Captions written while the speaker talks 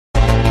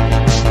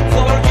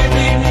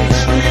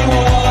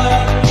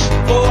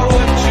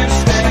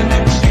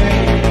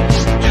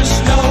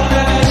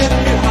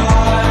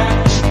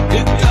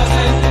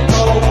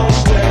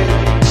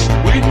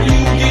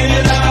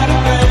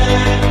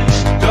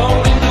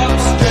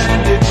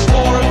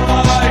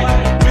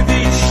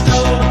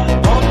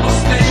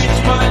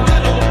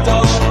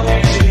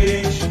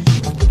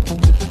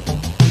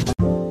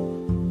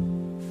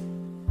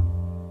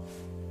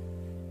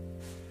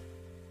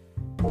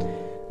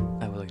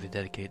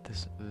dedicate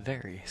this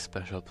very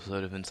special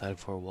episode of Inside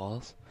Four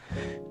Walls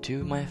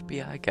to my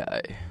FBI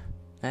guy.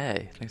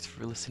 Hey, thanks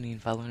for listening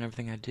and following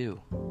everything I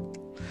do.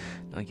 No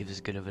one keeps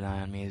as good of an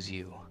eye on me as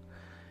you.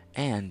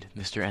 And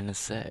Mr.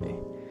 NSA.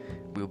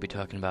 We will be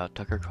talking about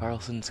Tucker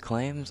Carlson's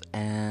claims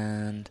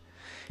and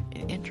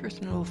an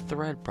interesting little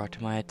thread brought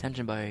to my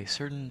attention by a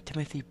certain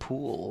Timothy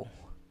Poole.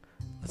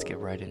 Let's get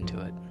right into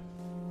it.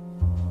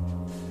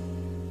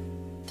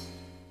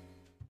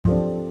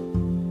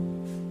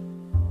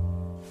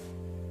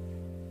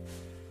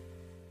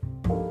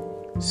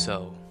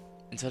 So,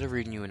 instead of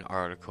reading you an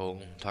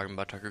article talking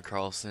about Tucker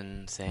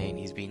Carlson saying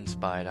he's being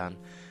spied on,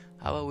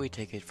 how about we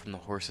take it from the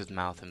horse's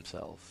mouth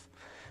himself?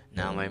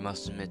 Now, I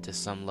must admit to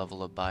some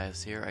level of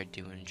bias here, I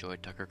do enjoy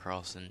Tucker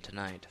Carlson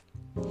tonight.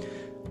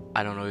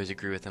 I don't always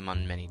agree with him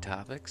on many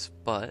topics,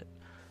 but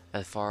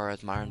as far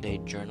as modern-day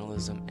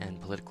journalism and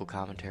political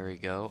commentary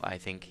go, I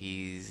think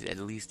he's at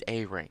least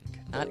A rank.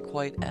 Not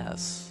quite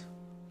S,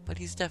 but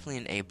he's definitely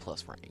an A+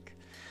 rank.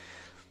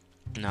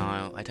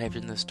 Now, I typed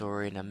in this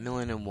story, and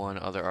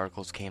 1,000,001 other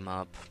articles came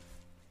up.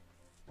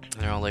 And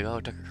they're all like, oh,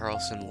 Tucker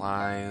Carlson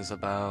lies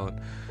about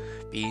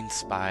being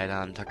spied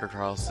on. Tucker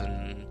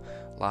Carlson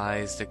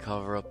lies to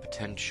cover up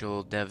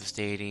potential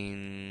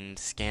devastating,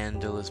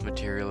 scandalous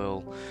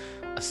material.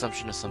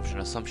 Assumption,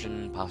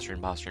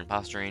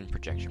 posturing,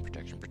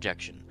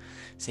 projection.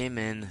 Same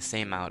in,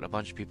 same out. A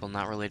bunch of people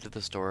not related to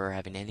the story or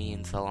having any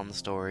intel on the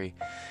story,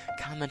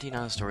 commenting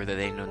on a story that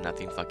they know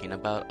nothing fucking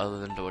about other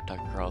than what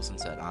Tucker Carlson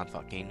said on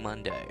fucking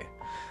Monday.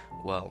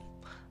 Well,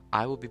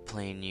 I will be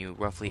playing you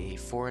roughly a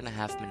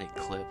 4.5-minute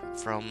clip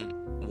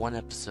from one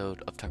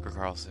episode of Tucker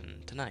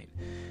Carlson tonight.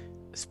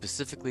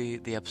 Specifically,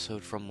 the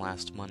episode from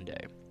last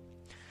Monday.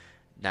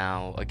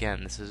 Now,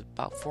 again, this is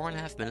about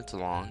 4.5 minutes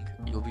long.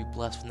 You'll be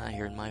blessed with not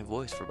hearing my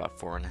voice for about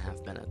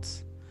 4.5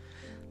 minutes.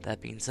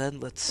 That being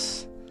said,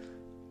 let's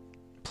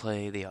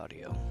play the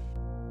audio.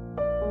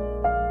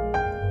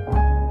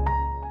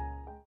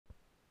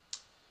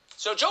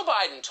 So Joe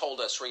Biden told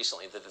us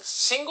recently that the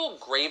single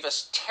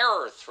gravest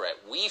terror threat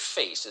we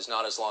face is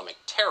not Islamic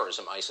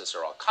terrorism, ISIS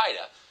or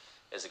Al-Qaeda,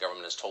 as the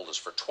government has told us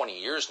for 20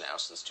 years now,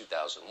 since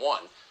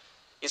 2001.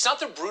 It's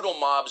not the brutal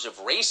mobs of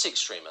race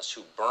extremists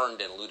who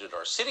burned and looted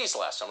our cities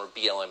last summer,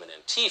 BLM and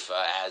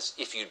Antifa, as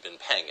if you'd been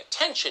paying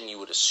attention, you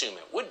would assume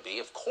it would be.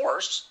 Of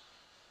course,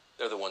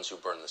 they're the ones who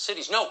burned the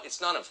cities. No, it's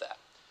none of that.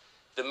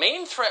 The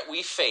main threat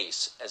we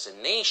face as a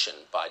nation,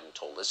 Biden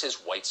told us, is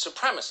white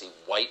supremacy,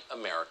 white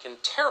American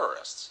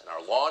terrorists. And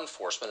our law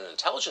enforcement and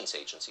intelligence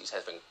agencies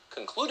have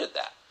concluded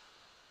that.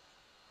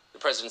 The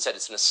president said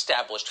it's an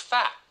established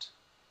fact.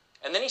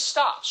 And then he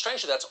stopped.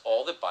 Strangely, that's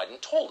all that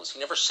Biden told us. He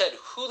never said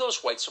who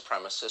those white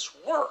supremacists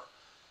were.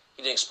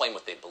 He didn't explain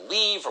what they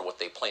believe or what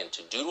they plan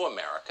to do to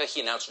America. He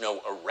announced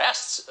no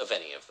arrests of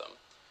any of them.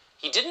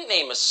 He didn't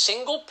name a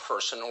single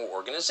person or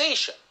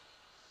organization.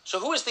 So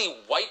who is the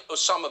white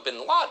Osama bin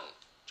Laden?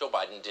 Joe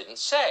Biden didn't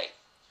say.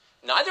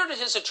 Neither did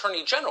his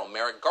Attorney General,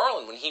 Merrick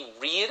Garland, when he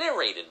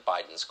reiterated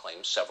Biden's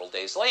claims several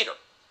days later.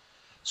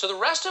 So the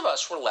rest of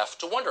us were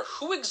left to wonder,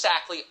 who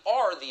exactly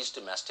are these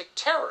domestic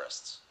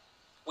terrorists?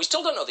 We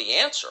still don't know the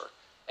answer,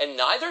 and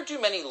neither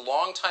do many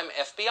longtime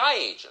FBI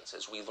agents,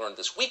 as we learned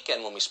this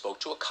weekend when we spoke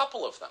to a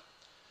couple of them.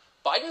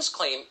 Biden's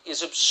claim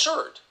is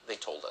absurd, they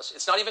told us.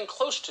 It's not even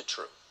close to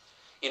true.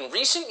 In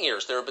recent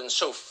years, there have been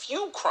so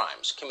few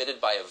crimes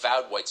committed by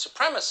avowed white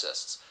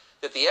supremacists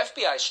that the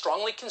FBI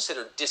strongly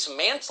considered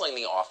dismantling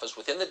the office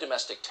within the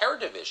Domestic Terror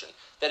Division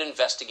that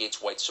investigates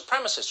white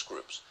supremacist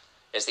groups.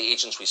 As the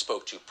agents we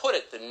spoke to put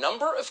it, the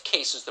number of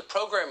cases the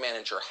program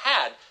manager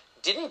had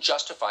didn't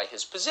justify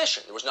his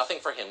position. There was nothing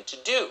for him to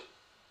do.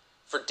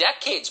 For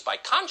decades, by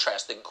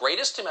contrast, the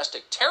greatest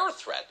domestic terror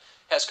threat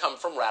has come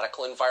from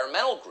radical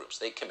environmental groups.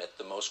 They commit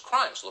the most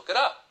crimes. Look it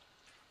up.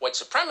 White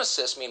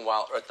supremacists,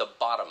 meanwhile, are at the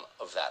bottom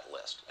of that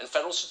list, and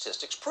federal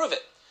statistics prove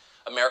it.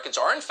 Americans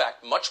are, in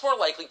fact, much more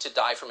likely to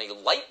die from a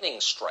lightning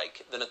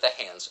strike than at the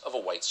hands of a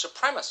white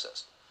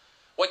supremacist.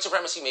 White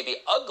supremacy may be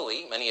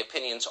ugly, many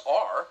opinions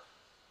are,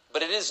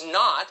 but it is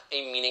not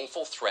a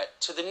meaningful threat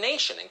to the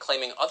nation, and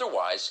claiming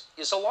otherwise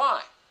is a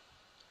lie.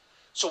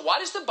 So why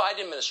does the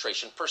Biden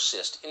administration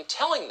persist in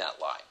telling that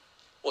lie?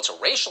 Well, it's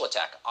a racial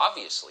attack,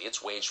 obviously.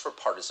 It's waged for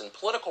partisan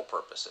political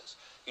purposes.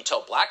 You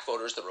tell black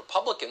voters that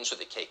Republicans are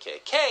the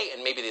KKK,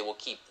 and maybe they will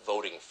keep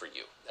voting for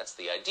you. That's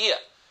the idea.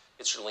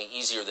 It's certainly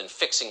easier than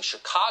fixing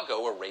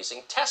Chicago or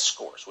raising test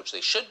scores, which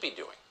they should be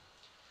doing.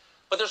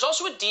 But there's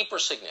also a deeper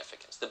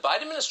significance. The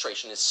Biden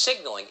administration is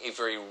signaling a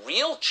very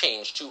real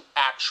change to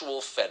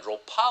actual federal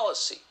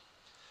policy.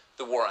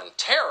 The war on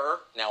terror,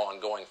 now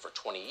ongoing for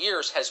 20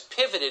 years, has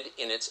pivoted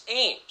in its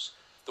aims.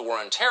 The war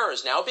on terror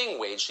is now being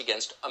waged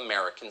against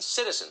American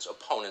citizens,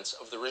 opponents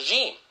of the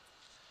regime.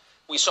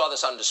 We saw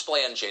this on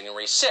display on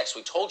January 6th.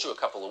 We told you a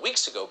couple of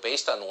weeks ago,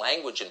 based on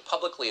language in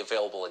publicly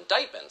available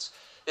indictments,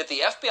 that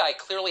the FBI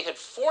clearly had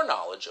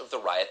foreknowledge of the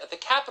riot at the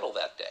Capitol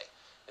that day.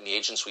 And the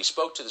agents we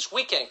spoke to this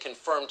weekend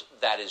confirmed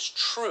that is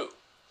true.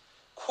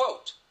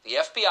 Quote, the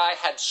FBI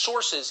had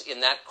sources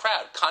in that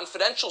crowd,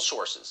 confidential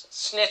sources,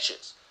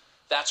 snitches.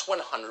 That's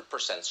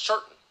 100%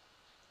 certain.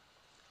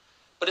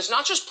 But it's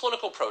not just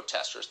political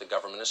protesters the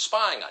government is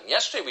spying on.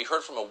 Yesterday, we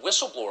heard from a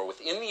whistleblower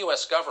within the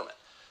U.S. government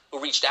who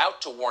reached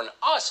out to warn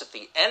us that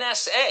the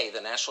NSA,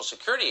 the National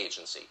Security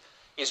Agency,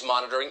 is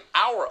monitoring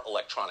our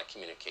electronic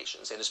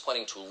communications and is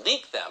planning to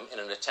leak them in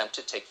an attempt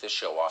to take this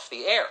show off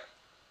the air.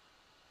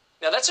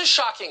 Now, that's a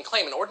shocking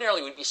claim, and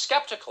ordinarily we'd be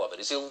skeptical of it.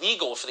 It's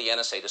illegal for the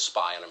NSA to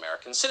spy on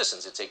American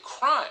citizens. It's a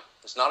crime.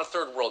 It's not a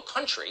third world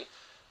country.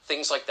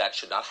 Things like that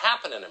should not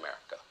happen in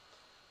America.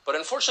 But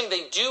unfortunately,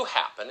 they do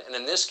happen, and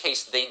in this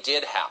case, they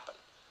did happen.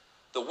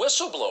 The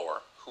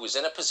whistleblower, who is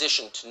in a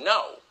position to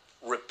know,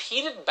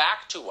 repeated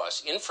back to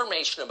us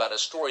information about a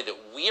story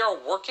that we are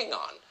working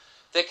on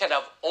that could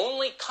have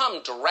only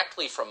come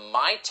directly from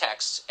my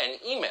texts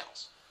and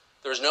emails.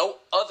 There's no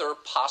other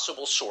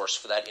possible source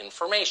for that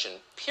information,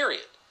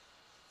 period.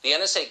 The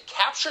NSA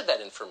captured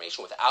that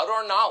information without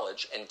our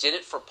knowledge and did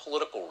it for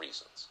political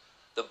reasons.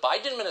 The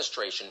Biden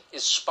administration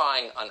is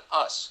spying on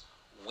us.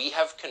 We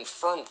have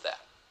confirmed that.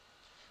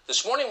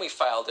 This morning we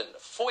filed a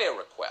FOIA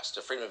request,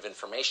 a Freedom of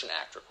Information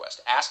Act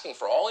request, asking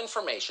for all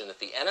information that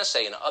the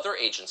NSA and other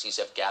agencies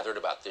have gathered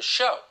about this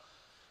show.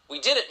 We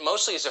did it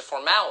mostly as a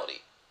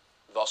formality.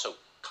 We've also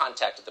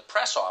contacted the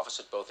press office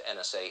at both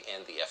NSA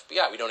and the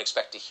FBI. We don't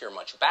expect to hear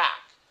much back.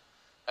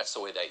 That's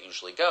the way that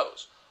usually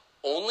goes.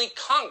 Only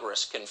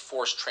Congress can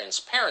force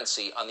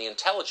transparency on the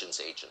intelligence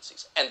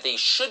agencies, and they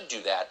should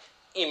do that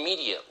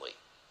immediately.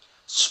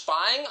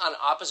 Spying on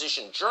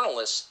opposition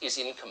journalists is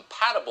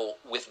incompatible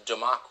with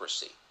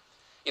democracy.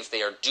 If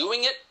they are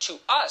doing it to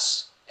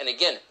us, and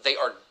again, they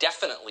are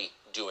definitely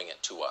doing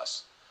it to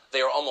us, they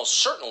are almost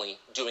certainly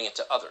doing it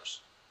to others.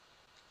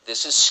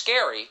 This is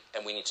scary,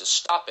 and we need to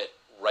stop it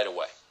right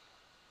away.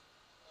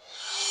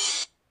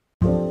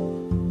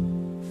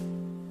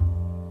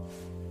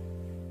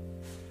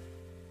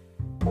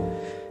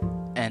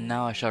 And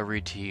now I shall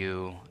read to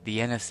you the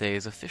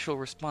NSA's official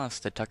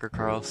response to Tucker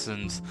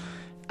Carlson's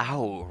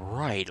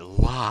outright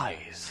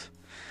lies.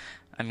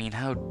 I mean,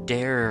 how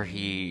dare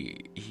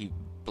he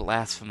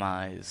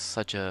blasphemize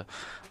such a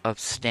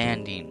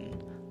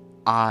upstanding,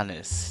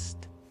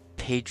 honest,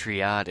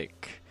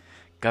 patriotic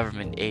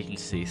government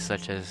agency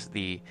such as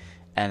the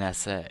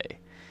NSA.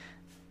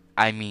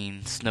 I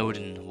mean,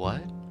 Snowden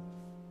what?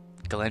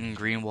 Glenn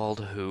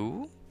Greenwald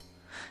who?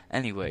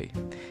 Anyway,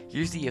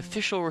 here's the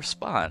official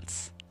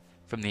response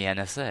from the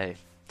NSA.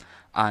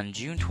 On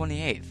June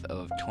 28th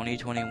of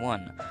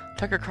 2021,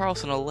 Tucker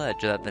Carlson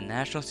alleged that the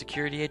National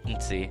Security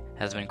Agency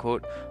has been,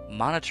 quote,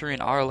 monitoring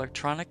our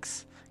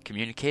electronics,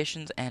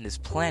 communications, and is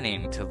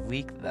planning to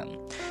leak them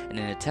in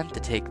an attempt to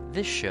take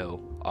this show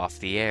off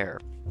the air,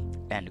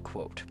 end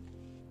quote.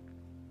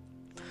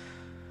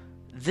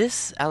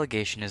 This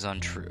allegation is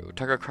untrue.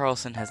 Tucker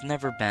Carlson has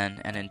never been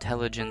an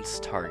intelligence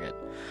target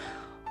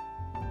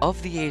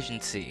of the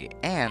agency,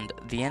 and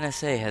the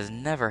NSA has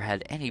never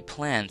had any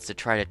plans to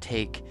try to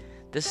take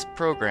this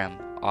program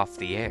off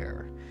the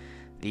air.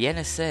 The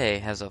NSA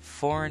has a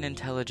foreign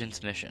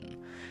intelligence mission.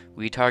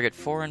 We target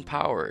foreign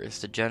powers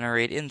to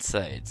generate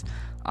insights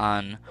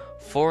on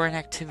foreign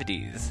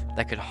activities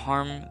that could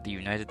harm the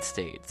United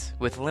States.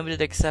 With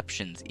limited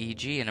exceptions,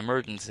 e.g. an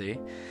emergency,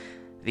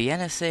 the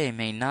NSA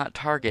may not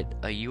target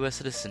a U.S.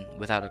 citizen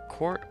without a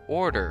court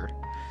order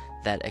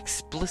that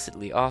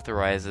explicitly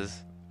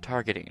authorizes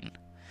targeting.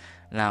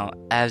 Now,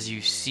 as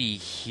you see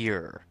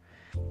here,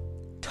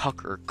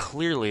 Tucker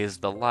clearly is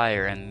the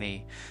liar, and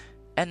the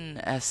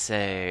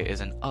NSA is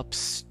an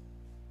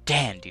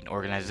upstanding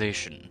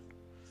organization.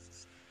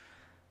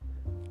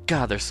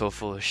 God, they're so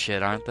full of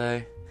shit, aren't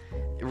they?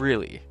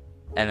 Really,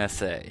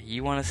 NSA,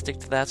 you want to stick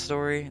to that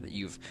story that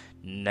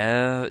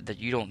that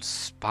you don't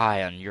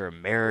spy on your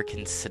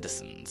American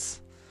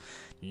citizens?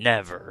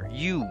 Never.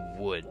 You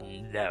would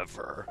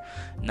never.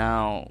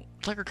 Now,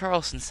 Tucker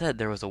Carlson said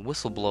there was a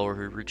whistleblower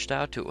who reached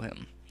out to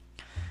him.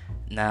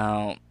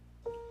 Now,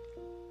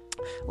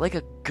 like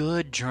a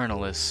good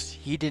journalist,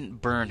 he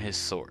didn't burn his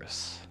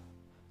source.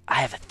 I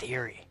have a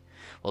theory.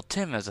 Well,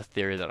 Tim has a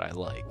theory that I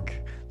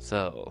like.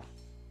 So,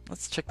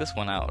 let's check this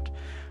one out.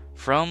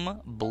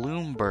 From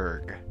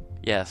Bloomberg.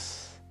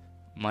 Yes,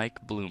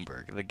 Mike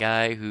Bloomberg. The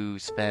guy who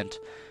spent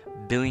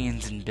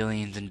billions and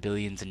billions and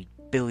billions and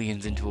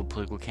billions into a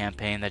political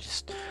campaign that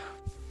just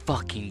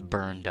fucking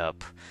burned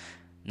up.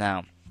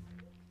 Now,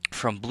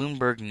 from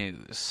Bloomberg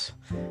News,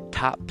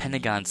 top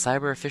Pentagon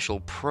cyber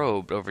official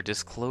probed over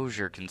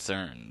disclosure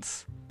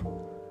concerns.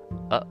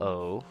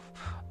 Uh-oh.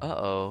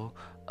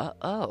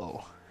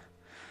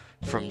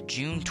 From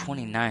June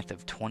 29th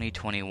of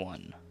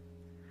 2021,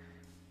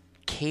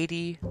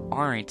 Katie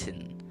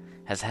Arrington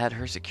has had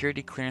her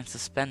security clearance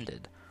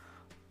suspended.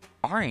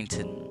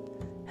 Arrington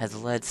has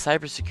led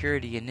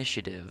cybersecurity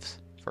initiatives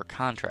for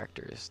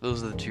contractors.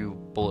 Those are the two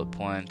bullet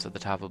points at the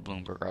top of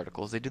Bloomberg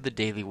articles. They do the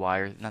Daily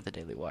Wire, not the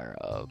Daily Wire,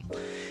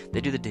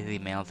 they do the Daily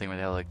Mail thing where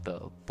they have like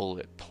the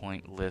bullet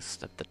point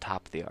list at the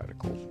top of the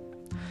article.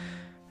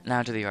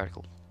 Now to the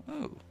article.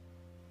 Ooh.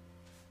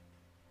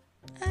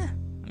 I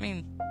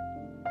mean,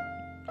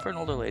 for an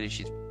older lady,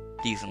 she's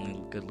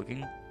decently good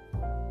looking.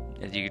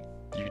 As you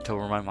You can tell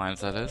where my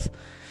mindset is.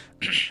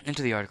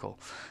 Into the article.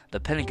 The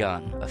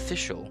Pentagon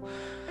official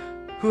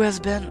who has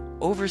been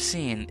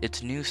overseeing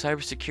its new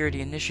cybersecurity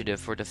initiative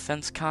for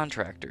defense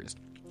contractors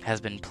has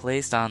been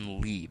placed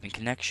on leave in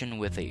connection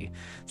with a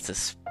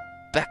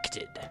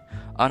suspected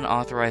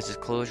unauthorized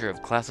disclosure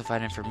of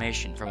classified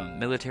information from a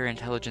military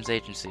intelligence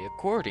agency,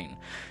 according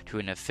to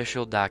an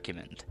official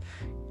document.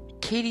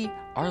 Katie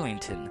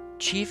Arlington,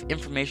 Chief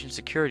Information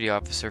Security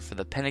Officer for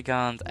the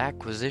Pentagon's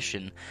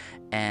Acquisition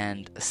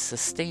and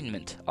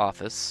Sustainment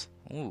Office,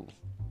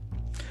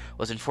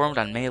 was informed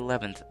on May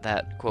 11th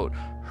that, quote,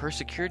 her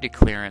security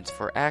clearance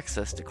for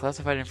access to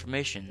classified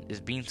information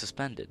is being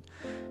suspended.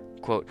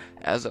 Quote,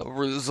 as a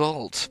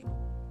result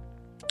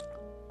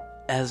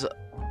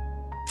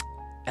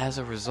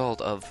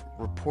of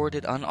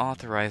reported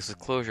unauthorized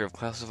disclosure of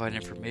classified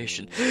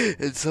information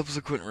and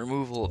subsequent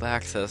removal of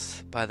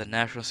access by the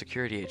National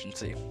Security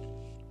Agency.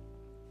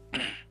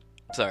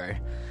 Sorry.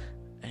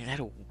 I had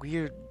a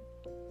weird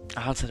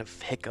onset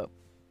of hiccup,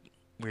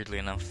 weirdly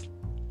enough.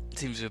 It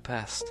seems to have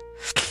passed.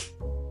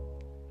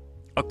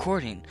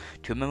 According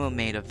to a memo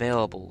made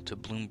available to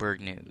Bloomberg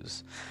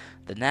News,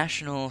 the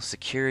National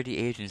Security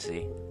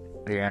Agency,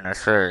 the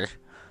NSA,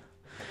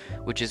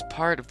 which is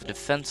part of the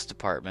Defense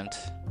Department,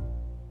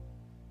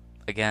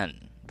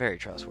 again, very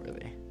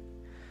trustworthy.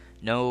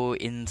 No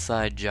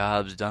inside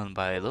jobs done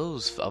by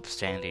those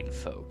upstanding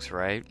folks,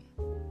 right?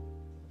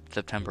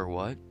 September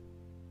what?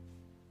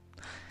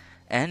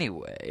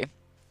 Anyway,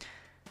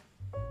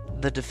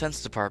 the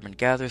Defense Department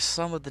gathers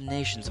some of the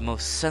nation's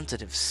most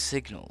sensitive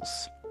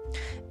signals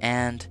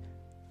and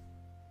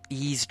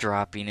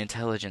eavesdropping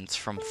intelligence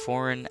from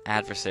foreign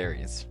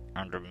adversaries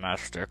and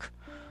domestic,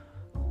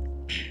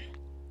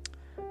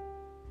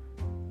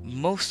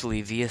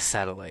 mostly via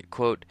satellite.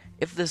 Quote,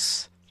 if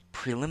this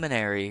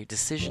preliminary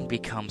decision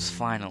becomes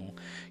final,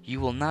 you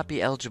will not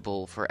be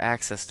eligible for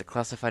access to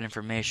classified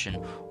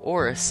information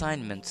or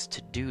assignments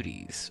to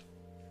duties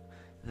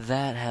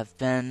that have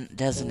been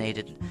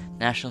designated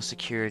national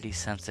security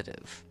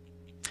sensitive.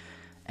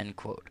 End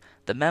quote.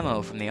 The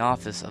memo from the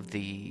office of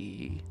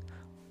the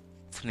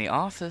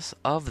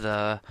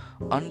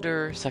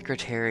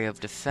Under-Secretary of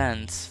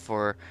Defense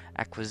for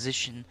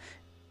Acquisition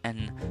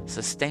and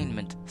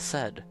Sustainment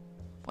said,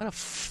 what a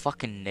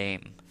fucking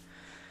name.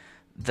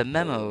 The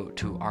memo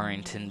to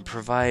Arlington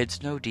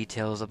provides no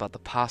details about the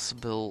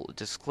possible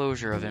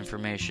disclosure of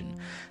information.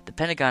 The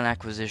Pentagon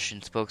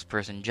acquisition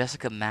spokesperson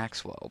Jessica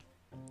Maxwell,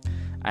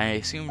 I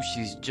assume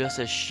she's just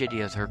as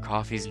shitty as her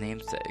coffee's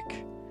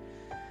namesake.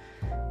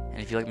 And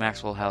if you like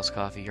Maxwell House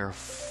coffee, you're a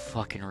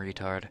fucking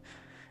retard.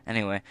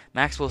 Anyway,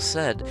 Maxwell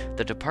said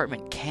the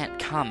department can't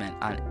comment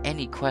on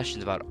any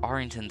questions about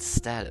Arlington's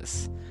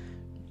status.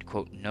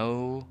 Quote,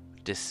 no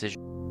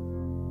decision.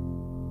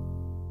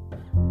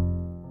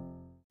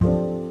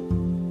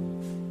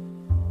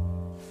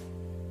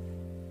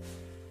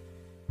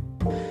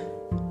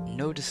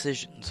 No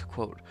decisions,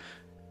 quote,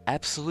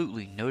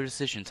 absolutely no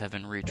decisions have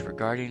been reached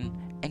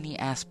regarding any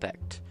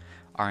aspect,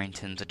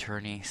 Arlington's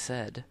attorney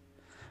said.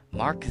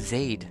 Mark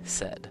Zaid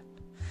said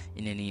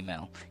in an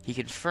email. He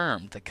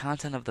confirmed the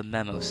content of the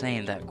memo,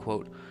 saying that,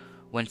 quote,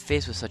 when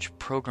faced with such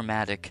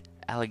programmatic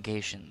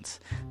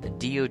allegations, the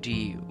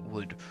DoD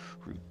would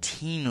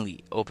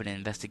routinely open an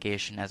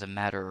investigation as a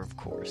matter of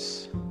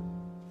course.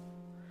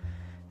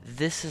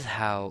 This is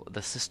how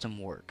the system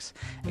works.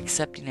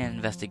 Accepting an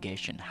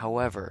investigation,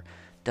 however,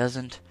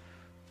 doesn't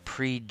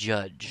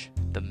prejudge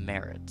the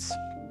merits.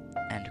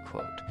 End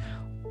quote.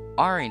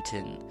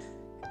 Arlington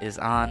is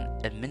on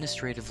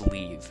administrative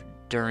leave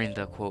during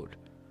the, quote,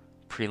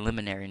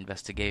 preliminary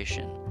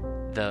investigation,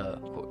 the,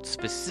 quote,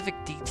 specific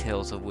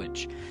details of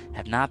which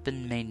have not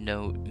been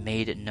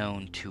made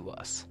known to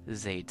us,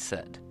 Zaid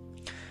said.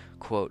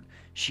 Quote,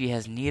 she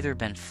has neither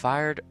been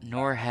fired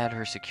nor had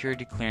her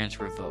security clearance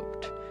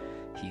revoked,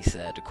 he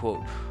said.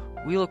 Quote,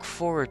 we look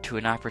forward to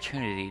an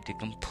opportunity to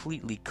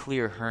completely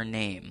clear her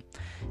name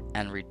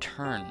and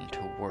return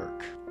to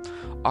work.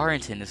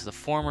 Arlington is the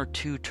former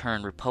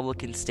two-term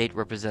Republican state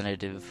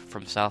representative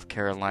from South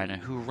Carolina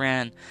who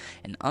ran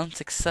an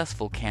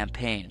unsuccessful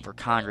campaign for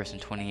Congress in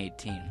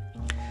 2018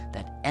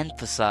 that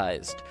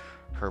emphasized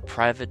her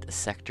private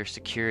sector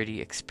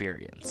security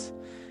experience.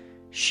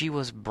 She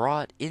was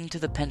brought into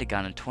the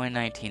Pentagon in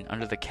 2019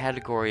 under the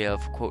category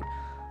of, quote,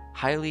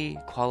 highly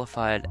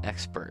qualified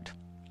expert,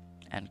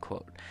 end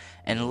quote,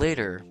 and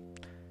later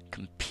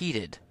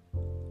competed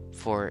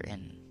for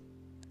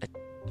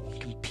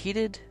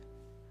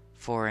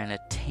and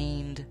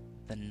attained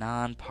the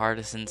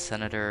nonpartisan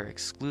senator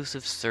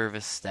exclusive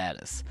service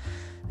status,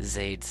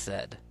 Zaid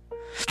said.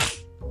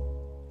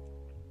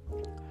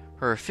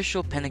 Her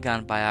official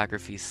Pentagon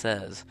biography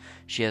says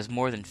she has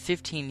more than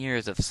 15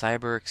 years of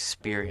cyber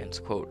experience,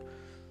 quote,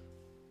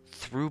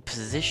 through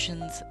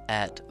positions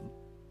at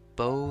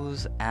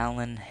Bose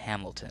Allen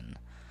Hamilton,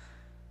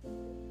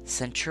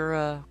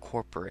 Centura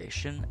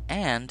Corporation,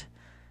 and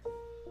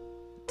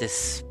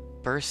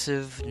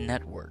Dispersive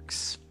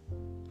Networks.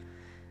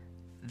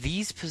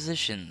 These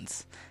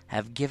positions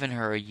have given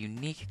her a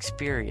unique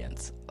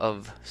experience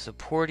of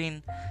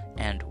supporting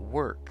and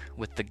work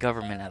with the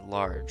government at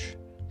large,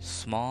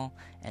 small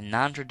and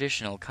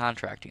non-traditional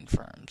contracting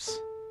firms.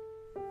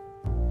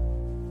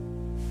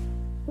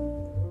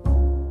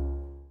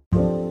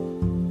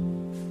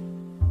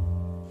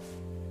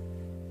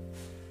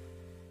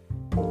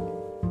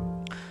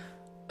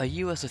 A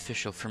U.S.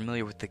 official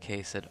familiar with the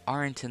case said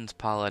Arrington's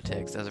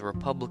politics as a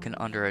Republican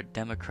under a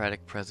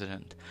Democratic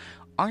president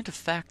aren't a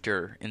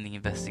factor in the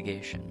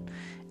investigation,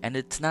 and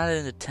it's not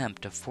an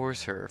attempt to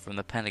force her from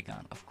the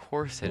Pentagon. Of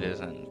course it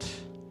isn't.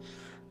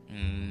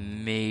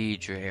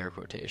 Major air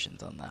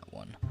quotations on that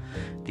one.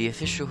 The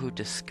official who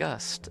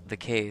discussed the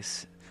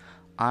case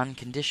on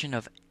condition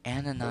of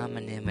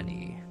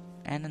anonymity.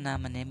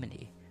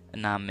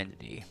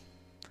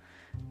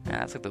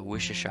 That's like the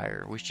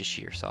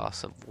Worcestershire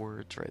sauce of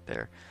words right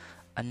there.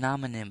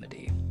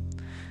 Anonymity.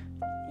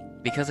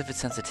 Because of its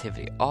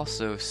sensitivity,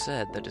 also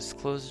said the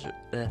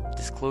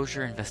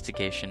disclosure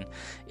investigation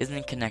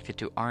isn't connected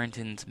to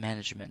Arrington's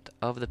management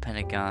of the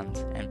Pentagon's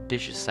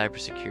ambitious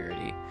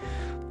cybersecurity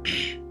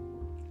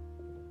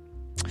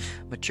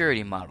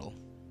maturity model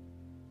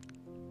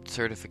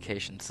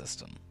certification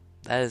system.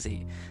 That is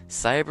a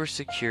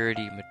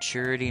cybersecurity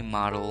maturity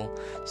model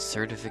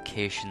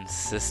certification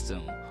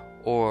system,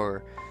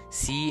 or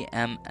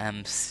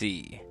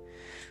CMMC,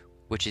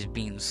 which is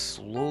being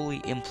slowly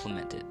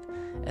implemented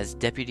as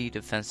Deputy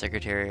Defense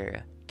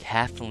Secretary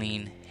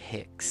Kathleen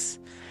Hicks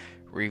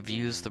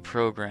reviews the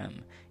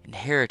program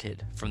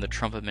inherited from the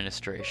Trump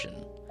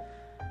administration.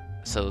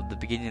 So the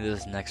beginning of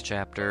this next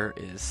chapter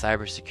is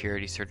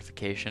cybersecurity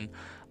certification.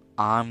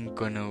 I'm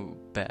going to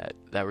bet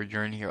that we're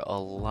going to hear a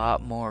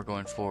lot more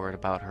going forward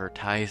about her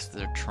ties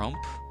to Trump.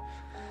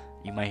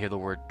 You might hear the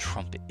word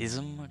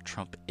Trumpism,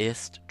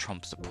 Trumpist,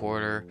 Trump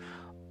supporter,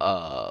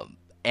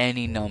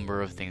 any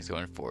number of things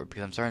going forward,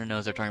 because I'm starting to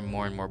notice they're talking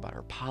more and more about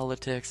her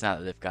politics now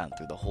that they've gotten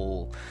through the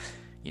whole,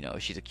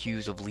 she's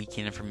accused of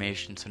leaking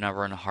information, so now we're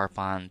going to harp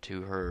on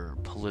to her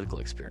political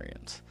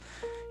experience.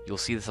 You'll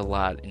see this a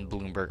lot in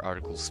Bloomberg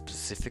articles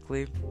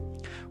specifically,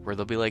 where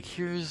they'll be like,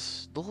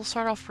 they'll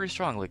start off pretty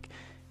strong, like,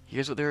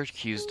 here's what they're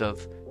accused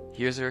of,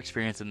 here's their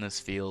experience in this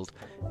field,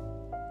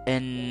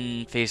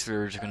 and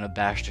they're just gonna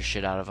bash the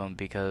shit out of them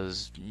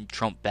because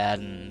Trump bad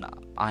and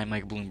I,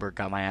 Mike Bloomberg,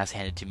 got my ass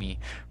handed to me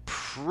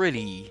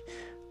pretty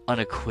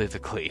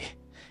unequivocally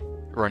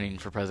running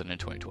for president in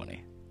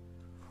 2020.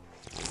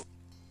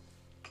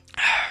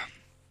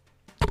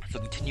 So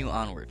continue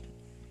onward.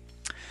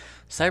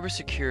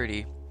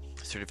 Cybersecurity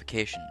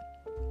certification.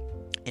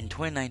 In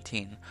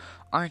 2019,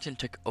 Arrington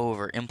took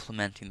over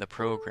implementing the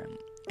program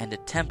and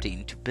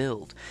attempting to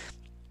build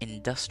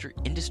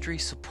industry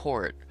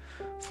support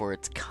for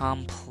its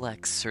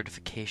complex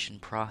certification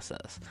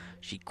process.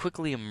 She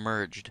quickly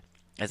emerged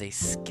as a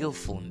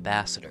skillful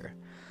ambassador,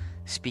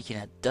 speaking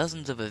at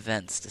dozens of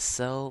events to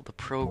sell the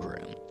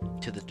program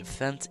to the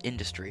defense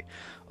industry,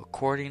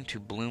 according to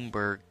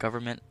Bloomberg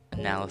government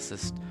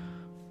analyst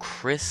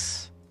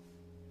Chris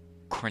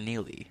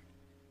Corneli,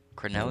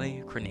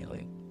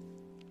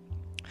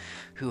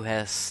 who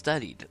has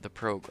studied the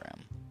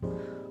program.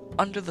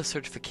 Under the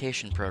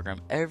certification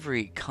program,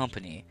 every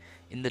company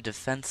in the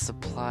defense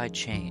supply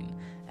chain,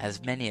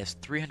 as many as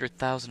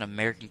 300,000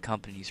 American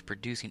companies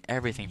producing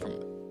everything from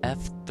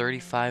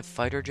F-35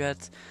 fighter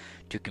jets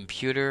to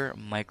computer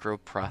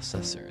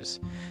microprocessors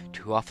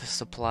to office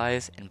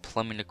supplies and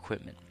plumbing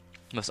equipment,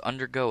 must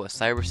undergo a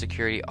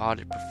cybersecurity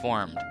audit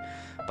performed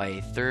by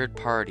a third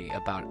party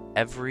about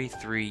every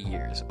 3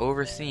 years,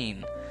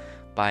 overseen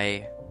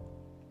by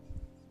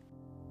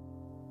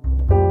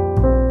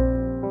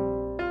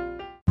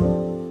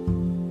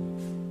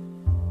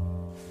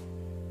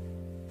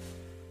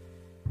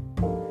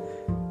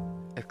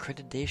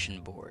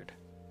accreditation board.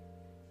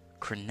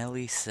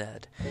 Corneli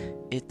said,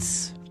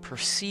 "It's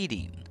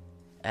proceeding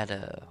at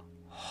a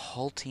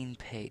halting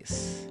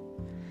pace.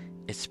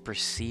 It's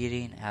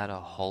proceeding at a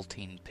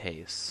halting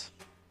pace."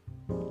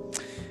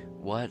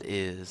 What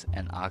is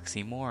an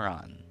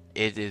oxymoron?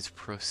 It is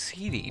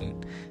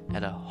proceeding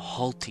at a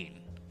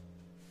halting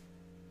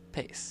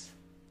pace.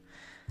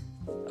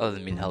 Other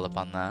than being held up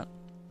on that,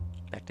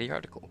 back to the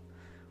article.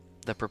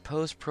 The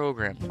proposed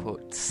program,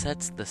 quote,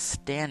 sets the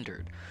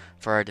standard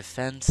for our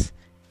defense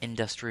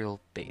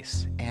industrial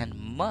base and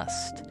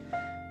must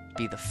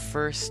be the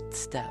first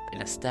step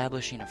in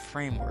establishing a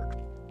framework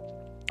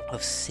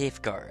of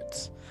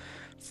safeguards,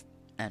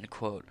 end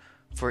quote,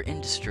 for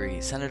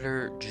industry.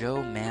 Senator Joe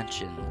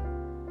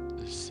Manchin,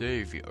 the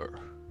savior,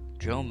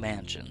 Joe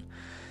Manchin,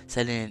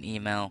 said in an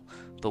email,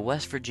 the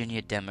West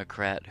Virginia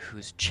Democrat,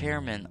 who's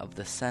chairman of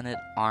the Senate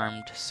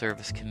Armed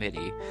Service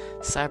Committee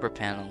Cyber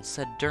Panel,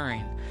 said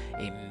during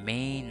a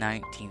May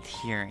 19th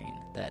hearing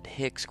that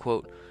Hicks,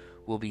 quote,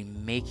 will be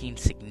making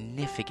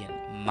significant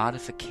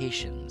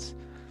modifications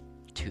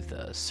to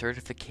the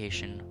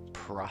certification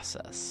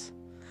process.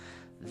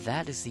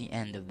 That is the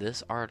end of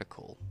this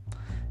article.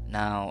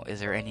 Now, is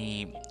there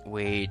any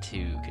way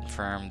to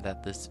confirm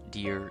that this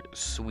dear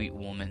sweet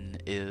woman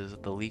is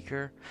the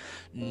leaker?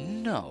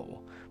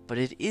 No, but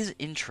it is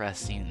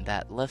interesting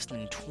that less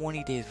than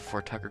 20 days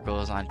before Tucker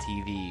goes on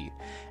TV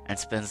and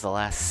spends the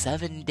last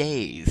 7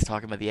 days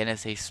talking about the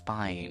NSA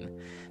spying,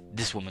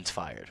 this woman's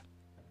fired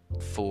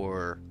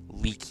for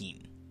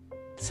leaking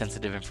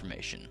sensitive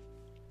information.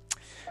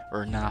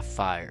 Or not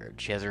fired.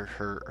 She has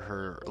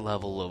her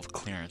level of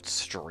clearance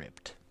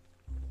stripped.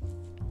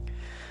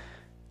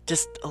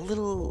 Just a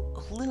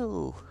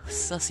little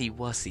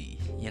sussy-wussy,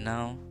 you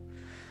know?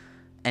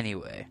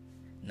 Anyway,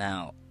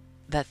 now,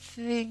 that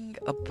thing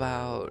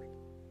about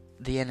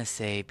the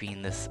NSA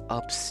being this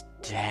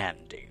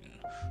upstanding,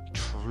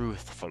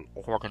 truthful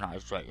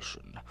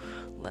organization,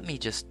 let me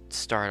just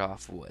start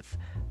off with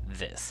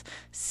this.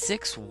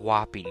 6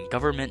 whopping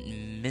government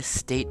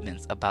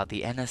misstatements about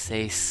the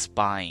NSA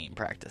spying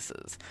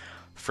practices.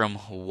 From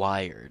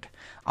Wired.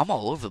 I'm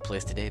all over the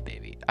place today,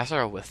 baby. I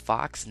started with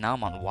Fox, now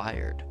I'm on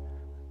Wired.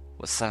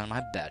 What side am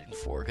I batting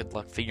for? Good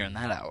luck figuring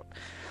that out.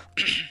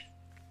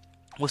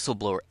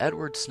 Whistleblower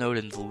Edward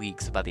Snowden's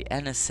leaks about the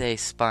NSA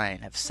spying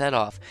have set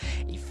off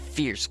a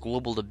fierce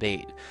global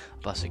debate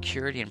about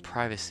security and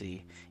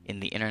privacy in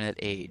the internet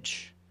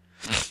age.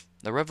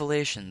 The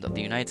revelations of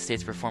the United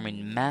States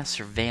performing mass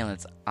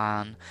surveillance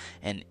on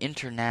an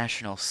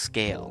international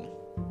scale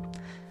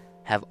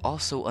have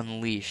also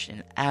unleashed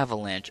an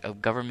avalanche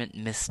of government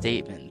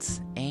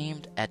misstatements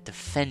aimed at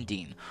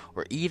defending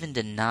or even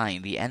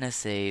denying the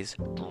NSA's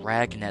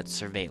dragnet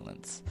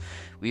surveillance.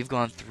 We've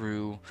gone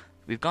through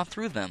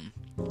them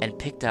and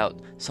picked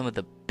out some of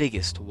the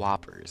biggest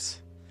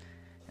whoppers.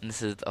 And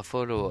this is a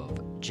photo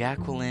of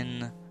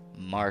Jacqueline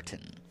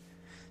Martin.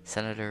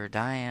 Senator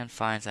Dianne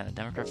Feinstein, a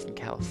Democrat from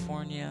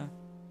California.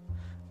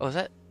 Oh, is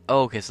that?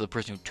 Oh, okay, so the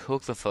person who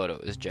took the photo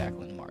is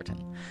Jacqueline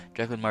Martin.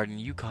 Jacqueline Martin,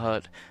 you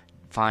caught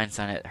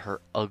Feinstein at her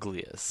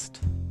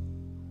ugliest.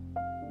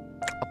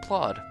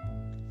 Applaud.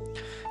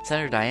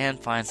 Senator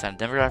Dianne Feinstein, a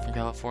Democrat from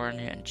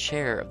California and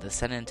chair of the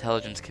Senate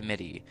Intelligence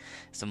Committee,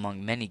 is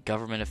among many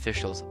government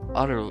officials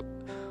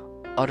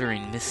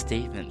uttering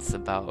misstatements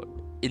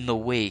in the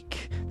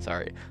wake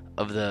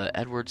of the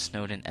Edward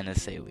Snowden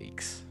NSA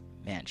leaks.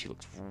 Man, she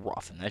looks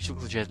rough in that. She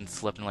looks like she hasn't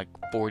slept in like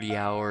 40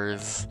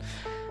 hours.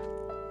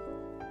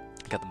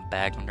 Got the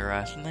bags under her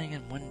eyes. And then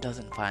again, when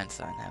doesn't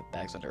Feinstein have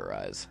bags under her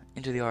eyes?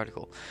 Into the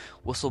article.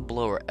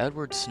 Whistleblower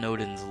Edward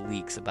Snowden's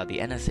leaks about the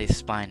NSA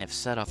spying have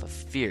set off a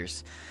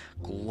fierce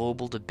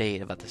global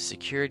debate about the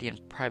security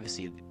and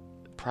privacy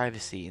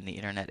in the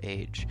internet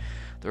age.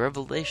 The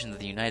revelations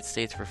of the United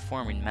States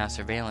performing mass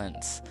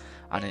surveillance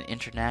on an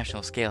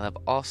international scale have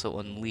also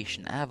unleashed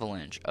an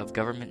avalanche of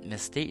government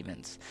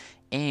misstatements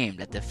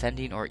aimed at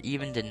defending or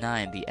even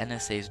denying the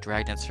NSA's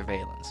dragnet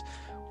surveillance.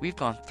 We've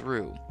gone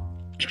through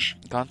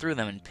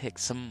them and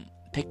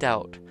picked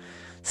out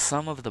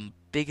some of the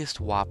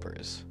biggest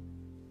whoppers.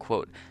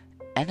 Quote,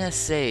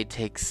 NSA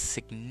takes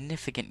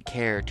significant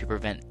care to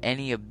prevent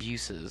any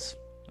abuses.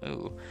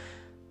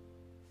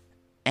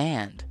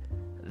 And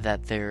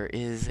that there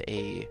is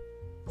a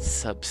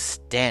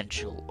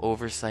substantial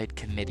oversight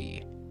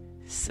committee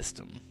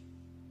system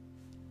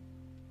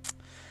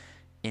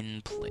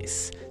in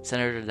place.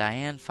 Senator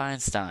Dianne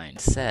Feinstein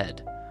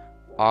said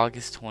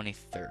August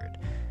 23rd.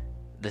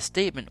 The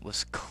statement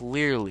was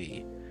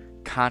clearly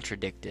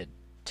contradicted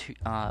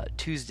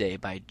Tuesday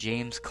by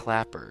James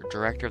Clapper,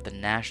 director of the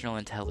National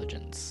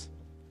Intelligence.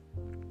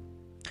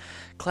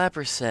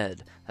 Clapper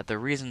said that the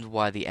reasons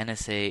why the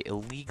NSA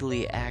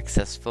illegally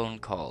accessed phone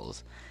call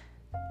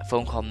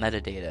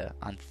metadata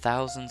on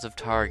thousands of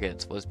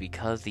targets was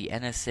because the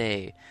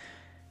NSA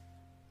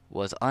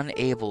was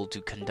unable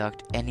to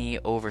conduct any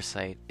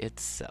oversight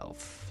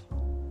itself.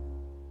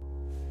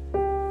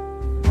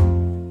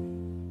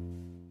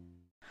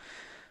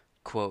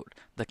 Quote,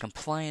 the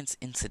compliance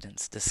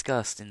incidents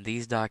discussed in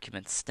these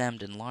documents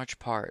stemmed in large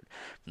part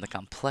from the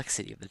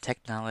complexity of the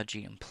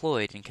technology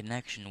employed in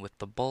connection with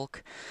the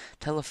bulk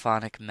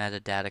telephonic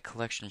metadata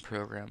collection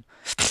program,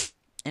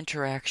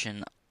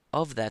 interaction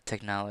of that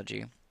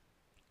technology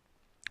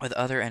with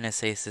other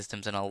NSA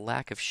systems, and a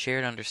lack of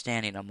shared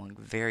understanding among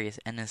various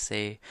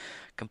NSA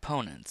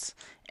components,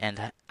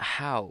 and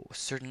how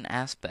certain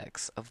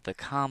aspects of the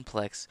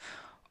complex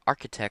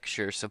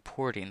architecture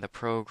supporting the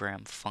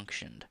program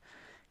functioned.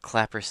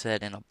 Clapper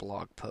said in a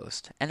blog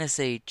post.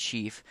 NSA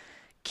Chief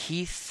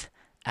Keith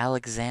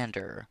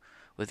Alexander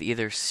was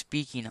either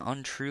speaking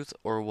untruth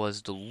or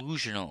was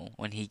delusional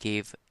when he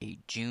gave a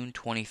June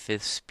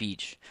 25th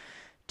speech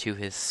to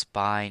his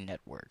spy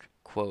network.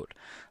 Quote,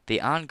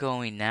 the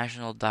ongoing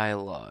national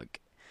dialogue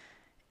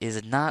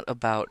is not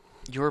about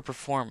your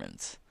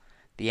performance,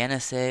 the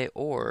NSA,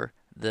 or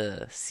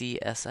the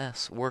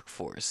CSS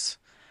workforce.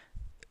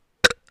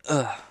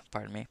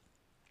 Pardon me.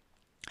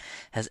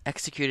 Has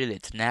executed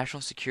its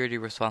national security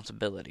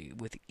responsibility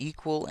with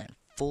equal and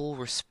full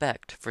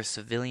respect for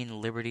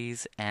civilian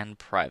liberties and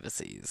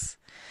privacies.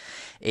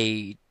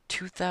 A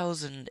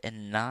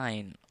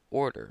 2009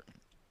 order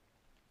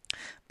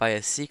by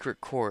a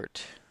secret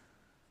court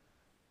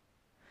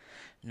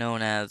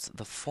known as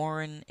the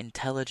Foreign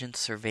Intelligence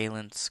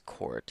Surveillance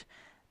Court,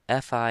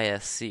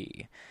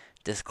 FISC,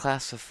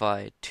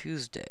 Declassified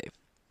Tuesday,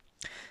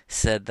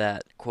 said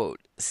that, quote,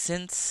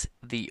 since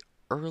the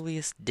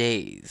earliest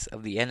days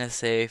of the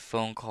NSA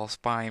phone call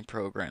spying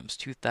program's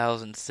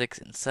 2006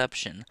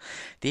 inception,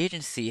 the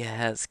agency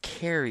has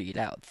carried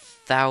out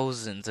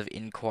thousands of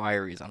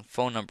inquiries on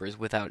phone numbers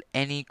without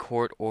any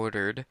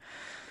court-ordered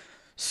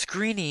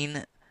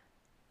screening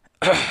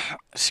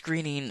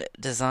screening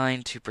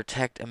designed to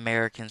protect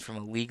Americans from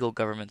illegal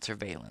government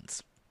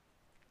surveillance.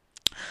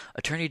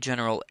 Attorney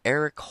General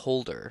Eric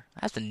Holder,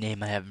 that's a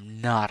name I have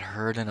not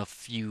heard in a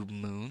few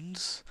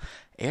moons.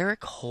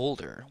 Eric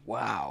Holder,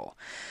 wow.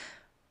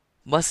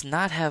 Must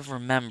not have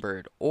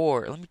remembered,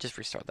 or let me just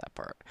restart that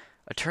part.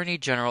 Attorney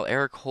General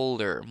Eric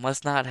Holder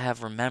must not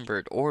have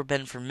remembered or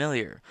been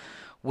familiar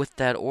with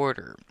that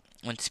order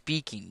when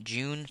speaking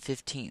June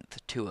 15th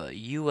to a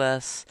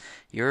U.S.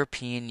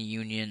 European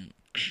Union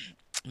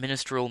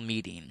ministerial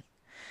meeting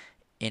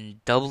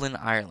in Dublin,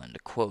 Ireland.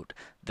 Quote,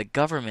 the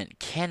government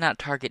cannot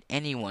target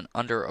anyone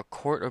under a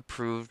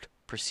court-approved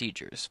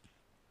procedures.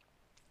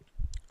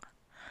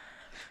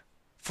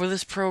 For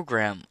this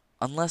program,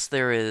 unless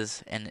there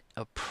is an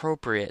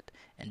appropriate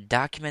and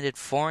documented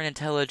foreign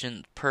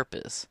intelligence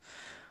purpose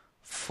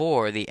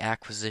for the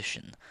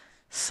acquisition,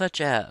 such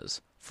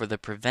as for the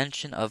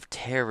prevention of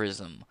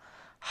terrorism,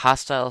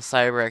 hostile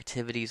cyber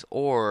activities,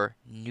 or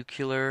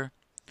nuclear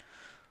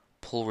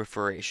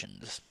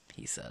proliferations,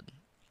 he said.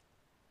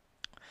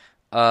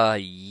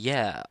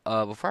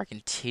 Before I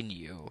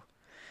continue,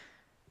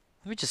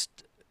 let me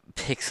just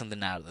pick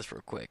something out of this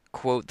real quick.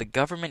 Quote, the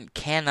government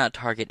cannot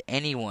target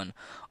anyone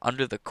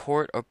under the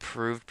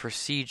court-approved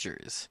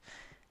procedures.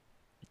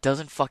 It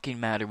doesn't fucking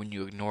matter when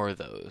you ignore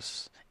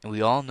those. And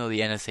we all know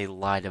the NSA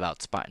lied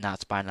about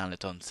not spying on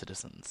its own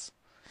citizens.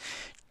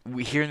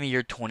 Here in the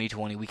year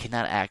 2020, we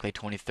cannot act like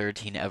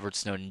 2013 Edward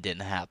Snowden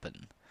didn't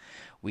happen.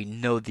 We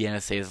know the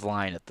NSA is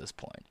lying at this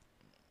point.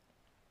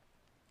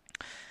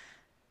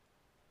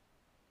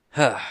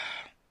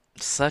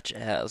 Such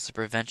as the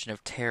prevention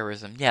of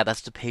terrorism. Yeah,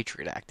 that's the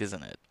Patriot Act,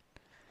 isn't it?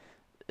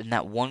 In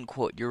that one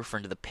quote, you're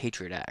referring to the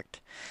Patriot Act.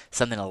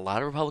 Something a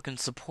lot of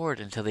Republicans support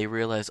until they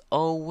realize,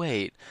 oh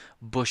wait,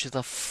 Bush is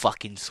a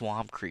fucking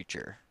swamp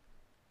creature.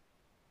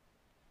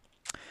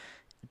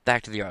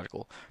 Back to the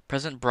article.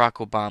 President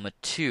Barack Obama,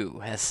 too,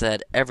 has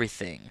said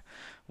everything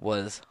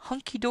was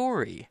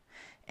hunky-dory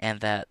and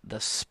that the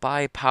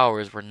spy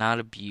powers were not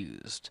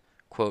abused.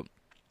 Quote,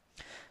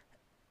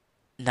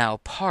 now,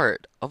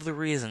 part of the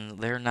reason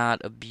they're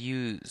not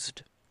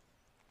abused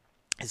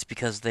is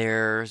because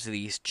there's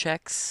these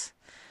checks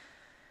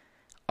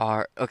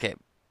are... Okay.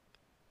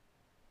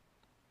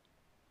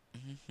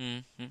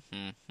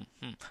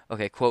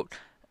 Okay, quote,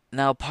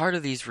 now part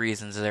of these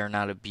reasons they're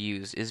not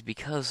abused is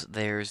because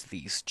there's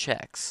these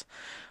checks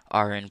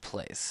are in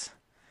place.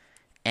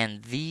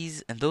 And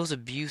those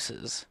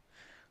abuses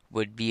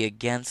would be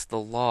against the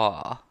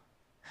law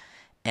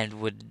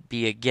and would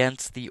be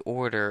against the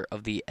order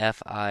of the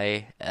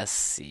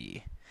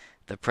FISC,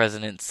 the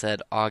president said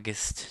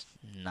August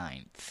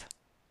 9th.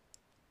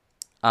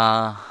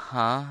 A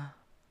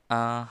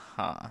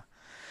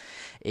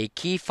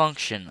key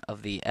function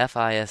of the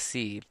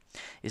FISC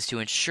is to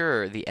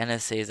ensure the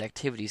NSA's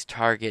activities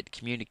target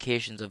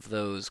communications of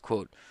those,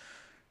 quote,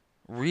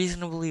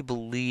 reasonably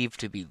believed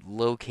to be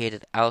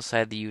located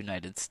outside the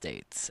United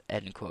States,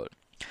 end quote.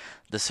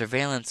 The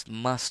surveillance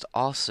must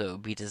also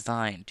be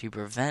designed to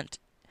prevent,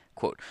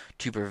 quote,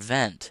 to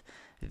prevent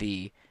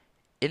the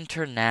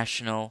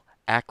international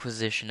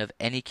acquisition of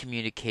any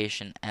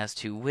communication as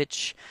to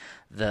which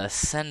the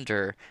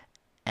sender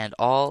and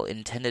all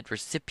intended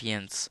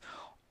recipients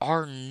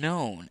are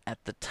known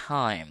at the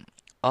time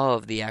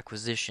of the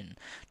acquisition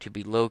to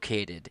be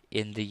located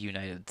in the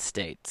United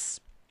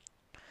States.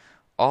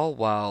 All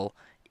while,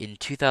 in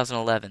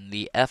 2011,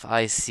 the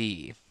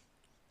FIC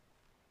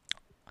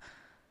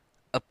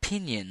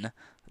opinioned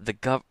the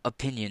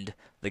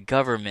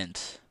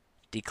government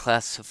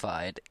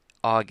declassified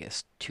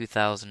August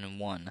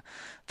 2001.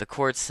 The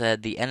court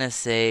said the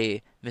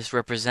NSA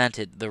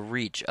misrepresented the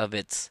reach of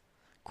its,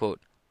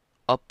 quote,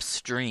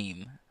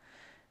 upstream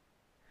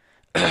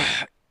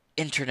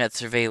internet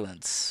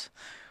surveillance,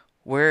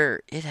 where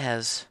it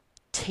has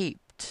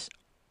tapped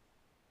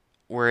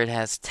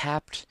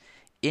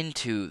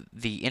into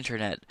the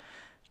internet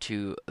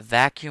to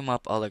vacuum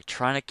up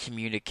electronic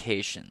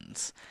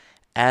communications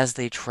as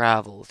they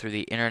travel through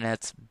the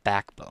internet's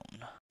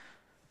backbone.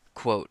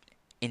 Quote,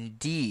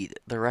 indeed,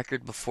 the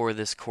record before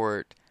this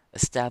court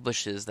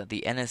establishes that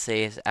the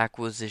NSA's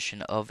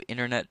acquisition of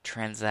internet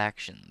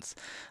transactions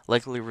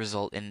likely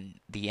result in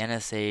the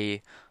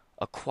NSA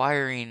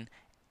acquiring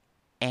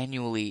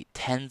annually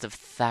tens of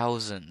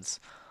thousands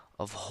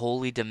of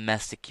wholly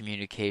domestic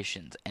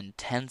communications and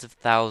tens of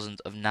thousands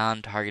of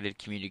non-targeted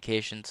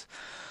communications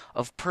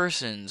of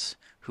persons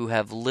who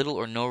have little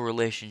or no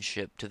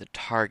relationship to the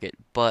target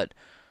but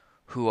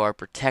who are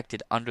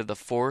protected under the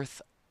Fourth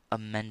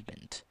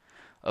Amendment,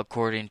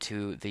 according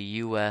to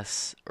the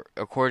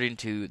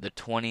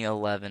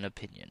 2011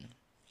 opinion.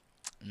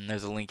 And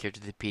there's a link here to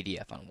the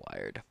PDF on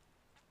Wired.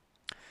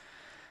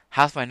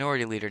 House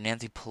Minority Leader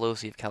Nancy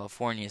Pelosi of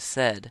California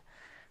said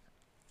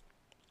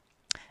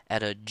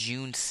at a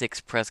June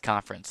 6 press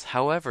conference,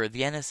 however,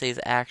 the NSA's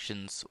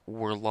actions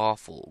were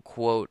lawful.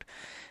 Quote,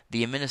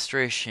 the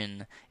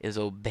administration is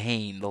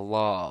obeying the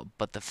law,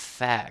 but the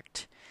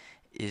fact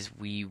is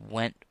we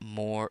want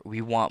more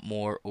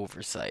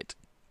oversight.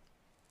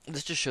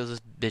 This just shows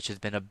this bitch has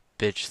been a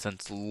bitch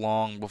since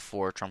long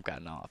before Trump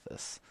got in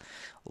office.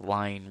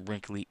 Lying,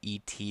 wrinkly,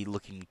 E.T.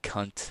 looking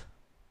cunt.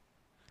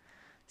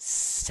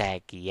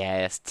 Saggy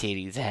ass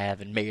titties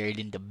having married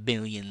into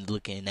billions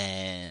looking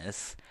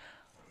ass.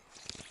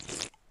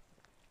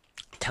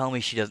 Tell me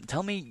she doesn't.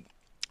 Tell me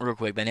real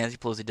quick that Nancy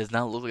Pelosi does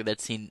not look like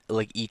that scene,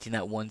 like E.T. in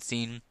that one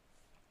scene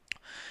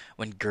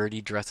when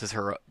Gertie dresses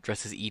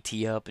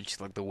E.T. up and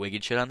she's like the wig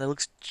and shit on. That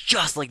looks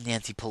just like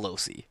Nancy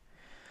Pelosi.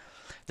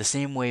 The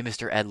same way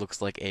Mr. Ed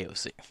looks like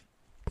AOC.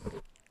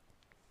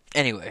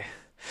 Anyway,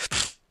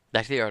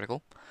 back to the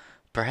article.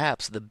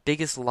 Perhaps the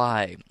biggest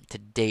lie to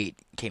date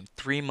came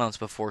 3 months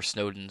before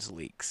Snowden's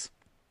leaks.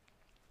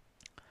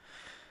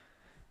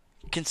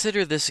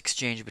 Consider this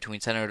exchange between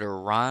Senator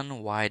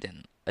Ron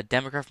Wyden, a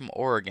Democrat from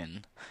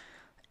Oregon,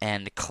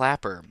 and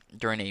Clapper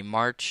during a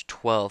March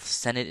 12th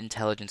Senate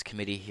Intelligence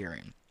Committee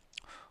hearing.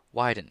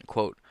 Wyden,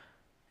 quote,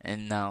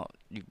 and now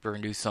we're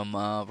gonna do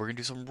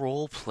some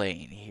role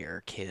playing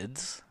here,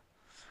 kids.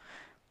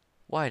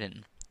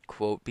 Wyden,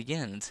 quote,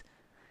 begins.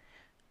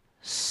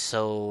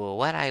 So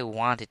what I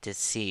wanted to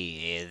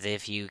see is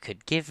if you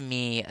could give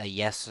me a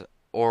yes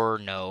or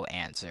no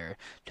answer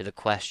to the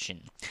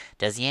question,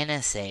 does the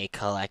NSA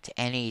collect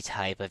any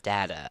type of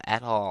data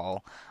at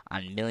all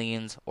on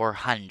millions or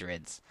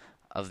hundreds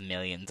of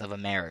millions of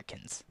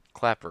Americans?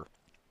 Clapper,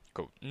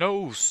 quote,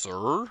 no,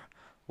 sir.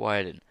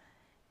 Wyden,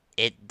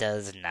 it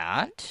does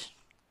not?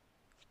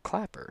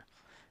 Clapper,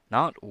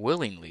 not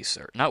wittingly,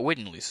 sir.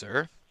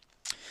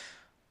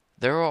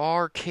 There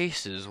are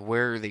cases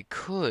where they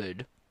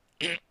could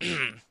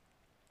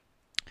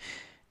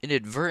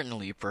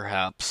inadvertently,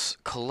 perhaps,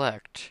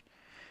 collect,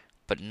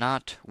 but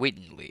not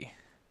wittingly.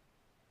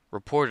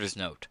 Reporter's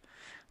note.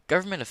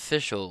 Government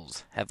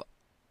officials have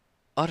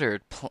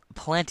uttered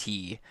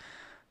plenty...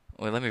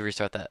 Wait, let me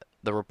restart that.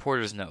 The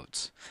reporter's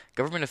notes.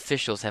 Government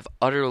officials have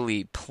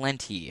utterly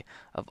plenty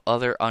of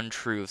other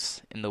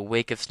untruths in the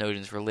wake of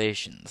Snowden's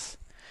relations.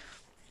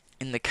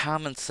 In the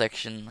comments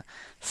section,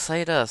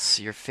 cite us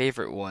your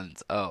favorite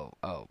ones. Oh,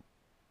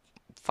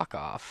 fuck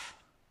off.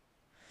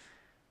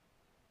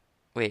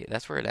 Wait,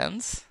 that's where it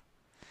ends?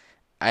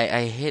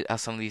 I hate how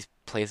some of these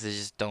places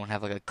just don't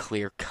have like a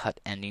clear cut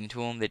ending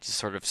to them. They just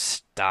sort of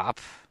stop.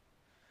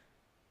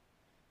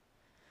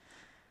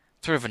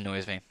 Sort of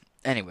annoys me.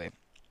 Anyway,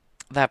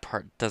 that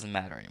part doesn't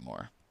matter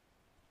anymore.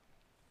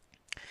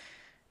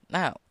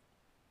 Now,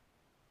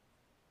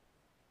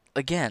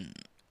 again,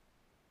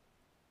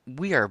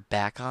 we are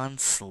back on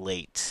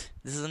Slate.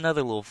 This is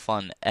another little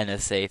fun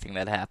NSA thing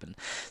that happened.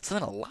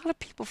 Something a lot of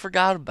people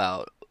forgot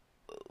about.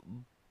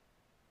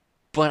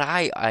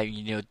 But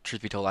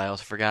truth be told, I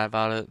also forgot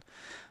about it.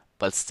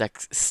 But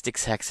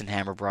Sticks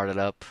Hexenhammer brought it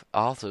up.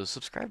 Also,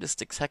 subscribe to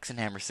Sticks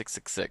Hexenhammer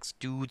 666.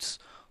 Dude's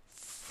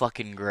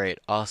fucking great.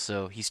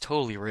 Also, he's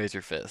totally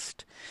Razor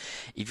Fist.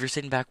 If you're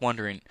sitting back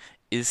wondering,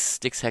 is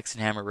Sticks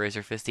Hexenhammer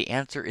Razor Fist? The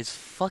answer is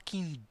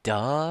fucking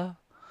duh.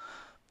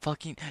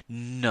 Fucking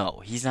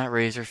no, he's not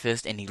Razor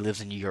Fist, and he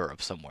lives in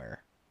Europe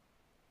somewhere.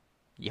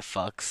 You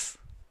fucks.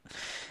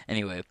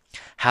 Anyway,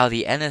 how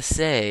the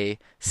NSA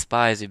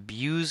spies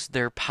abused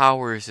their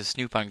powers to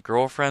snoop on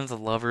girlfriends,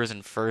 lovers,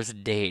 and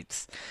first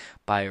dates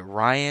by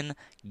Ryan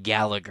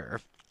Gallagher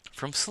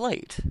from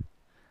Slate.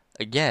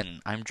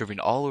 Again, I'm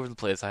jumping all over the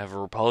place. I have a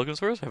Republican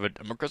source, I have a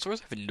Democrat source,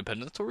 I have an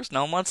independent source,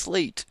 now I'm on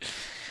Slate.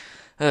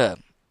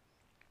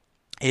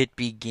 It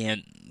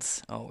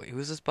begins. Oh, wait, who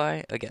is this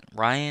by? Again,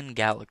 Ryan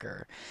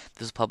Gallagher.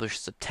 This was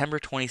published September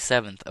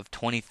 27th of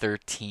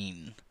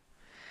 2013.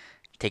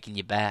 Taking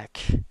you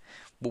back.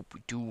 What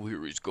we do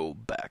here is go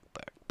back.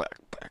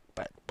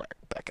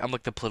 I'm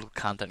like the political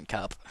content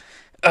cop.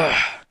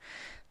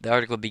 The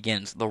article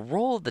begins. The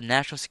role of the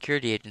National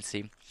Security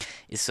Agency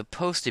is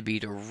supposed to be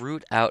to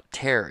root out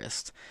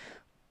terrorists,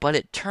 but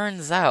it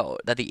turns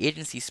out that the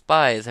agency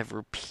spies have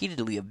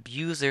repeatedly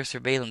abused their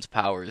surveillance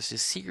powers to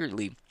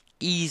secretly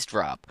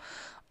eavesdrop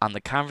on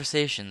the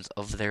conversations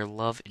of their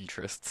love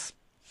interests.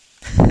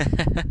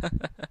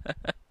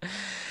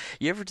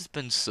 You ever just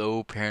been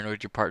so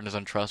paranoid your partner's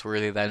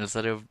untrustworthy that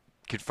instead of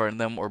confronting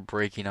them or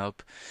breaking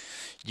up,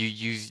 you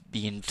use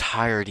the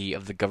entirety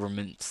of the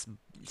government's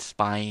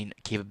spying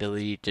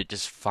capability to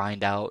just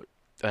find out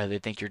they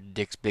think your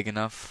dick's big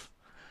enough?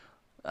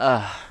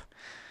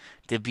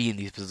 To be in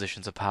these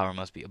positions of power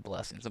must be a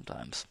blessing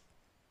sometimes.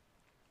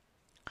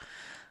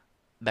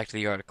 Back to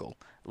the article.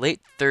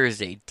 Late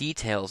Thursday,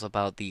 details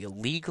about the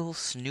illegal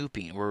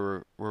snooping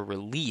were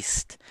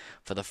released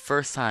for the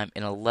first time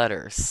in a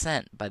letter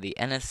sent by the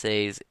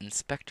NSA's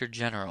Inspector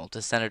General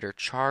to Senator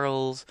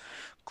Charles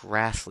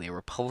Grassley, a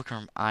Republican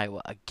from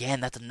Iowa.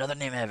 Again, that's another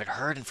name I haven't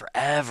heard in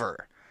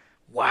forever.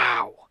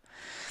 Wow.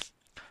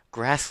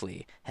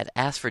 Grassley had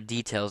asked for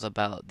details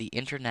about the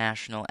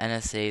international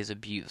NSA's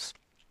abuse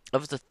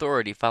of its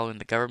authority following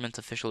the government's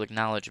official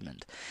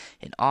acknowledgement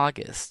in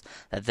August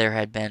that there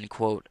had been,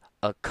 quote,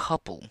 a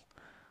couple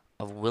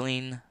of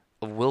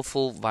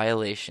willful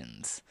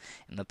violations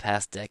in the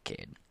past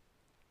decade.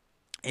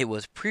 It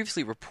was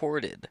previously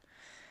reported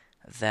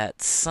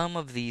that some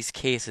of these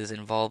cases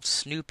involved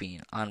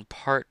snooping on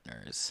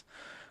partners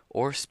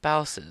or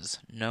spouses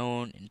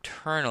known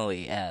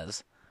internally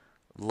as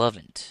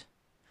lovant.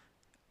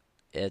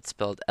 It's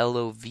spelled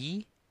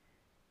Loveit,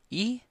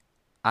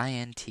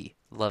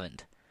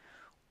 lovant,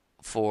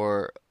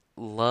 for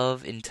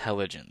love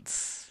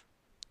intelligence.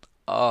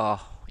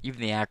 Oh,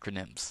 even the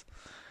acronyms.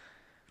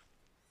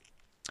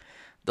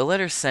 The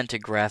letter sent to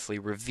Grassley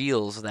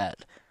reveals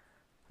that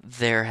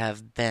there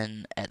have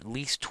been at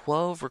least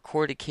 12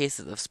 recorded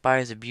cases of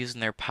spies abusing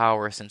their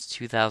power since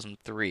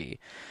 2003,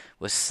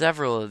 with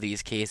several of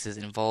these cases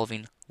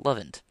involving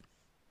lovant.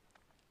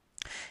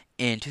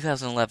 In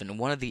 2011,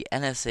 one of the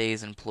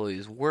NSA's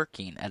employees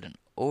working at an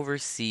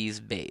overseas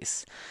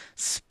base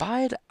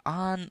spied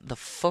on the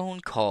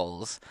phone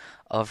calls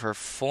of her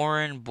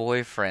foreign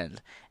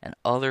boyfriend and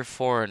other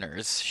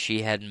foreigners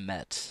she had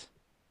met.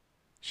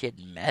 She had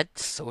met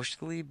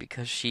socially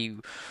because she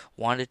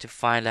wanted to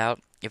find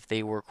out if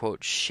they were,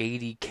 quote,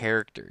 shady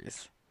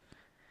characters.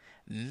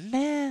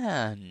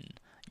 Man,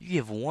 you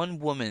give one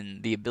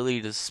woman the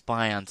ability to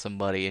spy on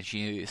somebody and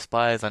she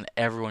spies on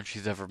everyone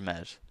she's ever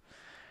met.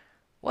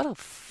 What a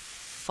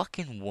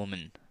fucking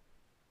woman.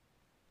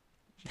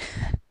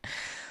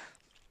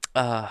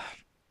 With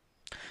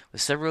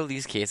several of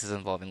these cases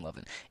involving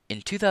Levin.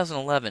 In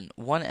 2011,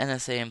 one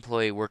NSA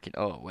employee working...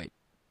 Oh, wait.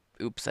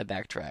 Oops, I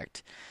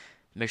backtracked.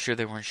 Make sure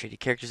they weren't shady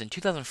characters. In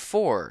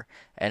 2004,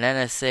 an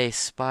NSA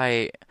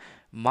spy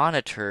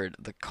monitored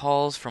the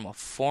calls from a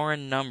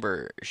foreign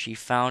number she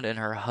found in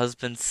her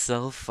husband's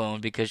cell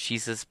phone because she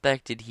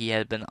suspected he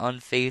had been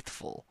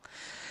unfaithful.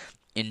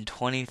 In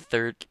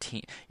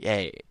 2013...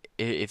 Yeah,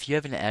 if you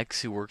have an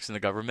ex who works in the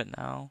government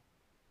now,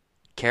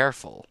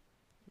 careful.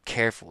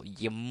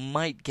 You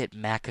might get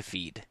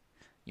McAfee'd.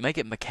 You might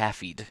get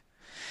McAfee'd.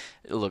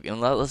 Look,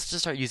 and let's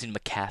just start using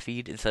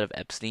McAfee'd instead of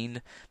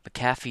Epstein.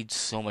 McAfee'd's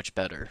so much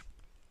better.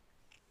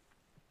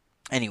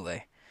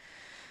 Anyway,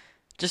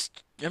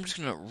 I'm just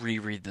gonna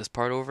reread this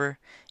part over.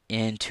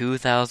 In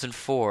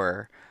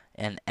 2004,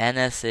 an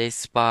NSA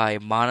spy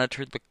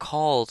monitored the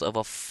calls of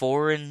a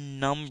foreign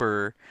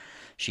number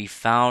she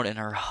found in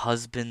her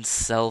husband's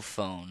cell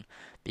phone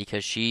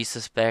because she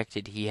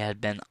suspected he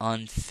had been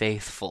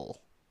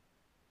unfaithful.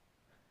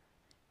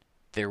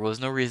 There was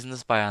no reason to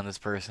spy on this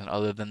person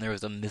other than there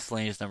was a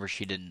miscellaneous number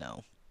she didn't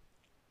know.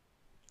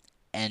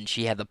 And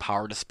she had the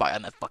power to spy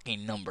on that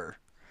fucking number.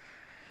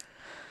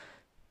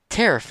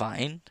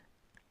 Terrifying.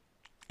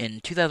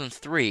 In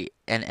 2003,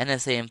 an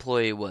NSA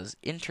employee was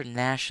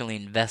internationally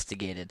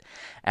investigated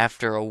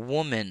after a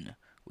woman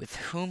with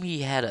whom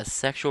he had a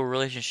sexual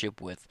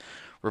relationship with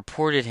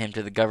reported him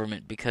to the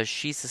government because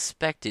she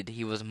suspected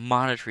he was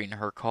monitoring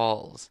her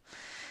calls.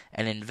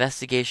 An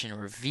investigation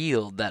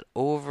revealed that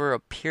over a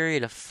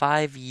period of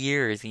 5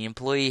 years, the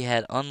employee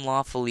had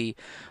unlawfully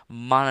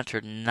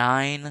monitored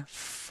 9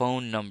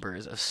 phone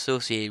numbers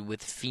associated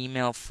with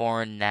female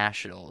foreign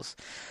nationals.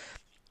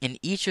 In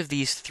each of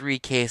these 3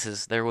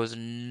 cases, there was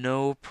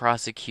no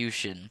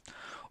prosecution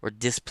or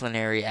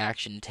disciplinary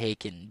action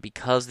taken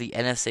because the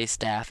NSA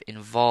staff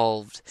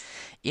involved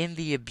in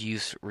the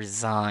abuse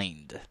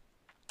resigned.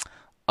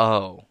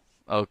 Oh,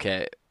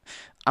 okay.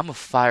 I'm a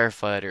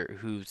firefighter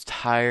who's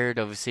tired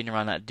of sitting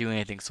around not doing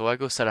anything, so I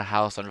go set a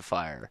house on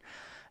fire.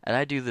 And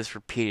I do this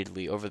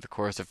repeatedly over the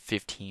course of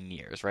 15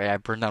 years, right? I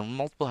burn down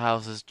multiple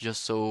houses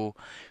just so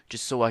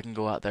I can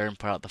go out there and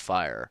put out the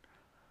fire.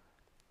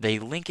 They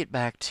link it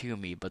back to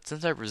me, but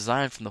since I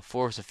resigned from the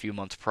force a few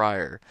months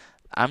prior,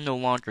 I'm no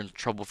longer in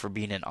trouble for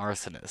being an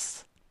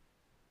arsonist.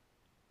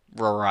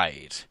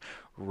 Right.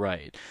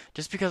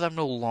 Just because I'm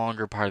no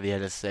longer part of the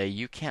NSA,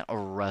 you can't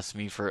arrest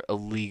me for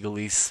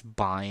illegally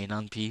spying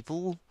on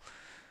people.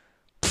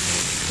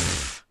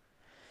 Pfft.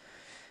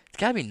 It's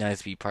gotta be nice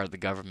to be part of the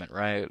government,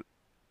 right?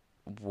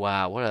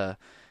 Wow,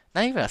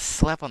 not even a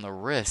slap on the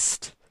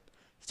wrist.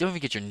 You don't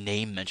even get your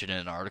name mentioned in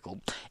an article.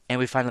 And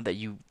we find out that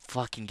you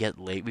fucking get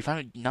laid. We find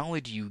out not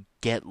only do you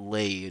get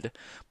laid,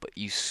 but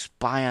you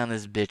spy on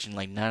this bitch and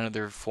like 9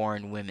 other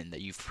foreign women that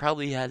you've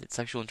probably had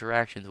sexual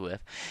interactions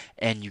with,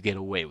 and you get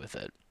away with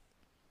it.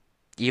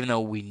 Even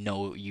though we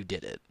know you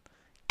did it.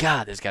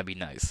 God, this gotta be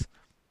nice.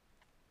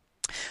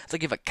 It's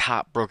like if a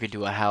cop broke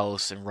into a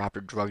house and robbed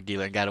a drug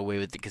dealer and got away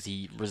with it because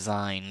he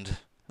resigned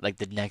like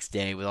the next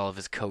day with all of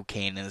his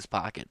cocaine in his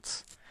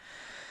pockets.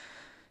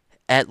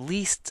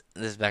 This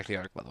is back to the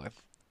article, by the way.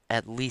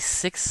 At least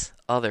 6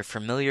 other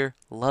familiar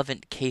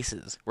lovant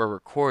cases were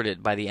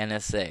recorded by the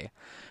NSA.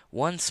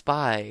 One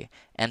spy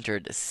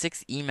entered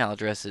 6 email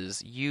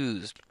addresses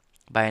used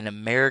by an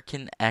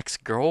American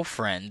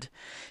ex-girlfriend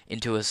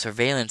into a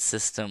surveillance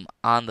system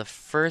on the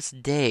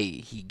first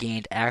day he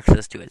gained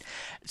access to it.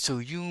 So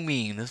you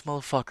mean this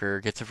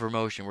motherfucker gets a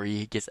promotion where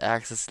he gets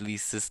access to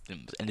these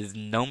systems and his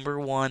number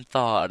one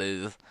thought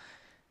is,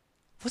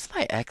 what's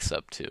my ex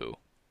up to?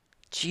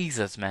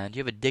 Jesus, man, you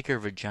have a dick or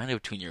vagina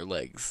between your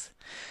legs.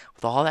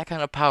 With all that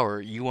kind of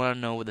power, you want to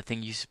know what the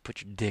thing you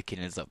put your dick in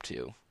is up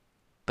to.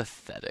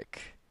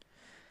 Pathetic.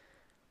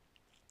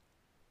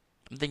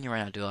 I'm thinking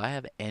right now, do I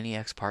have any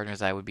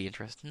ex-partners I would be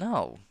interested in?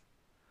 No.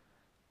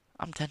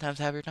 I'm 10 times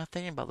happier not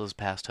thinking about those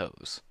past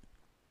hoes.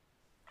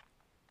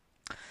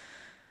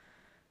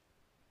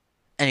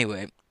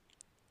 Anyway,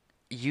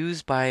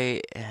 used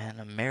by an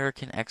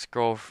American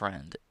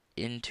ex-girlfriend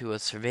into a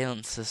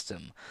surveillance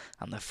system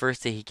on the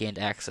first day he gained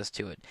access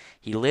to it.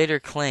 He later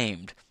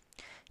claimed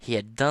he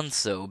had done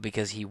so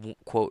because he,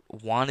 quote,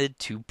 wanted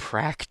to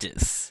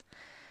practice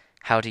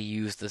how to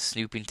use the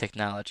snooping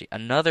technology.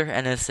 Another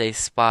NSA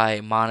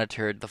spy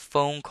monitored the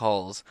phone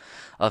calls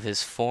of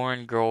his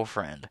foreign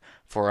girlfriend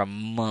for a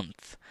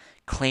month,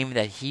 claiming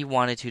that he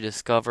wanted to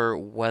discover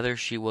whether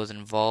she was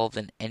involved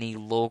in any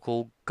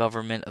local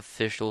government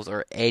officials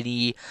or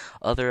any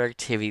other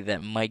activity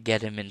that might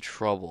get him in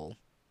trouble.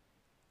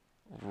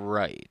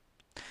 Right.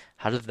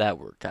 How did that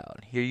work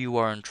out? Here you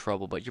are in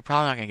trouble, but you're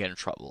probably not going to get in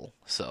trouble,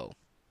 so.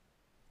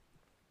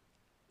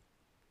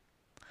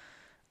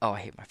 Oh, I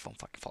hate my phone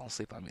fucking falling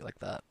asleep on me like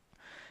that.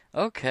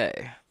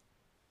 Okay.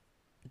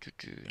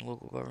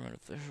 Local government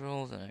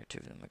officials and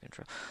activity that might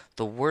control.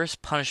 The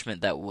worst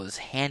punishment that was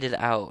handed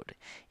out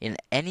in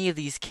any of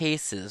these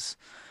cases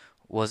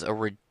was a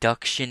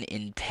reduction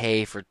in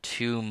pay for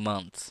 2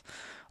 months,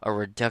 a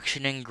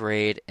reduction in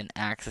grade, and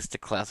access to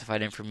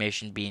classified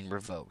information being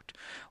revoked.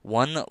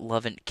 One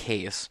Lovent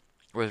case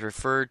was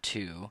referred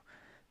to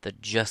the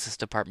Justice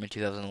Department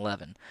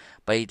 2011,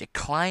 but he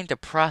declined to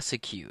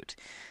prosecute.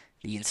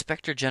 The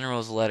Inspector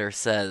General's letter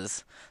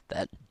says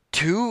that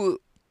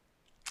two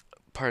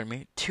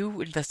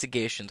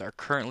investigations are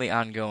currently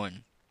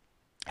ongoing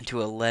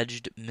into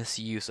alleged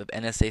misuse of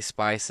NSA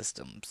spy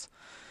systems.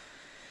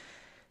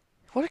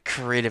 What a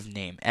creative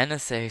name,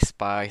 NSA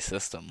spy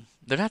system.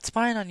 They're not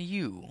spying on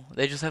you.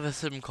 They just have a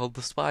system called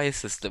the spy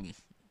system.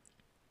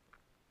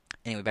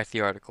 Anyway, back to the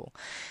article.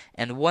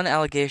 And one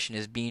allegation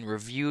is being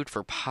reviewed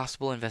for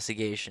possible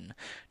investigation.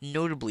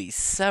 Notably,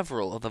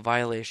 several of the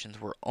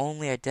violations were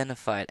only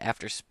identified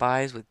after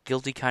spies with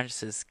guilty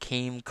consciences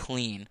came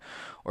clean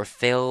or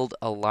failed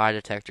a lie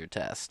detector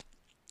test.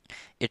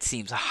 It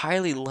seems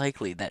highly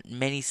likely that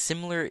many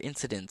similar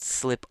incidents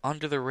slip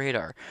under the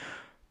radar,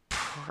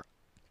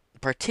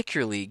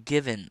 particularly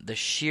given the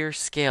sheer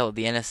scale of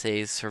the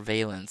NSA's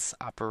surveillance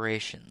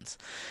operations.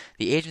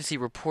 The agency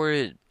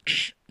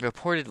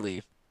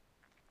reportedly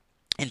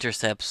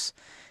intercepts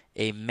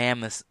a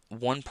mammoth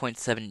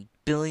 1.7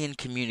 billion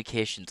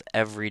communications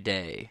every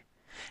day.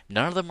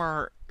 None of them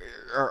are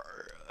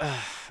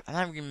I'm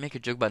not even going to make a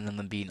joke about none of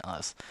them being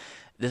us.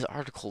 This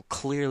article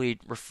clearly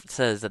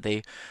says that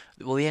the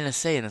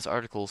NSA in this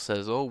article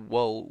says, oh,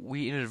 well,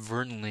 we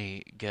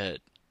inadvertently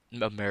get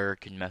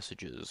American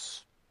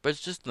messages. But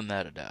it's just the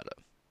metadata,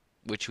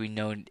 which we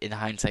know in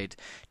hindsight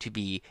to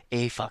be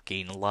a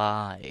fucking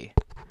lie.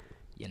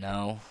 You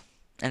know?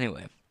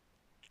 Anyway.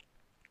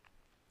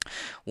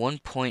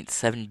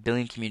 1.7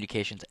 billion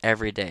communications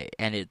every day,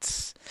 and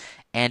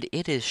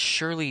it is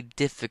surely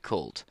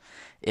difficult,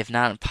 if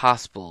not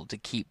impossible, to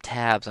keep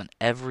tabs on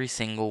every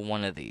single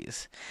one of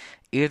these.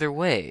 Either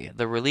way,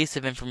 the release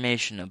of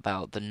information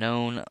about the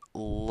known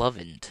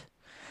Lovent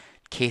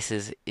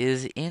cases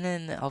is in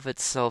and of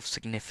itself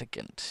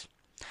significant.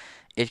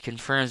 It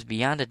confirms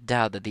beyond a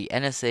doubt that the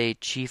NSA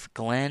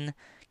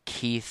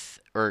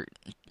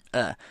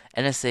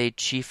NSA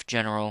Chief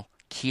General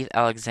Keith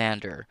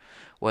Alexander,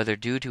 whether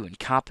due to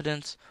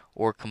incompetence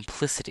or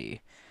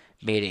complicity,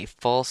 made a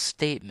false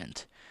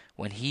statement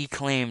when he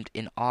claimed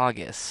in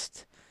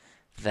August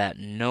that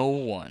no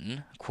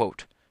one,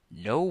 quote,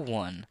 no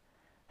one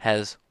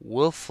has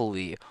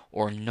willfully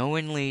or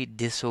knowingly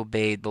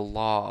disobeyed the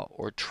law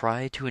or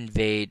tried to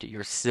invade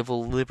your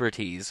civil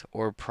liberties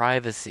or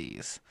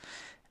privacies,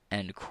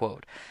 end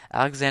quote.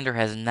 Alexander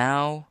has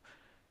now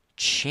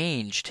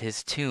changed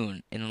his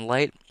tune in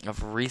light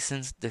of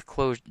recent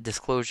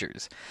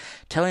disclosures,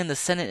 telling the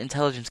Senate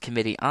Intelligence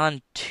Committee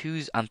on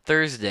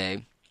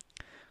Thursday,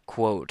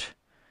 quote,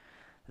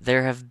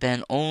 there have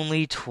been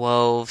only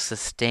 12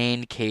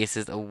 sustained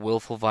cases of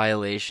willful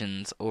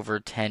violations over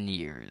 10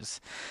 years,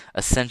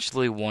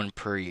 essentially one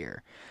per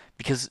year.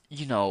 Because,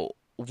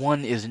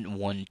 one isn't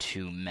one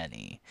too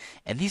many.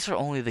 And these are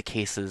only the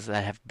cases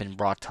that have been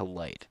brought to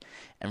light.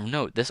 And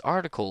note, this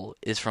article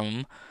is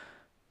from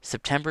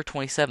September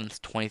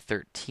 27th,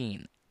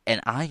 2013,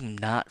 and I'm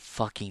not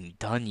fucking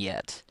done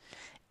yet.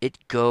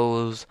 It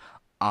goes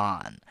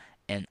on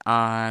and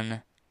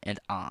on and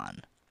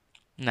on.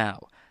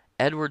 Now,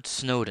 Edward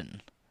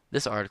Snowden.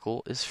 This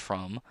article is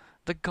from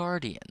The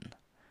Guardian.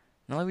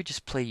 Now let me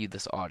just play you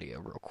this audio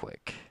real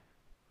quick.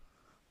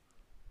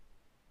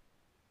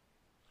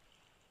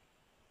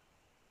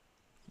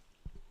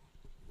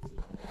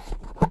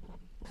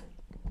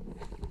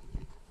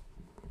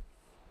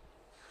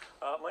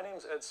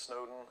 name's Ed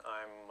Snowden.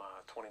 I'm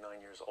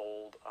 29 years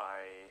old.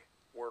 I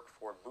work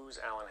for Booz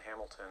Allen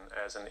Hamilton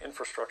as an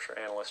infrastructure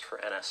analyst for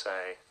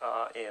NSA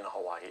in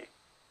Hawaii.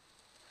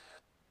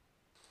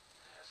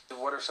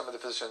 What are some of the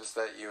positions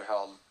that you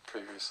held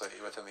previously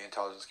within the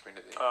intelligence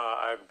community?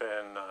 I've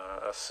been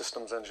a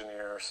systems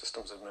engineer,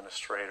 systems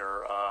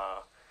administrator,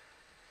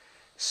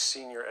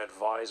 senior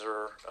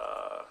advisor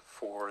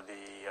for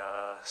the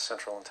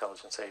Central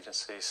Intelligence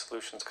Agency,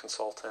 solutions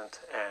consultant,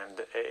 and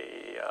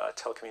a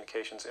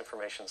telecommunications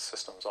information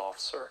systems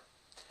officer.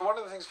 One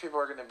of the things people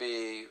are going to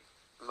be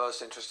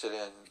most interested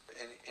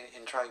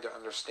in trying to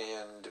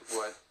understand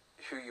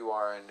who you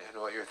are and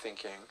what you're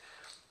thinking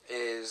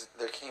is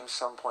there came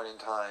some point in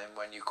time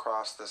when you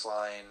crossed this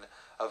line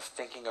of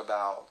thinking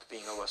about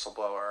being a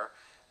whistleblower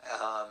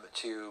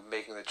to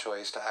making the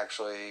choice to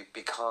actually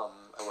become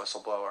a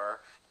whistleblower.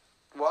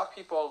 Walk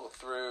people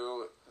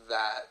through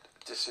that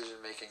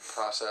decision-making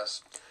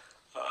process.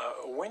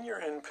 When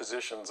you're in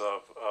positions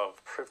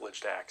of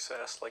privileged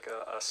access, like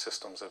a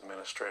systems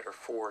administrator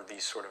for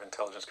these sort of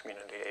intelligence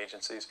community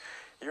agencies,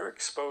 you're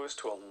exposed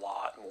to a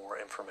lot more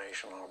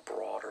information on a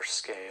broader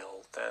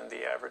scale than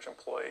the average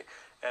employee.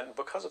 And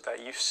because of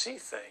that, you see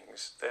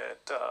things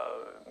that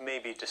may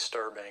be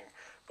disturbing,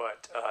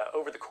 but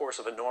over the course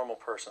of a normal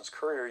person's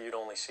career, you'd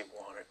only see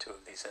one or two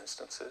of these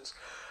instances.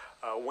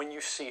 When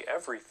you see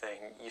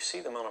everything, you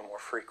see them on a more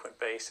frequent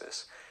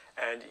basis.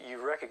 And you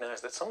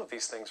recognize that some of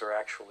these things are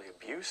actually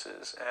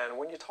abuses. And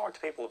when you talk to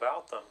people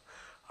about them,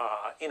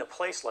 in a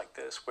place like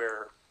this,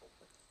 where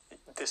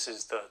this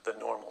is the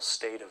normal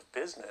state of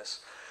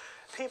business,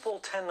 people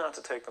tend not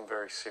to take them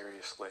very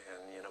seriously and,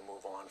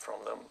 move on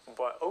from them.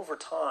 But over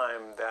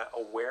time, that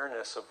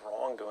awareness of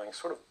wrongdoing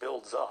sort of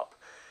builds up,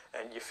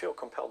 and you feel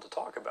compelled to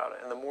talk about it.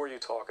 And the more you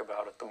talk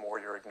about it, the more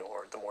you're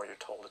ignored, the more you're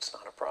told it's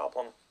not a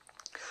problem.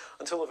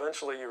 Until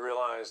eventually you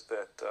realize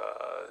that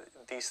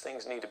these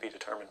things need to be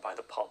determined by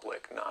the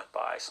public, not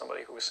by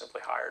somebody who was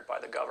simply hired by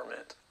the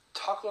government.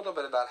 Talk a little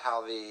bit about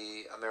how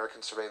the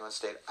American surveillance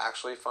state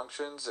actually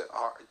functions.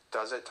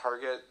 Does it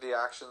target the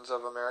actions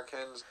of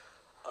Americans?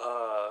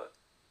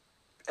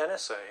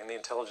 NSA and the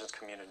intelligence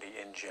community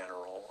in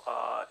general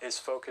is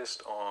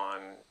focused on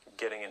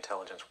getting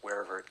intelligence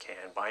wherever it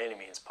can, by any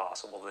means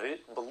possible, that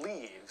it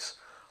believes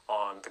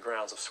on the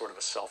grounds of sort of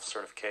a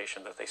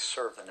self-certification that they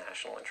serve the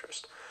national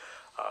interest.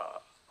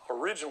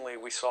 Originally,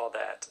 we saw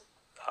that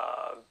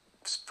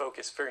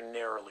focus very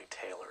narrowly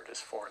tailored as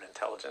foreign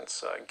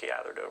intelligence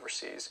gathered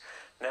overseas.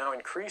 Now,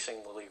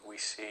 increasingly, we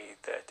see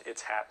that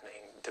it's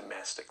happening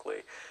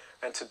domestically.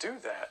 And to do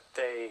that,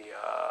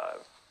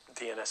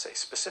 the NSA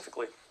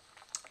specifically,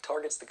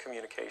 targets the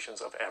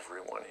communications of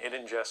everyone. It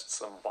ingests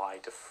them by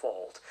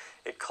default.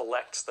 It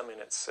collects them in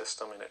its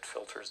system, and it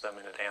filters them,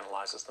 and it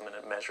analyzes them, and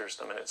it measures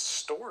them, and it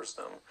stores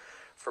them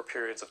for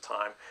periods of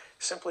time,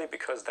 simply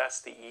because that's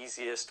the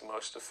easiest,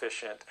 most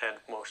efficient, and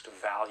most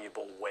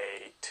valuable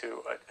way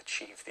to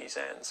achieve these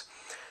ends.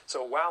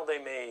 So while they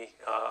may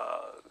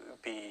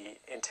be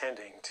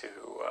intending to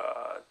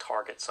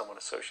target someone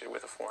associated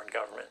with a foreign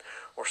government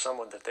or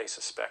someone that they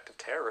suspect of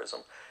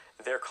terrorism,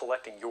 they're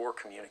collecting your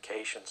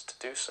communications to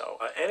do so.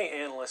 Any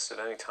analyst at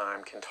any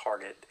time can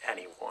target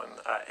anyone,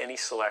 any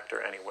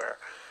selector anywhere.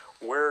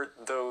 Where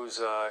those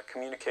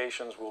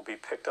communications will be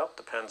picked up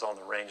depends on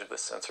the range of the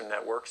sensor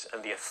networks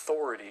and the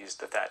authorities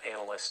that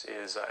analyst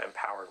is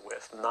empowered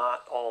with.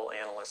 Not all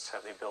analysts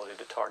have the ability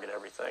to target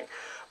everything,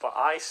 but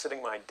I, sitting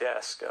at my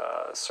desk,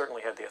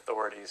 certainly had the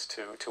authorities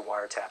to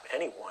wiretap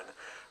anyone,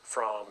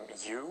 from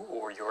you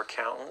or your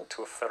accountant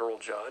to a federal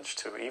judge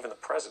to even the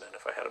president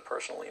if I had a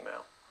personal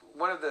email.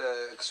 One of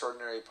the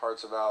extraordinary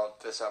parts about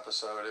this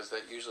episode is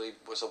that usually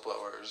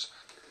whistleblowers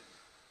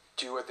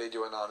do what they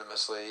do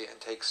anonymously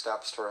and take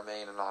steps to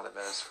remain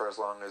anonymous for as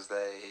long as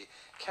they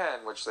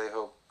can, which they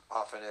hope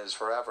often is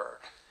forever.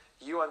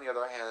 You, on the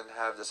other hand,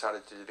 have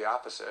decided to do the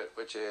opposite,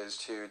 which is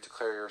to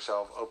declare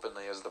yourself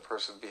openly as the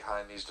person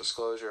behind these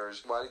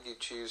disclosures. Why did you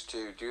choose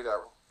to do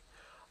that?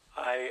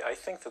 I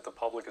think that the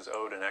public is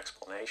owed an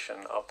explanation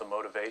of the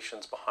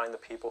motivations behind the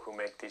people who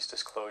make these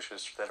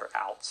disclosures that are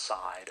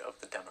outside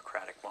of the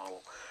democratic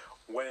model.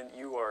 When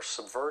you are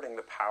subverting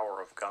the power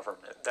of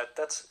government,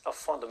 that's a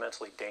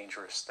fundamentally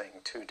dangerous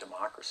thing to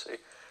democracy.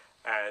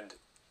 And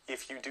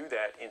if you do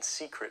that in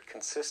secret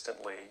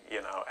consistently,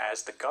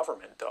 as the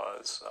government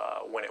does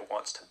when it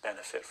wants to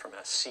benefit from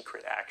a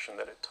secret action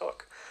that it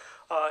took,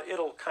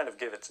 it'll kind of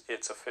give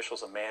its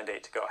officials a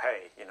mandate to go,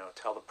 hey,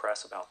 tell the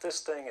press about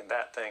this thing and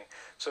that thing,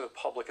 so the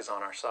public is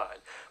on our side.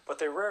 But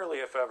they rarely,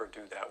 if ever,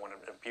 do that when an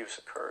abuse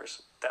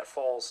occurs. That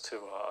falls to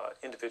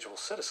individual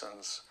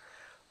citizens,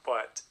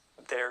 but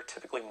they're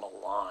typically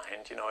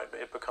maligned.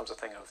 It becomes a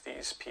thing of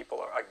these people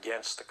are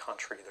against the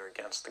country, they're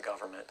against the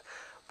government.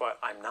 But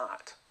I'm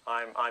not.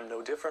 I'm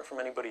no different from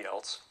anybody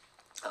else.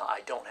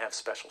 I don't have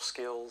special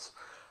skills.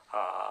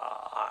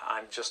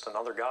 I'm just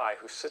another guy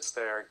who sits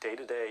there day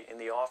to day in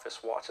the office,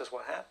 watches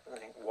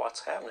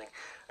what's happening,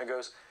 and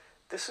goes,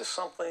 this is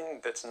something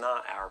that's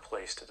not our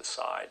place to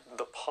decide.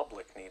 The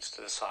public needs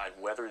to decide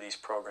whether these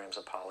programs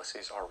and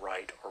policies are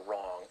right or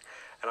wrong.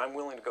 And I'm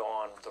willing to go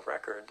on the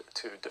record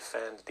to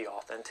defend the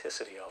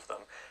authenticity of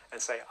them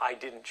and say, I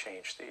didn't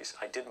change these.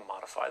 I didn't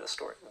modify the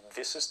story.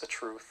 This is the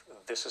truth.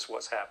 This is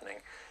what's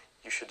happening.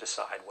 You should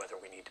decide whether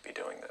we need to be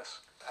doing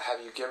this.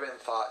 Have you given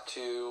thought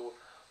to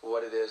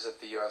what it is that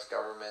the U.S.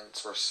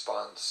 government's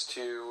response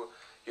to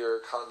your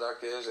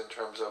conduct is in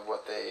terms of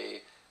what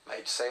they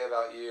might say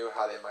about you,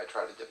 how they might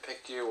try to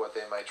depict you, what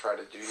they might try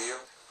to do to you?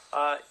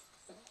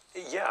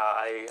 Yeah,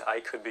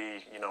 I could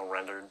be,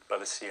 rendered by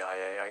the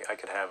CIA. I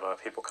could have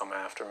people come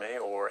after me,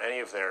 or any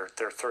of their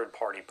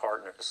third-party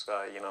partners.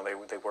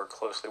 They work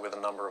closely with a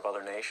number of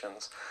other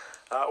nations.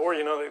 Or,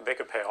 they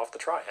could pay off the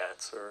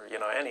triads, or,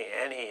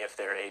 any of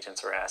their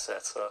agents or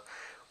assets.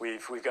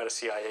 We've got a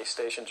CIA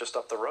station just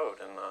up the road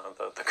in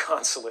the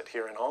consulate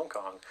here in Hong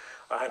Kong,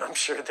 and I'm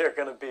sure they're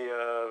going to be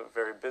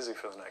very busy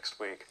for the next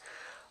week.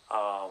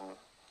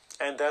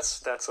 And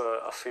that's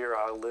a fear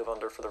I'll live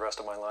under for the rest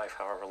of my life,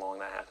 however long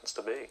that happens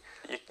to be.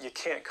 You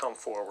can't come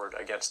forward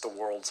against the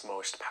world's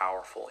most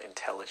powerful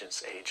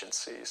intelligence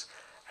agencies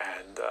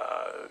and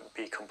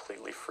be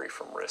completely free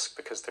from risk,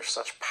 because they're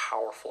such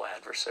powerful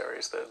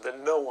adversaries that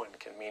no one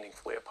can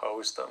meaningfully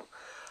oppose them.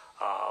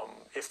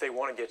 If they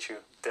want to get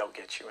you, they'll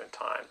get you in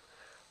time.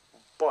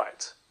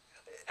 But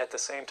at the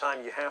same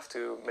time, you have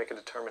to make a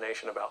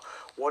determination about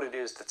what it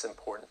is that's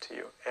important to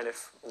you. And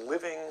if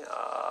living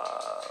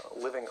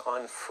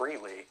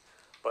unfreely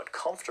but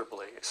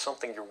comfortably is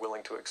something you're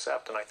willing to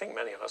accept, and I think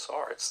many of us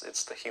are,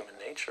 it's the human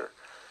nature.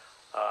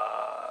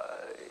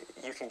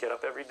 You can get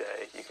up every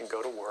day, you can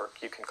go to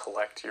work, you can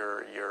collect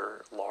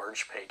your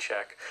large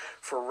paycheck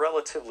for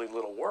relatively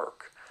little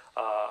work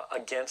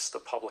against the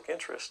public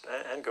interest,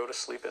 and go to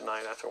sleep at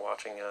night after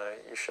watching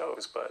your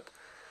shows. But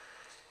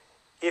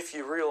if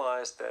you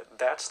realize that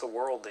that's the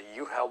world that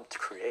you helped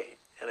create,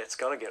 and it's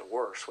going to get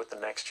worse with the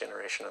next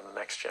generation and the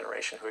next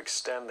generation who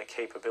extend the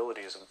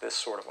capabilities of this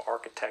sort of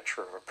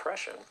architecture of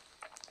oppression,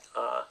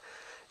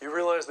 you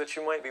realize that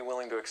you might be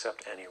willing to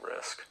accept any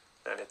risk.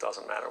 And it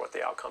doesn't matter what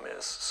the outcome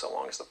is, so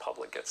long as the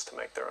public gets to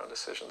make their own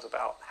decisions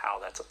about how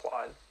that's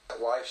applied.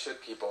 Why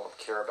should people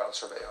care about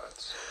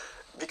surveillance?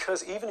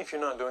 Because even if you're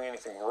not doing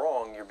anything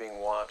wrong, you're being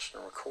watched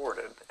and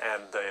recorded.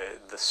 And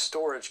the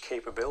storage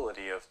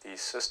capability of these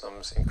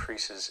systems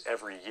increases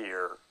every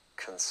year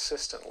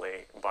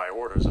consistently by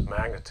orders of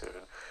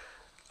magnitude,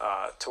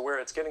 to where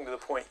it's getting to the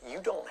point you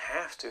don't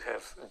have to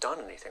have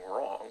done anything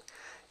wrong.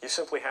 You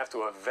simply have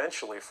to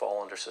eventually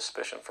fall under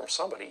suspicion from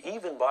somebody,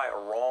 even by a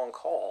wrong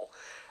call.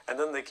 And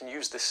then they can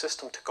use the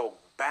system to go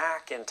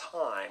back in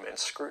time and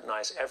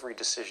scrutinize every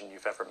decision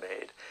you've ever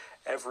made,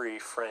 every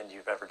friend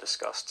you've ever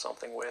discussed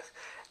something with,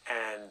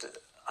 and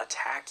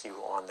attack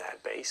you on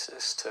that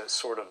basis to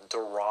sort of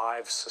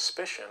derive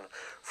suspicion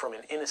from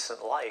an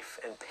innocent life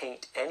and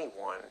paint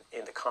anyone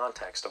in the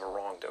context of a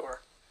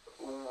wrongdoer.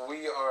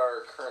 We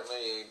are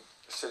currently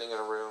sitting in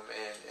a room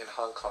in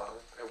Hong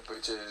Kong,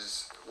 which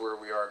is where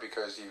we are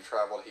because you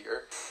traveled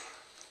here.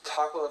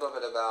 Talk a little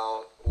bit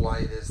about why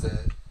it is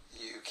that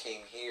you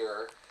came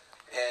here,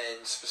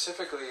 and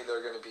specifically there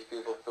are going to be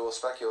people who will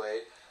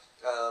speculate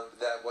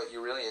that what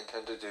you really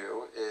intend to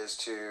do is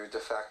to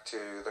defect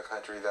to the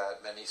country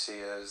that many see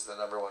as the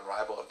number one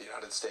rival of the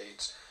United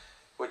States,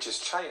 which is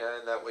China,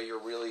 and that what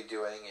you're really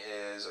doing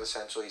is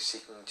essentially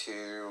seeking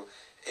to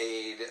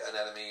aid an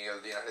enemy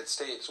of the United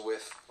States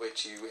with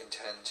which you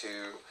intend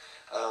to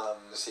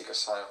seek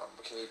asylum.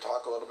 Can you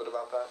talk a little bit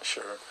about that?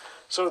 Sure.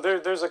 So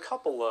there's a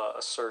couple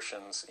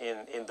assertions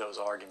in those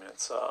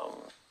arguments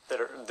that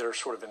are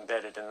sort of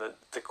embedded in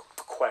the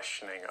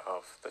questioning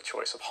of the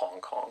choice of Hong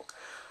Kong.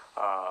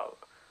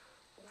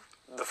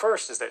 The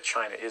first is that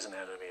China is an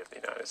enemy of the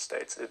United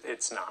States.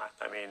 It's not.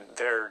 I mean,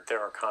 there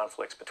are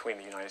conflicts between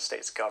the United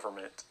States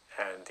government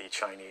and the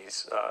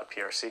Chinese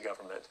PRC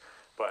government,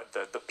 but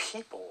the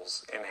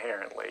peoples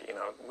inherently,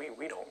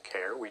 we don't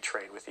care. We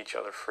trade with each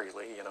other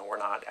freely. We're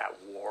not at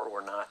war.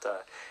 We're not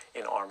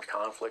in armed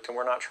conflict, and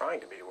we're not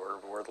trying to be.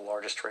 We're the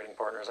largest trading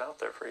partners out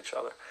there for each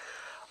other.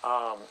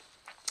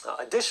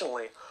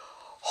 Additionally,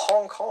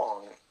 Hong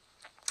Kong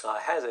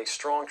has a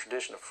strong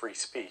tradition of free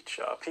speech.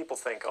 People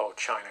think, oh,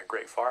 China,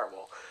 great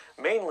firewall.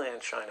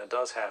 Mainland China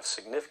does have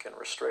significant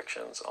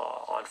restrictions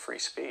on free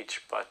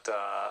speech, but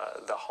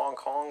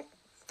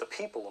the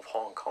people of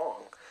Hong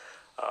Kong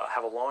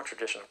have a long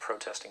tradition of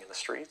protesting in the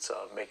streets,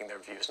 of making their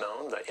views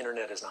known. The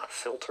internet is not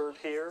filtered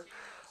here,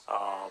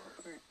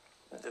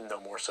 no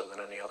more so than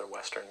any other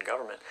Western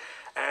government.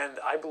 And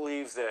I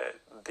believe that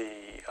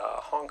the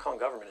Hong Kong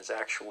government is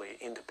actually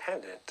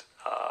independent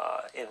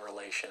in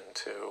relation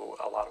to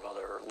a lot of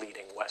other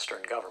leading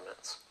Western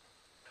governments.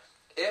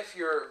 If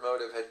your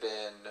motive had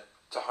been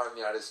to harm the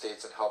United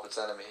States and help its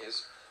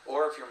enemies,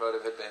 or if your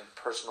motive had been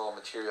personal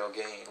material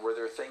gain, were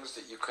there things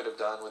that you could have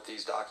done with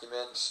these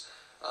documents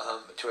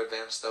to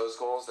advance those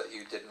goals that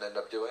you didn't end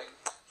up doing?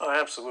 Oh,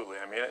 absolutely.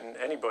 I mean,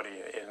 anybody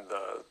in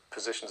the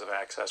positions of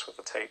access with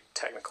the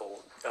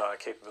technical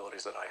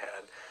capabilities that I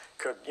had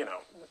could,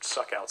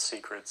 suck out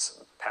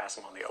secrets, pass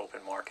them on the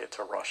open market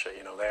to Russia.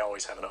 They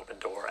always have an open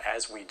door,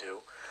 as we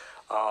do.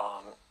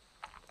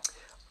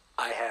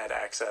 I had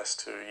access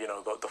to,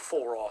 the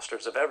full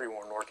rosters of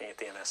everyone working at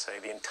the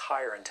NSA, the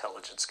entire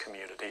intelligence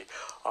community,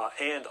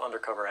 and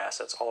undercover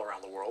assets all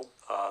around the world,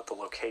 the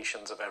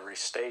locations of every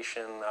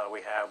station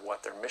we have,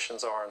 what their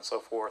missions are, and so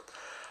forth.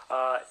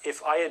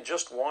 If I had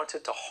just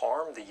wanted to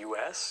harm the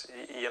U.S.,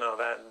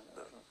 that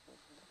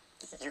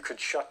you could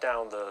shut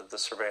down the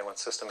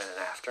surveillance system in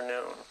an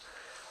afternoon.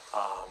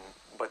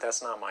 But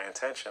that's not my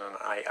intention. And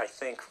I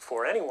think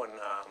for anyone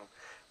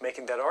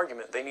making that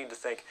argument, they need to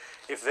think,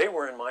 if they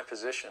were in my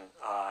position,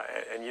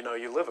 and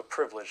you live a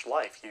privileged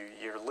life,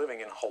 you're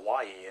living in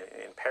Hawaii,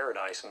 in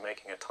paradise, and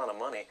making a ton of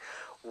money,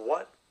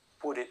 what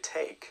would it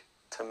take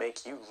to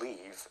make you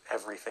leave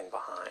everything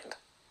behind?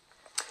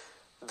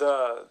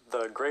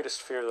 The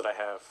greatest fear that I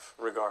have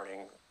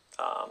regarding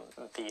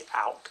the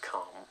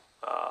outcome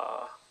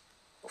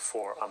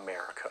for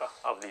America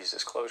of these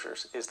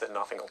disclosures is that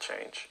nothing will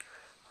change.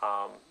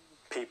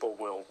 People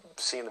will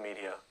see in the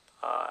media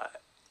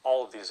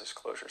all of these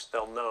disclosures.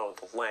 They'll know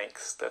the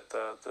lengths that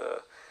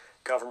the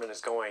government is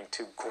going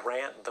to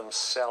grant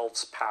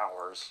themselves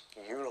powers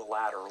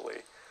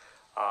unilaterally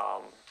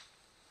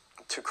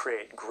to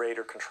create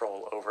greater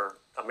control over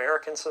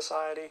American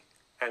society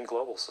and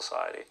global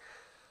society.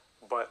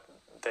 But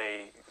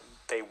they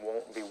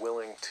won't be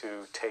willing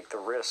to take the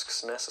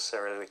risks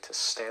necessarily to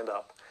stand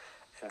up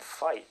and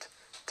fight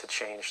to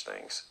change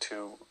things,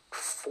 to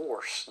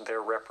force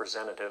their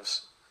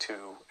representatives to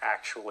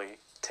actually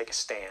take a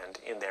stand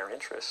in their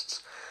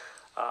interests.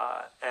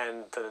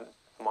 And the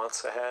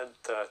months ahead,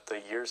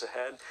 the years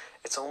ahead,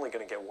 it's only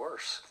going to get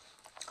worse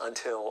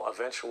until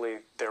eventually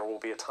there will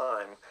be a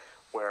time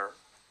where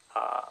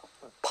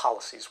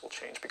policies will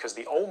change, because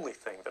the only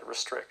thing that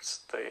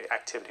restricts the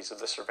activities of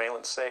the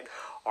surveillance state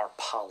are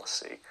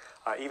policy.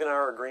 Even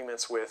our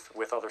agreements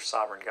with other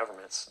sovereign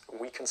governments,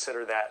 we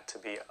consider that to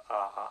be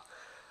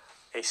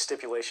a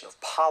stipulation of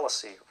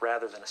policy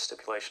rather than a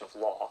stipulation of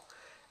law.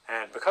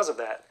 And because of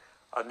that,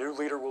 a new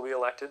leader will be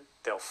elected.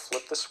 They'll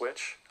flip the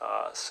switch,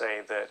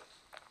 say that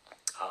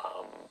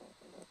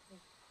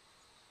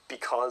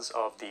because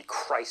of the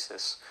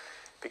crisis,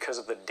 because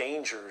of the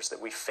dangers that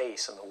we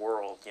face in the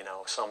world,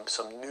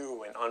 some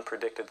new and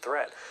unpredicted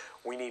threat,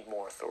 we need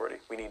more authority,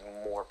 we need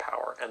more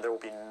power, and there will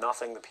be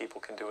nothing the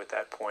people can do at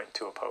that point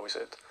to oppose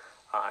it,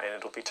 and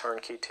it'll be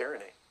turnkey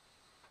tyranny.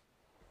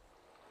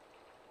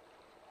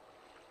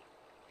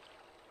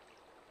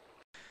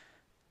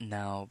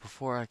 Now,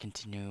 before I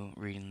continue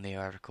reading the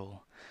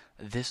article,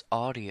 this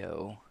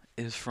audio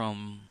is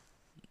from,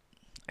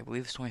 I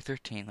believe it's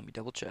 2013, let me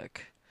double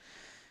check.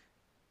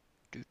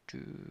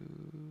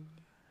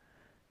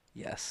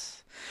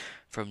 Yes,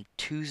 from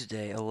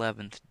Tuesday,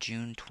 11th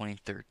June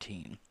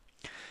 2013.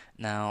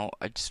 Now,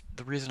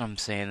 the reason I'm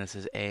saying this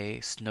is A,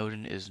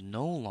 Snowden is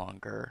no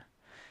longer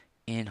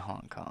in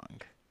Hong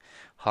Kong.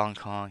 Hong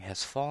Kong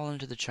has fallen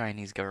to the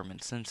Chinese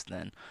government since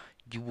then.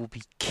 You will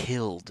be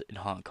killed in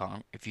Hong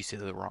Kong if you say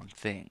the wrong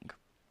thing.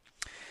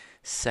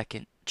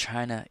 Second,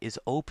 China is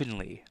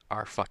openly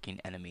our fucking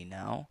enemy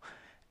now.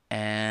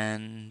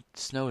 And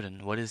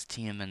Snowden, what is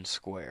Tiananmen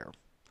Square?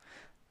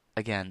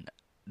 Again,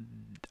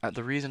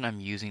 the reason I'm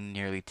using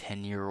nearly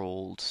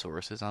 10-year-old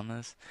sources on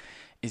this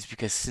is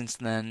because since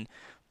then,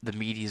 the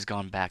media's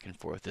gone back and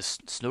forth. This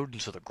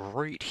Snowden's the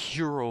great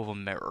hero of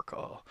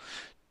America,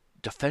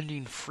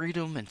 defending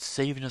freedom and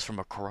saving us from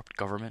a corrupt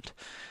government,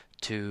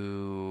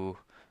 to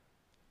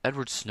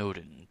Edward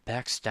Snowden,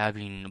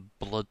 backstabbing,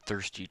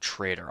 bloodthirsty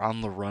traitor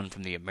on the run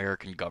from the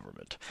American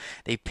government.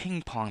 They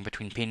ping-pong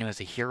between painting him as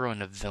a hero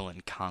and a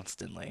villain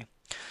constantly.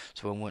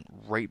 So I went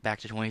right back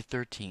to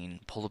 2013,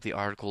 pulled up the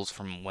articles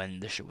from when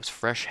this shit was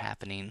fresh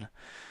happening,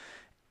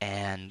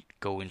 and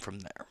going from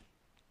there.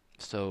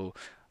 So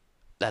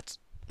that's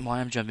why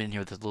I'm jumping in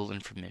here with a little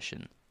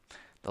information.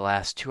 The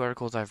last two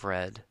articles I've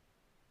read,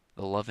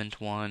 the Lovent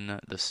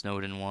one, the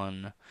Snowden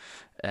one,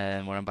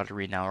 and what I'm about to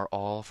read now are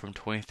all from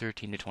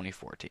 2013 to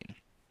 2014.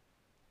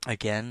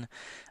 Again,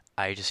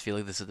 I just feel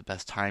like this is the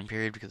best time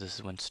period because this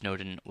is when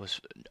Snowden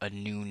was a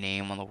new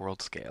name on the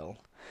world scale.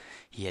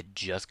 He had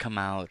just come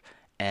out,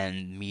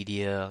 and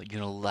media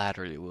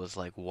unilaterally was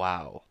like,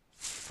 wow,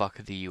 fuck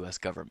the US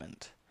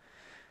government.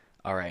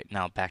 Alright,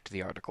 now back to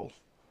the article.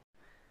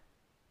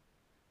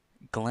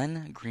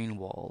 Glenn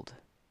Greenwald,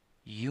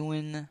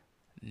 Ewan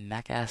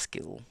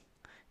MacAskill,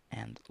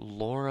 and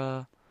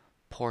Laura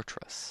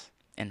Portress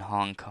in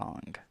Hong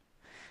Kong.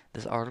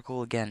 This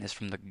article again is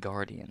from The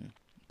Guardian,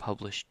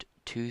 published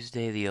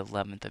Tuesday the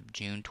 11th of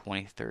June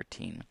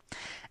 2013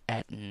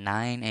 at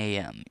 9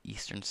 a.m.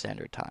 Eastern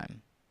Standard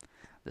Time.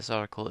 This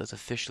article is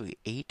officially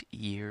 8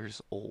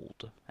 years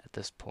old at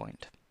this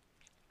point.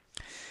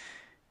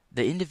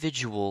 The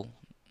individual,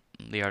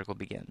 the article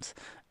begins,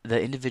 the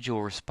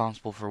individual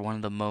responsible for one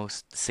of the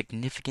most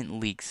significant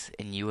leaks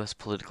in U.S.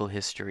 political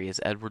history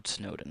is Edward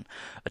Snowden,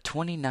 a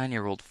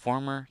 29-year-old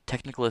former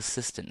technical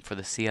assistant for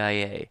the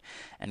CIA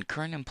and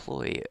current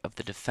employee of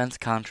the defense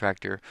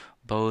contractor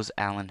Bose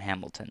Allen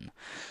Hamilton.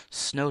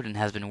 Snowden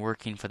has been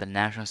working for the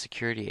National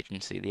Security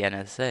Agency, the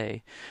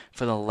NSA,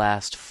 for the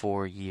last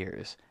 4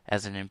 years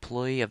as an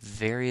employee of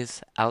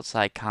various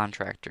outside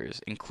contractors,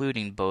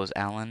 including Bose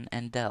Allen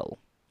and Dell.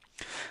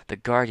 The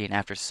Guardian,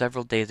 after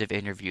several days of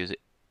interviews,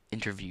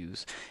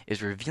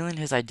 is revealing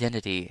his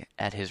identity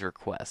at his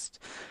request.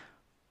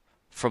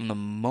 From the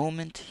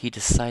moment he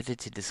decided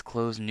to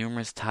disclose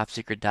numerous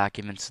top-secret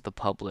documents to the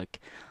public,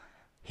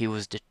 he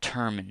was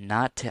determined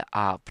not to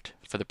opt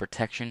for the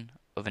protection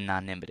of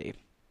anonymity.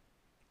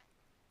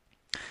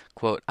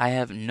 Quote, I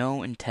have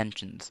no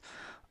intentions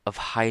of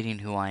hiding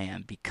who I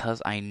am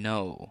because I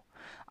know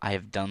I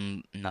have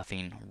done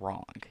nothing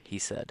wrong, he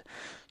said.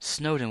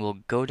 Snowden will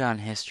go down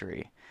in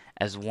history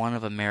as one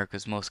of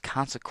America's most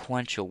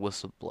consequential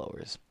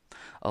whistleblowers,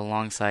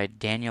 alongside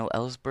Daniel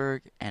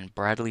Ellsberg and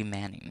Bradley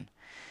Manning.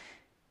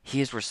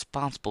 He is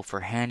responsible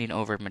for handing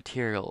over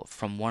material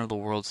from one of the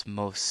world's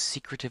most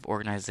secretive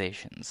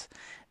organizations,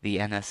 the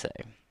NSA.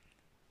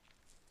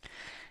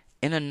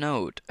 In a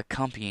note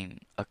accompanying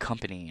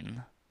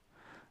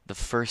the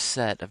first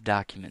set of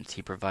documents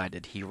he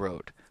provided, he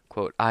wrote,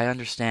 quote, I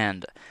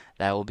understand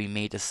that I will be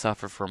made to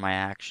suffer for my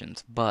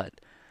actions, but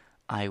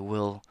I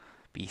will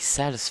be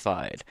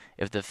satisfied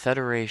if the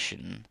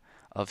federation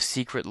of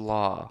secret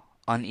law,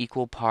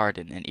 unequal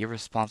pardon, and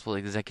irresponsible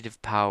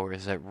executive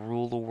powers that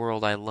rule the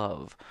world I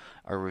love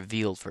are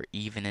revealed for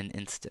even an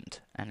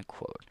instant, end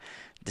quote.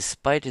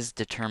 Despite his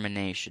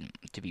determination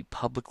to be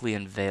publicly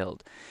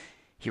unveiled,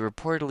 he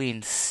reportedly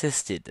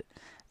insisted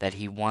that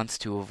he wants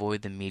to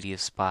avoid the media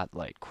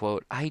spotlight.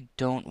 Quote, I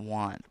don't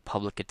want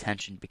public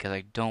attention because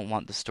I don't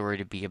want the story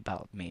to be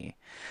about me.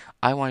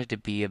 I want it to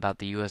be about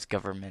the U.S.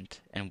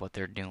 government and what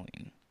they're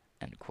doing.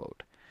 End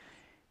quote.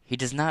 He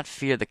does not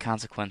fear the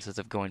consequences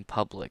of going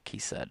public, he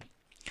said.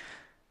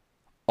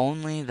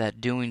 Only that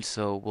doing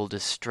so will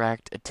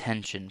distract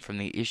attention from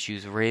the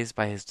issues raised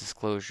by his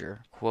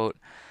disclosure. Quote,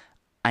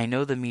 I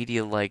know the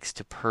media likes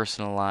to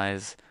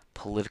personalize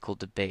political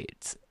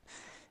debates,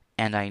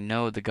 and I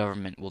know the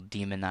government will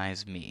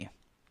demonize me.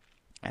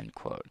 End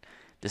quote.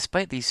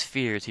 Despite these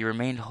fears, he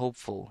remained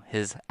hopeful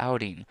his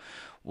outing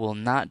will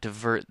not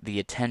divert the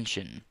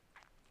attention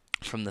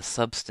from the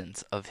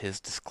substance of his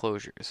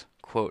disclosures.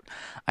 Quote,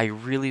 I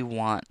really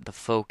want the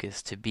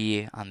focus to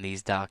be on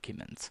these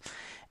documents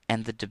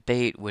and the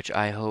debate which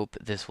I hope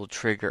this will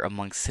trigger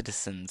among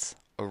citizens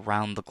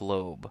around the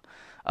globe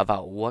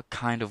about what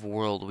kind of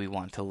world we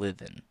want to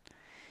live in.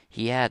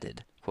 He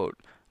added, quote,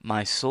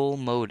 my sole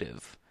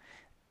motive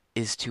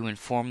is to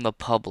inform the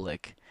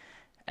public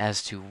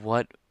as to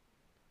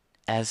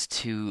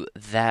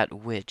that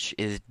which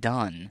is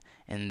done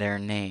in their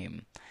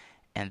name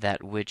and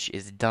that which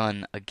is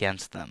done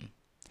against them,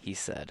 he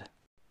said.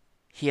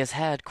 He has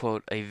had,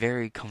 quote, a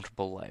very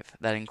comfortable life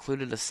that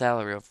included a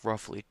salary of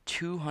roughly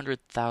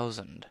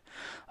 $200,000,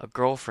 a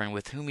girlfriend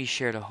with whom he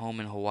shared a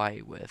home in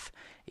Hawaii with,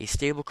 a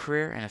stable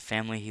career, and a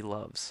family he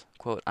loves.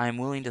 Quote, I am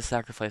willing to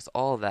sacrifice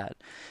all of that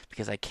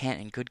because I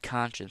can't in good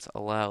conscience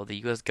allow the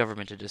U.S.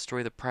 government to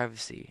destroy the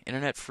privacy,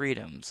 internet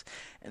freedoms,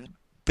 and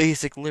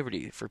basic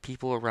liberty for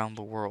people around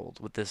the world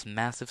with this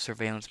massive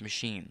surveillance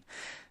machine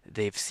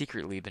they've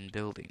secretly been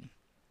building.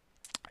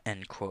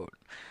 End quote.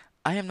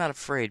 I am not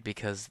afraid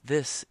because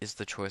this is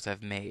the choice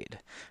I've made.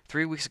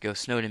 3 weeks ago,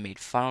 Snowden made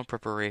final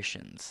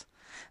preparations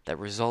that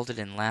resulted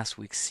in last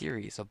week's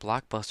series of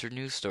blockbuster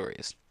news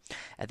stories.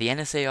 At the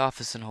NSA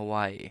office in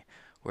Hawaii,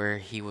 where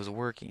he was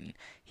working,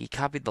 he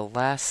copied the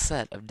last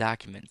set of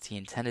documents he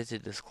intended to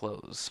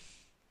disclose.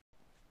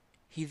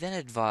 He then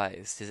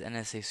advised his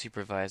NSA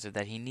supervisor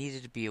that he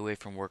needed to be away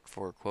from work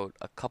for, quote,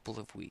 a couple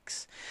of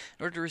weeks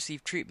in order to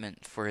receive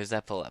treatment for his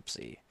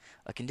epilepsy,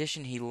 a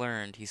condition he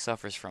learned he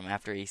suffers from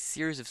after a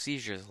series of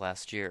seizures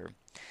last year.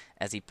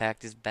 As he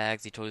packed his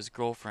bags, he told his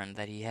girlfriend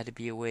that he had to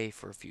be away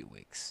for a few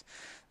weeks,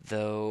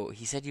 though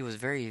he said he was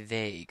very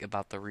vague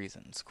about the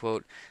reasons.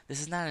 Quote, this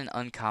is not an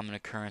uncommon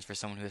occurrence for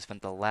someone who has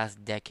spent the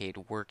last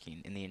decade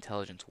working in the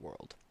intelligence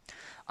world.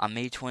 On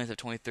May 20th of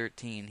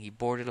 2013, he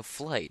boarded a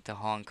flight to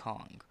Hong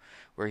Kong,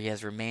 where he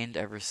has remained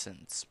ever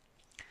since.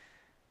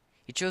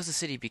 He chose the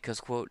city because,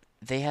 quote,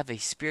 they have a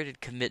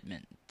spirited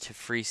commitment to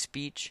free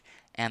speech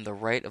and the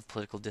right of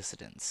political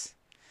dissidents,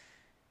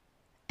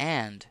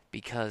 and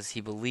because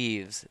he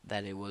believes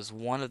that it was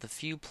one of the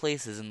few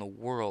places in the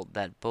world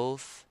that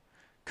both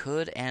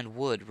could and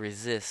would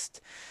resist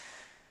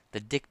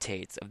the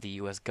dictates of the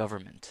U.S.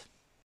 government.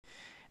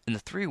 In the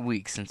 3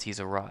 weeks since he's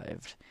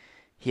arrived,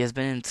 he has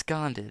been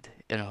ensconced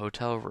in a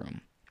hotel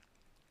room.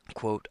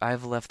 Quote,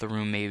 I've left the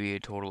room maybe a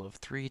total of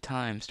 3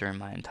 times during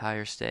my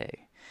entire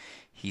stay.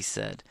 He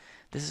said,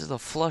 this is a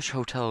flush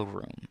hotel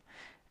room.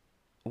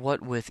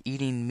 What with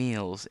eating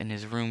meals in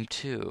his room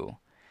too,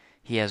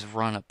 he has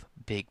run up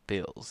big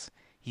bills.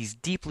 He's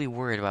deeply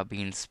worried about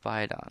being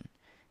spied on.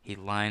 He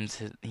lines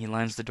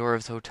the door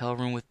of his hotel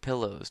room with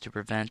pillows to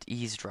prevent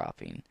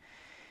eavesdropping.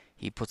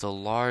 He puts a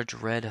large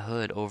red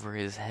hood over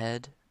his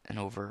head and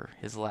over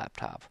his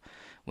laptop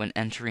when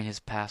entering his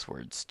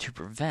passwords to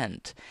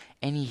prevent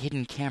any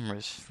hidden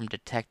cameras from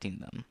detecting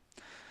them.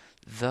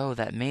 Though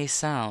that may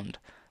sound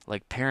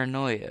like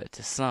paranoia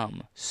to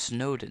some,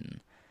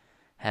 Snowden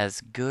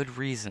has good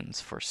reasons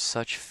for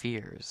such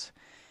fears.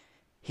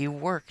 He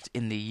worked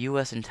in the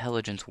U.S.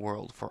 intelligence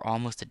world for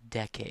almost a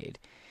decade.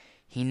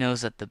 He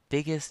knows that the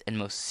biggest and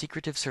most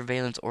secretive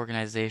surveillance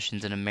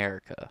organizations in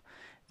America,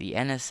 the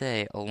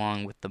NSA,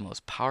 along with the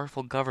most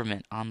powerful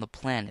government on the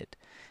planet,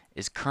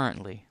 is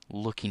currently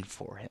looking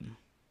for him.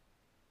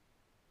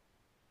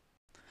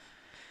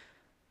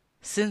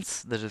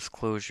 Since the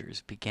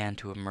disclosures began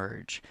to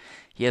emerge,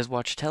 he has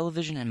watched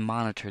television and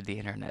monitored the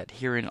internet,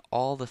 hearing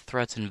all the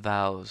threats and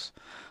vows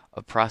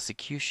of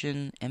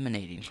prosecution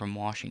emanating from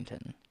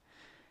Washington.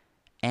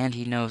 And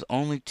he knows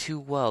only too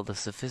well the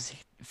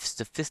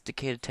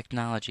sophisticated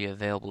technology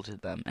available to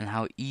them and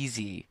how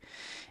easy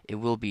it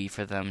will be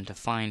for them to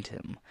find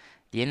him.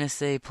 The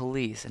NSA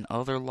police and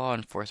other law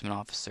enforcement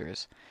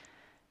officers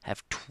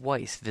have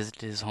twice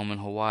visited his home in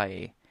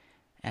Hawaii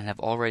and have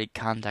already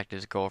contacted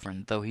his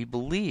girlfriend, though he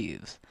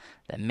believes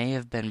that may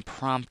have been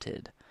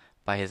prompted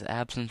by his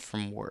absence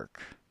from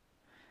work,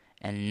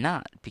 and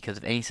not because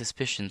of any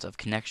suspicions of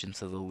connections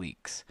to the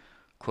leaks.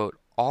 Quote,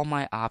 "All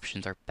my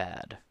options are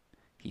bad,"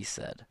 he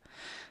said.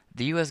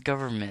 The U.S.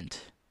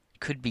 government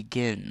could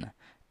begin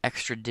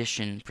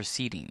extradition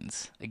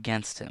proceedings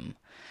against him,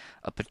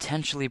 a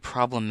potentially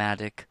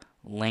problematic,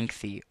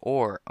 lengthy,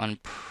 or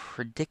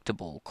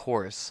unpredictable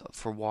course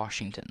for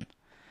Washington.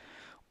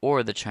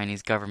 Or the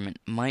Chinese government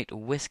might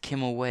whisk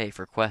him away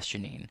for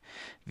questioning,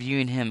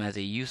 viewing him as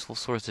a useful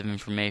source of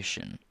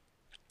information.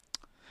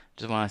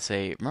 Just want to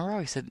say, remember how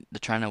he said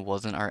that China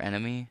wasn't our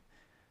enemy?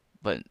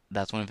 But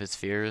that's one of his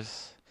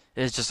fears?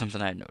 It's just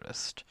something I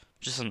noticed.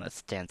 Just something that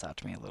stands out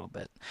to me a little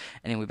bit.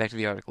 Anyway, back to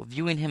the article.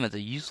 Viewing him as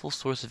a useful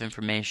source of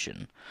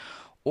information.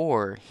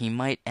 Or he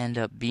might end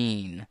up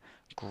being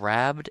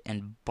grabbed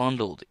and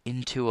bundled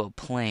into a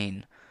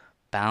plane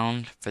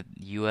bound for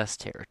U.S.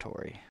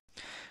 territory.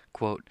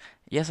 Quote,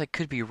 "Yes, I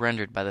could be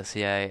rendered by the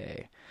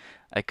CIA.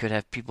 I could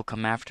have people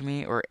come after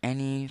me or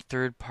any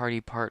third-party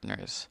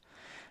partners.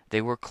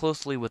 They work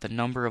closely with a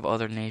number of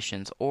other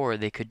nations, or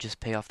they could just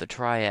pay off the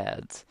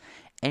triads,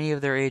 any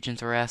of their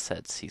agents or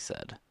assets," he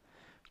said.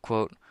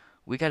 Quote,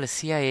 "We got a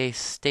CIA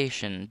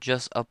station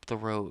just up the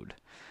road.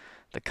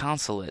 The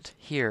consulate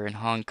here in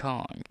Hong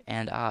Kong,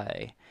 and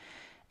I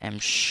am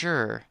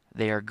sure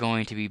they are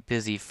going to be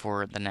busy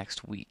for the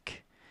next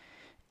week.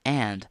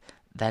 And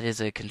that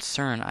is a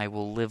concern I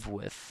will live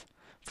with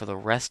for the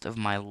rest of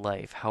my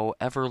life,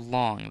 however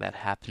long that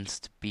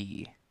happens to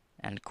be."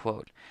 End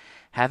quote.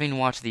 Having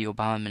watched the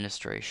Obama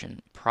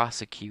administration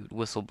prosecute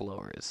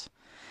whistleblowers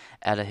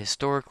at a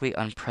historically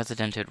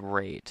unprecedented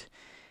rate,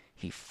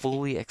 he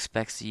fully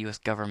expects the U.S.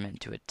 government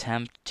to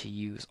attempt to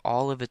use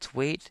all of its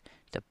weight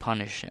to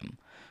punish him.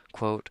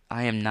 Quote,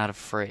 "I am not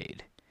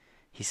afraid,"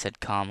 he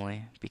said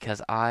calmly,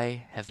 "because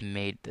I have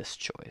made this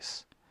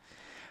choice."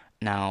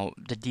 Now,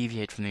 to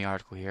deviate from the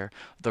article here,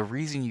 the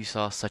reason you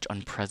saw such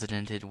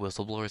unprecedented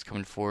whistleblowers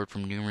coming forward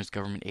from numerous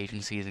government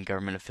agencies and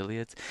government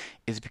affiliates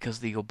is because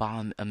the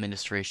Obama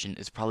administration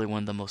is probably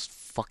one of the most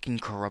fucking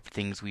corrupt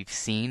things we've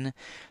seen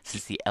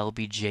since the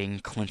LBJ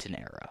and Clinton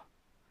era.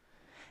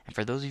 And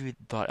for those of you who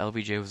thought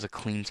LBJ was a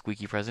clean,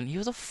 squeaky president, he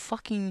was a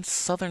fucking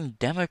Southern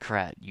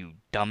Democrat, you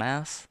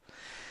dumbass.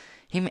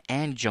 Him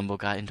and Jumbo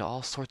got into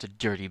all sorts of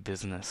dirty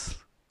business.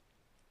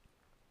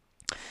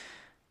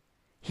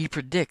 He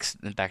predicts,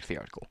 back to the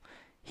article,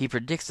 he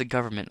predicts the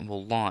government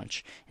will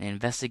launch an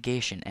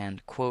investigation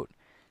and, quote,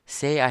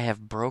 "say I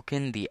have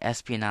broken the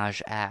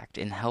Espionage Act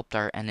and helped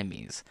our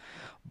enemies,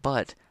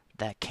 but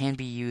that can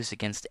be used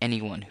against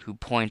anyone who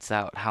points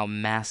out how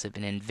massive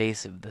and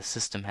invasive the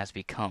system has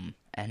become,"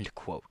 end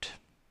quote.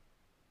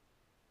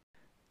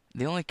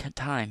 The only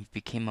time he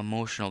became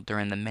emotional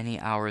during the many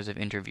hours of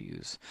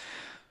interviews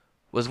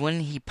was when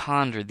he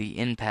pondered the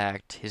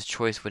impact his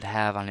choice would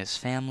have on his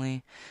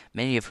family,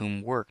 many of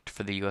whom worked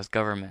for the U.S.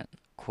 government.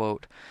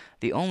 Quote,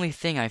 "The only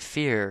thing I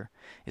fear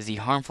is the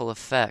harmful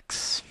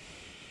effects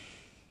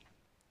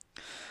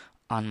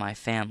on my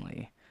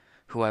family,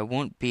 who I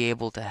won't be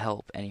able to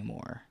help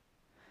anymore.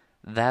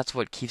 That's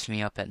what keeps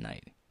me up at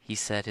night," he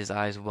said, his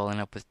eyes welling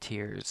up with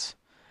tears.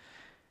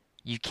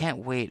 You can't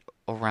wait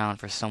around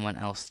for someone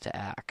else to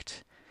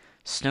act.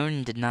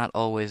 Snowden did not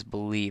always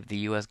believe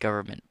the U.S.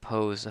 government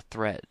posed a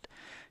threat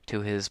to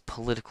his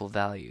political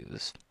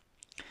values.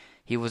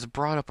 He was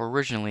brought up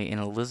originally in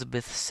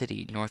Elizabeth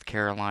City, North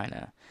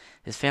Carolina.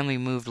 His family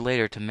moved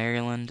later to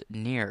Maryland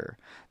near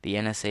the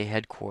NSA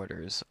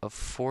headquarters of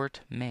Fort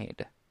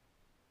Meade.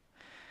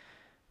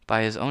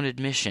 By his own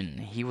admission,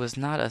 he was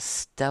not a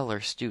stellar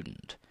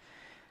student.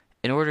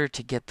 In order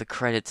to get the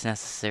credits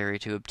necessary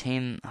to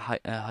obtain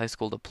a high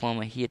school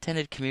diploma, he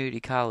attended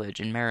community college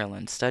in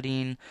Maryland,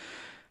 studying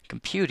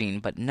computing,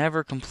 but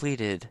never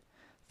completed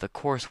the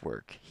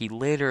coursework. He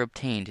later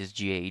obtained his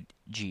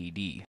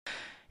GED.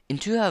 In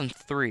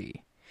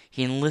 2003,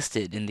 he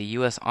enlisted in the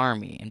U.S.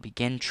 Army and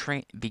began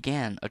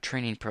a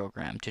training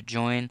program to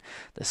join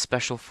the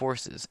Special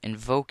Forces,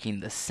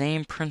 invoking the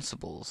same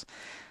principles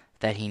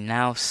that he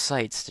now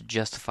cites to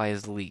justify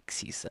his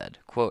leaks, he said.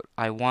 Quote,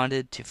 I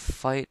wanted to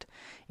fight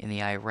in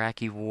the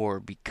Iraqi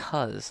war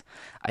because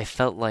I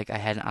felt like I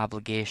had an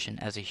obligation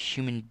as a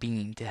human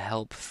being to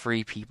help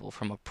free people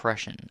from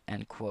oppression,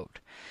 end quote.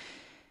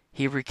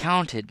 He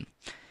recounted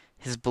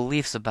his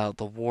beliefs about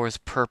the war's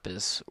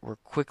purpose were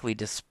quickly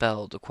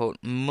dispelled. Quote,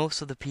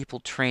 most of the people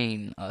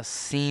training us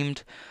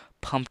seemed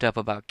pumped up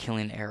about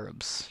killing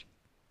Arabs,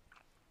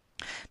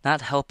 not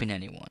helping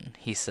anyone,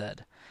 he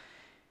said.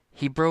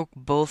 He broke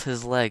both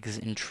his legs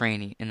in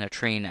a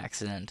training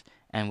accident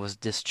and was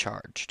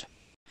discharged.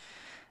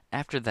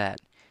 After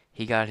that,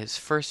 he got his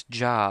first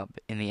job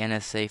in the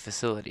NSA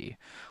facility,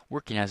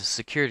 working as a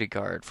security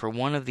guard for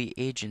one of the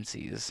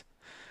agency's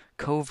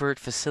covert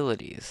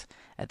facilities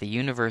at the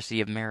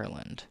University of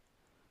Maryland.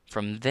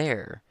 From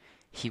there,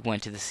 he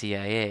went to the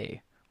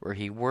CIA, where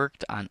he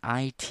worked on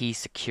IT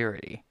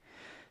security.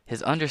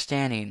 His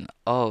understanding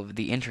of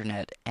the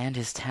internet and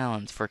his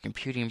talents for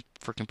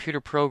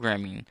computer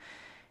programming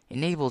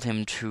enabled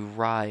him to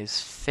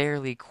rise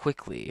fairly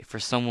quickly for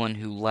someone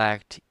who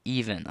lacked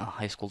even a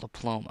high school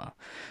diploma.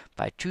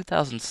 By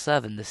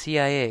 2007, the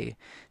CIA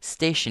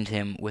stationed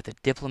him with a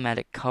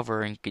diplomatic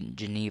cover in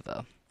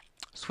Geneva,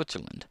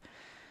 Switzerland.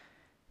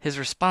 His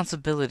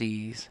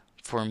responsibilities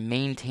for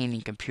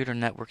maintaining computer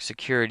network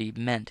security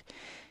meant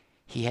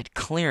he had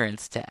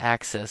clearance to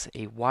access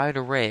a wide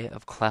array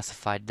of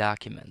classified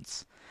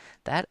documents.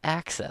 That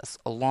access,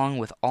 along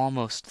with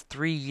almost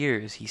 3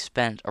 years he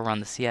spent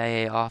around the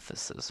CIA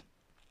offices,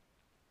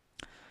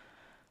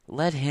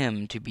 led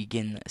him to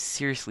begin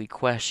seriously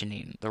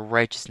questioning the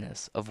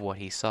righteousness of what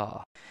he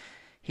saw.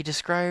 He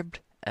described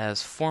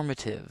as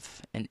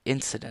formative an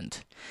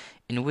incident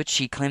in which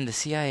he claimed the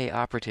CIA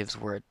operatives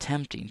were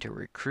attempting to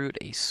recruit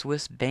a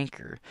Swiss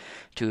banker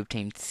to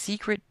obtain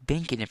secret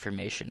banking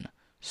information.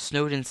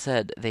 Snowden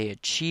said they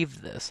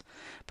achieved this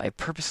by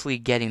purposely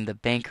getting the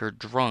banker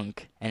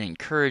drunk and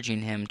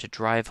encouraging him to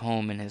drive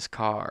home in his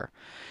car.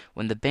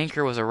 When the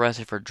banker was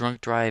arrested for drunk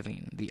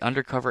driving, the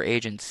undercover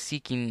agent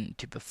seeking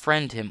to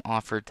befriend him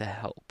offered to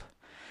help.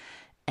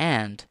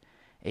 And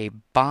a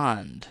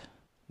bond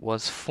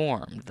was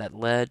formed that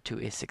led to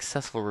a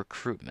successful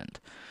recruitment.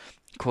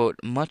 Quote,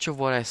 much of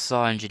what I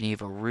saw in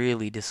Geneva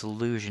really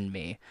disillusioned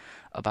me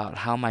about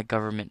how my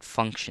government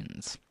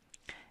functions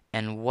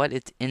and what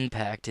its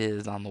impact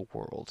is on the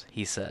world,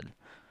 he said.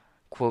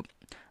 Quote,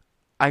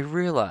 I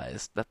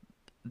realized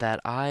that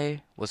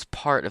I was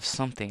part of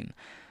something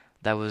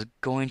that was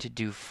going to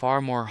do far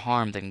more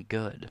harm than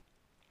good.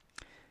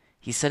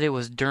 He said it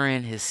was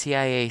during his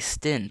CIA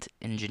stint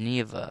in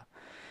Geneva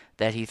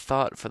that he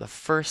thought for the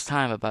first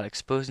time about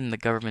exposing the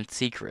government's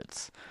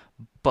secrets,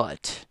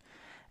 but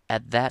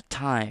at that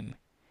time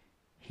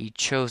he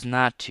chose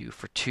not to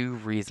for 2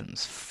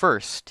 reasons.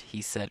 First,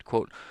 he said,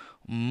 quote,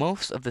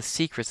 most of the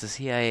secrets the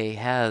CIA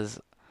has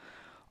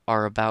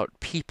are about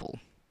people,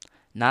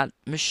 not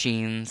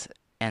machines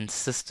and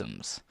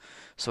systems,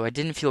 so I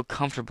didn't feel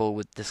comfortable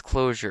with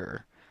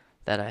disclosure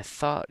that I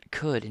thought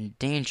could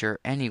endanger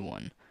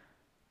anyone.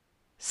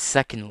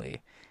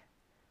 Secondly,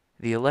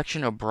 the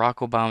election of Barack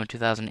Obama in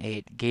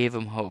 2008 gave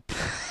him hope.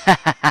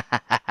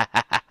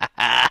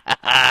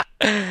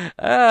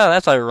 Oh,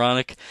 that's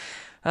ironic.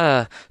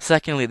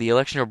 Secondly, the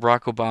election of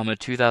Barack Obama in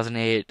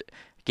 2008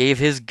 gave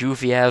his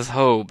goofy-ass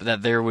hope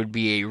that there would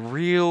be a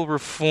real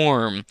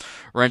reform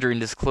rendering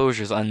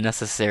disclosures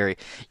unnecessary.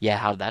 Yeah,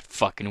 how'd that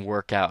fucking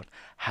work out?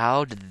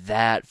 How did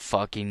that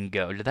fucking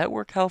go? Did that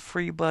work out for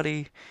you,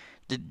 buddy?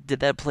 Did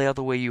that play out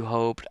the way you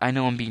hoped? I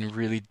know I'm being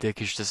really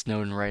dickish to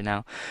Snowden right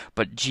now,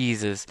 but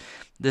Jesus,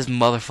 this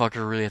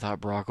motherfucker really thought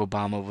Barack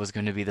Obama was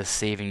going to be the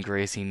saving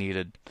grace he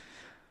needed.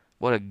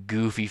 What a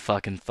goofy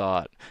fucking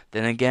thought.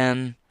 Then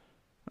again,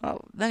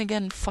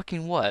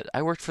 fucking what?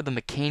 I worked for the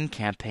McCain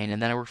campaign,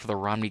 and then I worked for the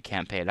Romney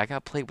campaign. I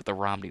got played with the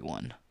Romney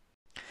one.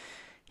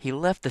 He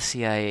left the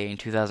CIA in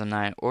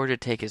 2009 in order to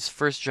take his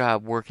first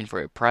job working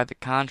for a private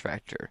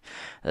contractor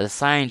that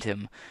assigned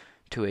him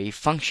to a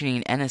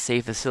functioning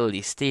NSA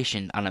facility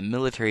stationed on a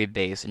military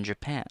base in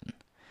Japan.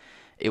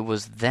 It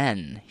was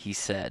then, he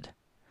said,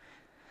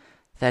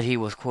 that he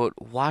was, quote,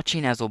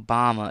 watching as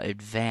Obama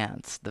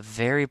advanced the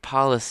very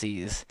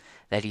policies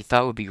that he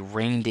thought would be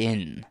reined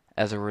in.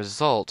 As a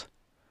result,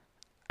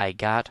 I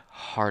got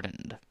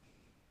hardened.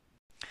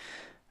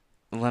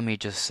 Let me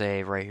just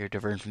say right here,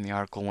 diverting from the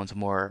article once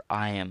more,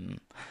 I am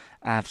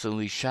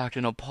absolutely shocked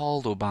and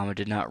appalled Obama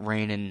did not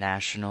rein in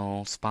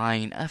national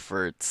spying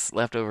efforts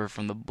left over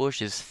from the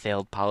Bush's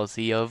failed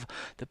policy of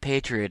the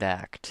Patriot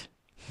Act.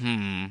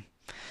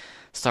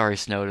 Sorry,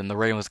 Snowden, the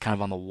writing was kind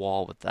of on the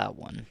wall with that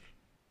one.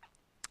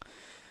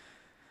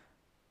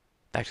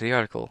 Back to the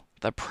article.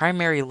 The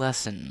primary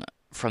lesson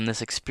from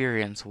this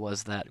experience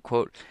was that,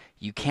 quote,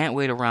 you can't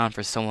wait around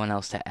for someone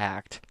else to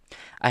act.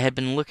 I had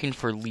been looking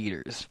for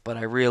leaders, but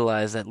I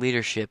realized that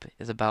leadership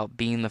is about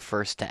being the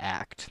first to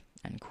act,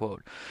 end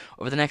quote.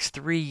 Over the next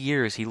 3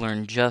 years, he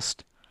learned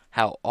just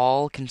how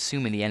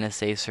all-consuming the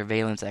NSA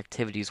surveillance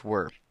activities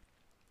were,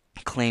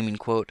 claiming,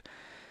 quote,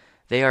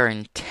 "They are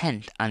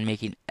intent on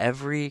making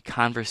every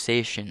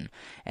conversation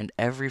and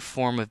every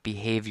form of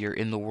behavior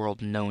in the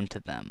world known to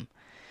them."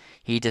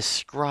 He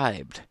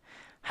described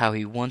how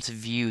he once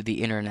viewed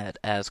the internet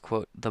as,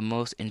 quote, "the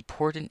most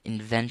important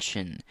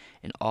invention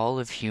in all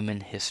of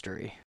human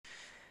history."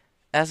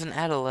 As an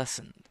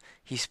adolescent,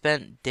 he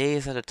spent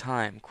days at a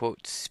time,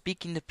 quote,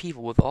 "speaking to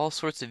people with all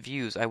sorts of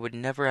views I would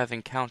never have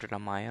encountered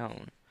on my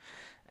own,"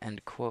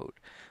 end quote.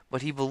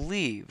 But he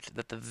believed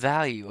that the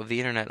value of the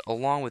internet,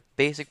 along with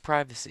basic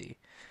privacy,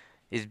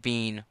 is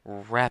being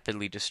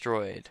rapidly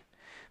destroyed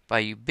by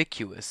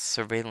ubiquitous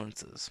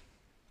surveillances.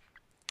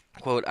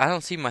 Quote, "I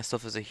don't see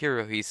myself as a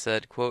hero," he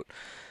said, quote,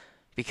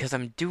 because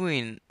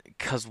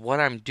what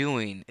I'm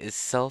doing is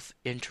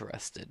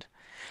self-interested.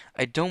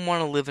 I don't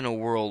want to live in a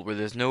world where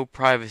there's no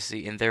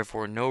privacy and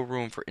therefore no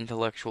room for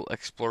intellectual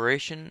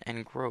exploration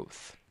and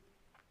growth."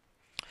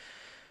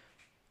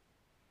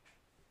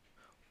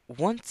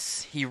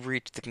 Once he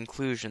reached the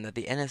conclusion that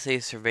the NSA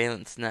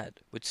surveillance net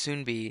would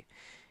soon be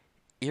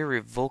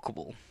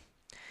irrevocable,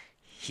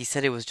 he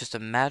said it was just a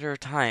matter of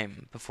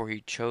time before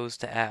he chose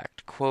to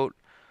act. Quote,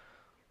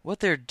 "What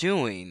they're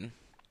doing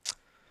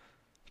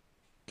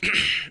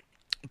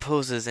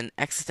poses an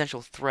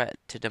existential threat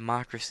to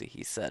democracy,"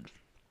 he said.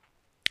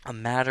 "A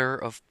matter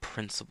of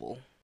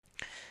principle."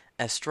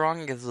 As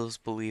strong as those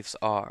beliefs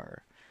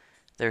are,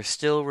 there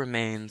still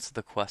remains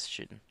the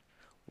question,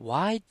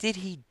 why did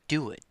he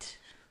do it?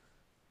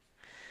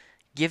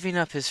 Giving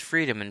up his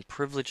freedom and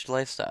privileged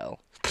lifestyle.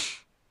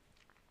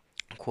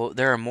 Quote,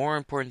 "There are more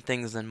important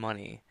things than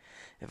money.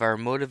 If I were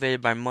motivated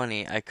by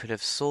money, I could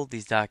have sold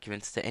these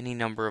documents to any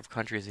number of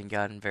countries and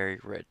gotten very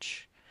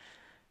rich."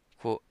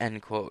 Quote,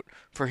 end quote.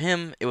 For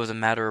him, it was a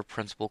matter of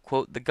principle.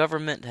 Quote, "The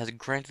government has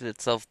granted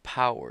itself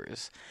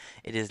powers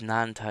it is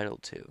not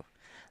entitled to.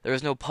 There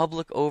is no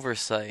public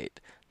oversight.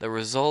 The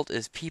result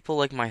is people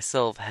like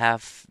myself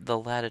have the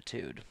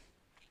latitude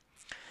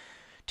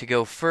to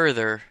go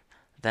further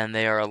than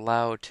they are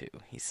allowed to,"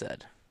 he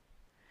said.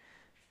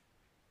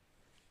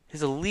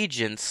 His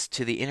allegiance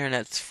to the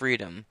internet's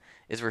freedom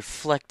is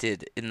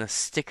reflected in the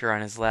sticker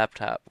on his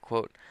laptop.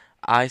 Quote,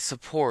 "I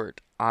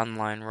support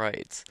online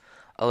rights.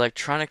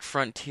 Electronic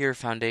Frontier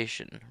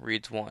Foundation,"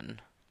 reads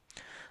one.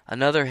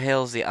 Another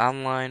hails the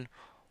online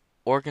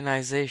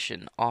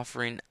organization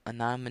offering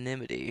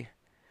anonymity,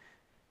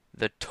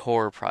 the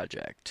Tor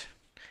Project.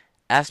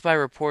 Asked by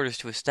reporters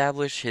to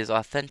establish his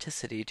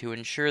authenticity to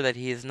ensure that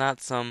he is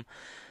not some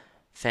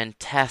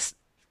fantastic,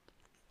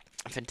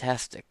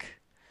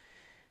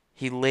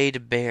 he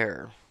laid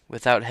bare,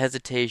 without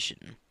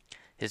hesitation,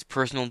 his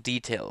personal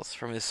details,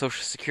 from his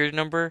social security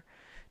number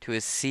to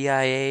his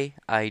CIA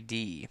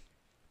ID,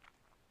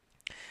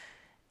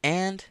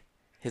 and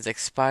his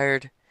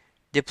expired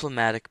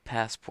diplomatic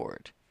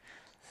passport.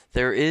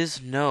 There is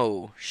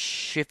no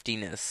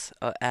shiftiness.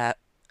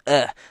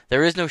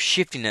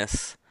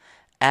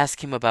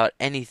 Ask him about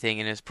anything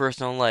in his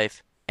personal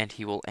life, and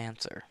he will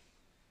answer.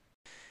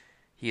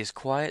 He is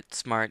quiet,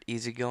 smart,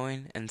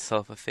 easygoing, and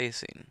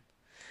self-effacing.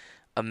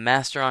 A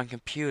master on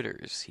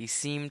computers, he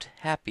seemed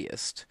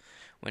happiest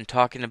when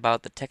talking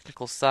about the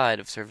technical side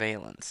of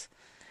surveillance,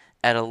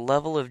 at a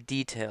level of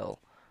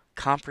detail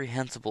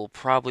comprehensible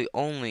probably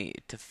only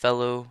to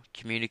fellow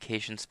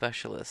communication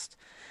specialists.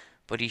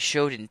 But he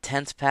showed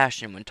intense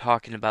passion when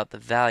talking about the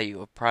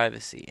value of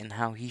privacy and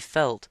how he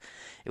felt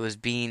it was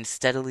being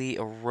steadily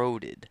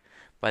eroded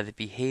by the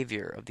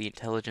behavior of the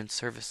intelligence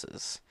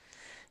services.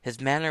 His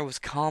manner was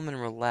calm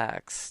and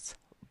relaxed,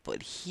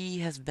 but he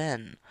has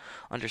been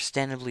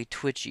understandably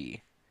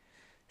twitchy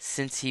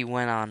since he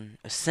went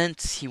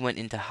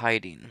into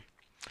hiding,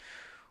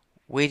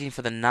 waiting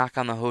for the knock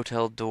on the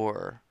hotel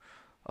door,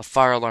 a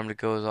fire alarm to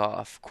go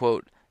off.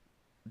 Quote,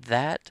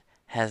 "That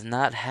has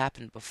not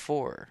happened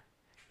before,"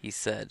 he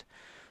said,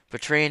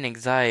 betraying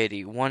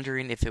anxiety,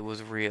 wondering if it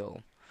was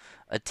real,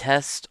 a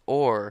test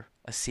or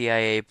a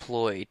CIA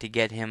ploy to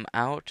get him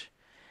out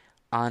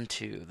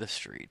onto the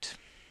street.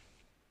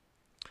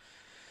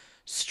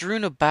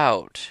 Strewn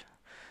about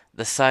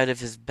the side of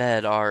his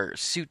bed are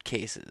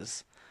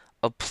suitcases,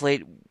 a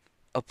plate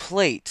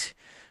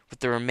with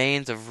the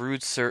remains of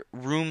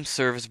room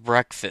service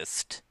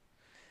breakfast,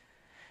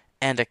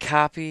 and a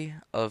copy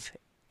of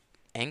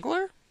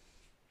Angler?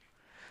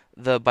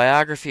 The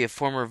biography of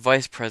former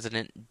Vice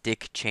President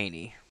Dick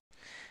Cheney.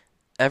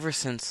 Ever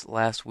since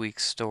last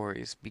week's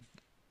stories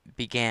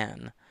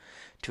began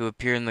to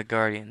appear in The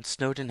Guardian,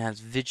 Snowden has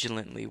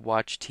vigilantly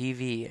watched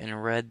TV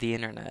and read the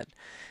internet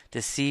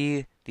to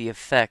see the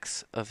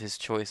effects of his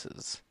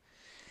choices.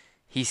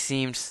 He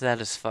seemed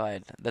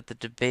satisfied that the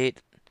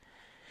debate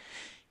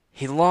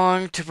he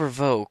longed to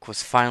provoke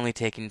was finally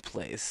taking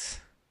place.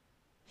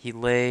 He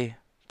lay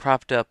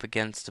propped up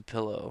against a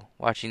pillow,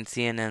 watching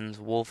CNN's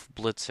Wolf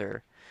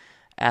Blitzer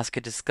ask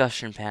a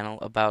discussion panel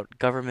about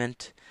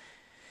government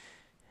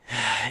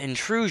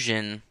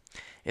intrusion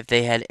if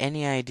they had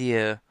any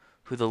idea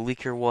who the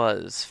leaker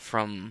was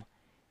from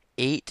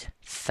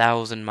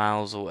 8,000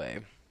 miles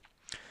away.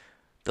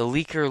 The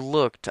leaker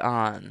looked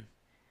on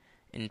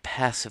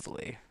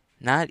impassively,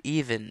 not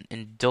even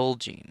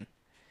indulging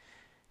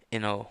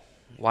in a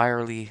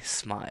wily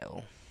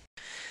smile.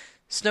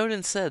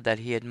 Snowden said that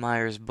he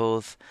admires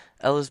both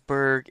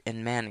Ellsberg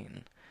and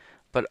Manning,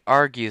 but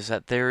argues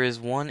that there is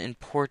one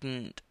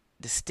important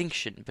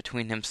distinction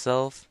between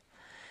himself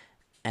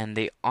and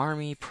the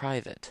Army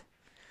private,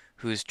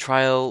 whose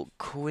trial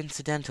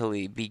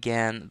coincidentally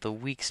began the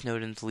week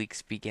Snowden's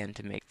leaks began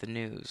to make the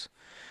news.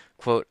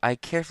 Quote, I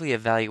carefully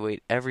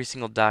evaluate every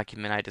single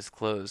document I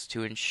disclose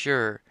to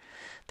ensure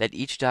that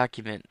each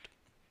document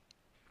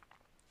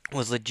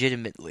was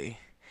legitimately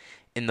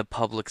in the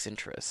public's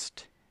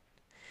interest.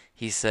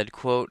 He said,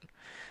 quote,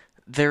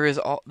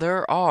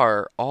 there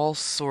are all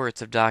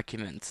sorts of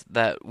documents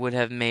that would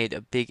have made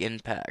a big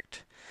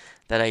impact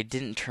that I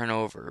didn't turn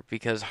over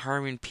because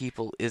harming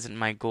people isn't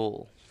my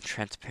goal.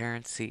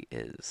 Transparency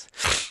is.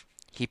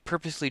 He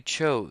purposely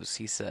chose,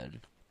 he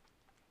said,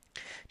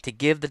 to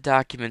give the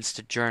documents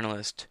to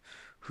journalists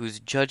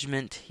whose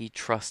judgment he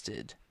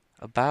trusted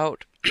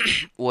about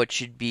what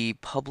should be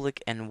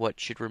public and what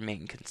should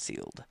remain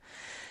concealed.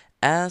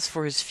 As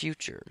for his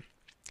future,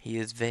 he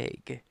is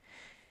vague.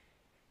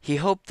 He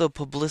hoped the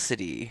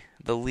publicity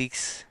the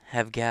leaks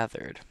have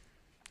generated,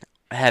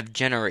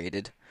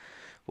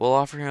 will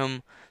offer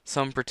him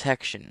some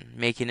protection,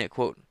 making it,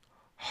 quote,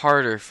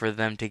 harder for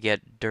them to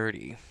get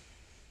dirty.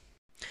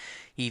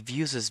 He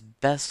views his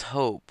best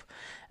hope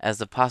as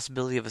the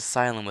possibility of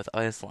asylum with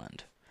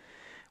Iceland,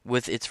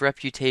 with its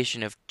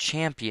reputation of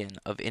champion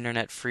of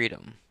internet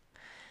freedom.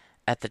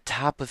 At the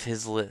top of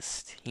his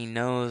list, he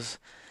knows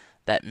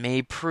that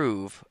may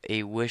prove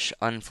a wish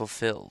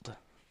unfulfilled.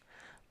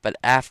 But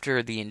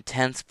after the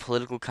intense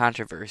political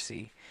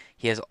controversy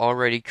he has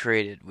already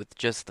created with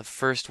just the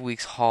first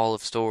week's haul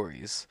of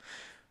stories,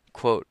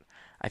 quote,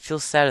 I feel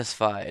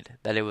satisfied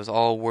that it was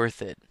all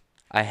worth it.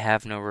 I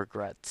have no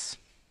regrets.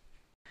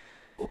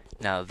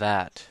 Now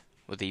that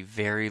was a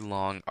very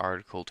long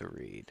article to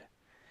read,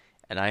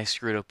 and I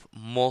screwed up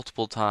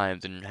multiple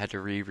times and had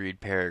to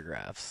reread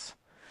paragraphs.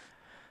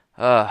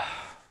 Man.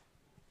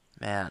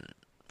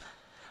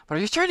 But are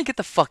you starting to get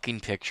the fucking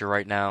picture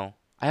right now?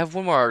 I have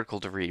one more article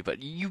to read,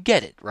 but you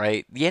get it,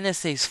 right? The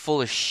NSA is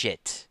full of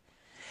shit.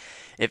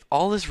 If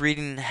all this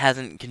reading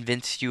hasn't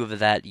convinced you of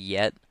that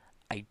yet,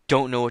 I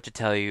don't know what to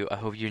tell you. I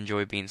hope you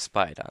enjoy being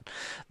spied on.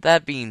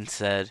 That being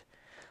said,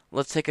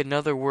 let's take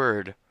another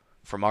word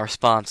from our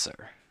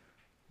sponsor.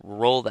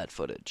 Roll that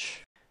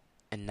footage.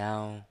 And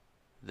now,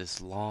 this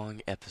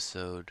long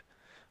episode,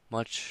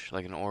 much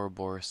like an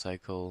Ouroboros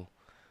cycle,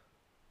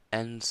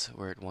 ends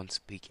where it once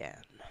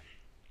began.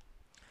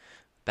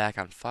 Back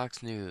on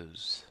Fox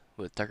News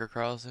with Tucker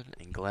Carlson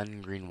and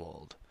Glenn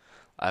Greenwald.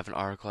 I have an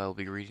article I will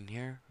be reading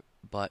here,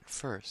 but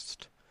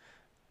first,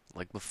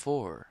 like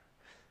before,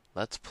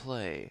 let's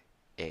play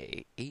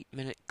a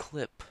 8-minute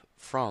clip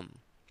from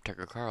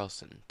Tucker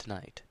Carlson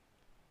tonight.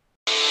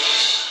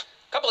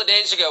 A couple of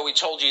days ago, we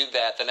told you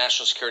that the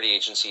National Security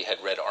Agency had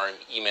read our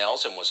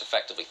emails and was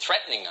effectively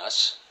threatening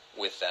us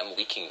with them,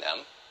 leaking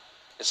them.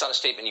 It's not a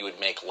statement you would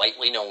make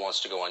lightly. No one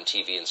wants to go on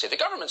TV and say, the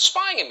government's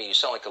spying on me. You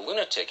sound like a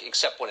lunatic,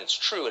 except when it's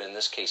true, and in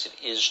this case it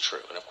is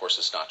true. And of course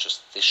it's not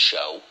just this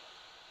show. They're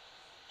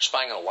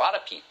spying on a lot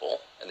of people,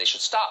 and they should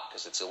stop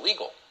because it's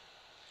illegal.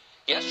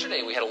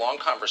 Yesterday we had a long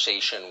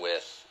conversation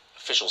with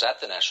officials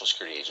at the National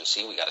Security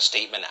Agency. We got a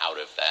statement out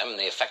of them, and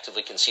they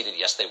effectively conceded,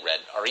 yes, they read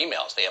our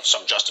emails. They have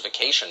some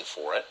justification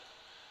for it,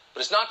 but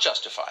it's not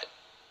justified.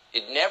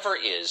 It never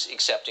is,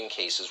 except in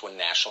cases when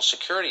national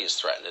security is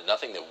threatened, and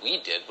nothing that we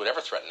did would ever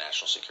threaten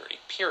national security,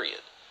 period.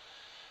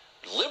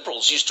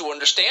 Liberals used to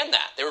understand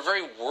that. They were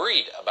very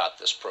worried about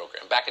this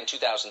program. Back in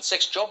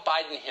 2006, Joe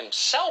Biden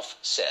himself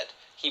said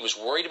he was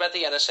worried about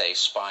the NSA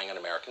spying on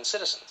American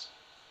citizens.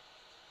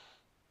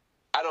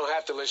 I don't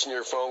have to listen to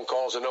your phone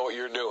calls and know what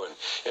you're doing.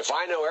 If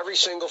I know every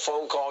single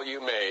phone call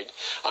you made,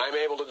 I'm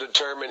able to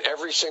determine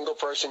every single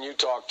person you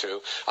talk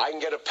to. I can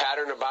get a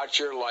pattern about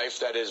your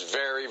life that is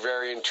very,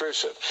 very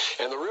intrusive.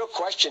 And the real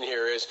question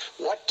here is,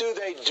 what do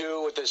they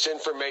do with this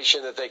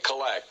information that they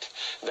collect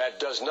that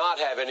does not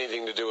have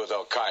anything to do with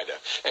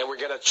Al-Qaeda? And we're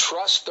going to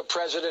trust the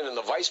president and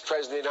the vice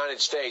president of the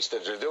United States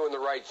that they're doing the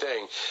right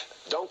thing.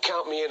 Don't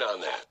count me in on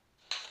that.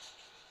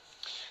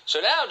 So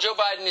now Joe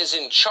Biden is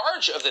in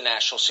charge of the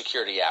national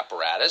security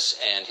apparatus,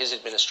 and his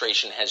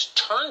administration has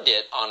turned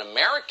it on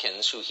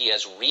Americans who he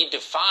has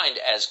redefined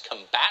as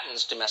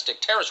combatants,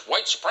 domestic terrorists,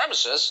 white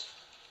supremacists.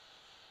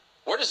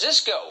 Where does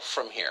this go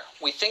from here?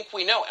 We think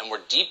we know, and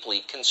we're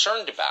deeply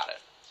concerned about it.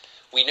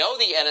 We know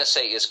the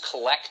NSA is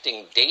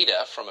collecting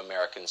data from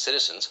American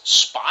citizens,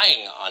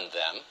 spying on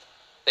them.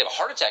 They have a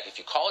heart attack if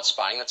you call it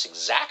spying. That's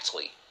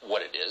exactly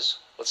what it is.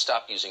 Let's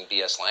stop using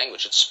BS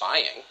language. It's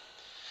spying.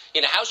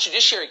 In a House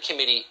Judiciary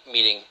Committee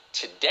meeting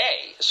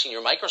today, a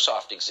senior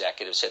Microsoft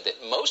executive said that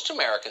most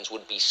Americans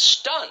would be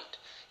stunned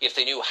if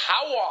they knew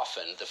how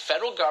often the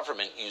federal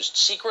government used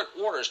secret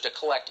orders to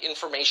collect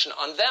information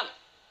on them.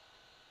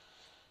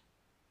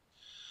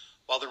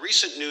 While the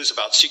recent news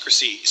about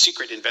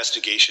secret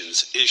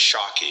investigations is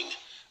shocking,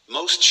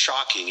 Most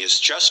shocking is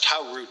just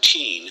how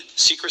routine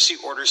secrecy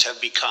orders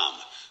have become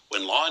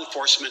when law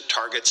enforcement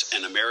targets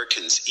an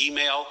American's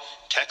email,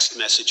 text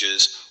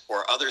messages,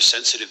 or other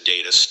sensitive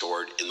data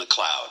stored in the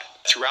cloud.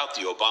 Throughout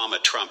the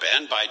Obama, Trump,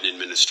 and Biden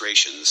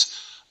administrations,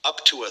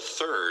 up to a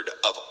third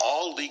of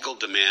all legal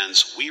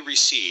demands we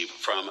receive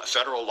from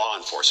federal law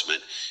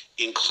enforcement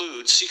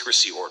include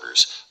secrecy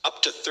orders,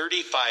 up to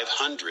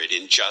 3,500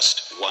 in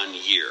just 1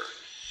 year.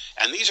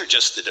 And these are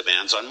just the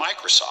demands on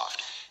Microsoft.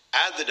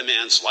 Add the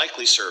demands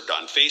likely served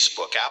on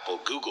Facebook, Apple,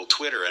 Google,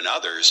 Twitter, and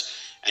others,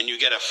 and you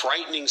get a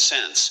frightening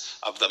sense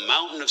of the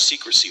mountain of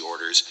secrecy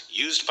orders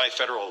used by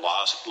federal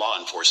law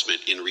enforcement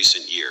in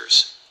recent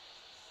years.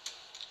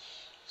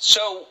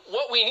 So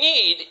what we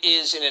need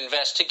is an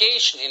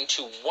investigation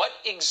into what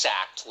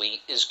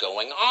exactly is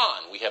going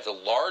on. We have the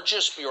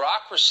largest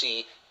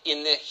bureaucracy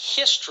in the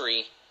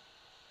history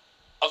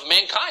of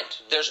mankind.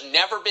 There's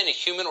never been a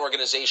human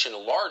organization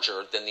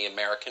larger than the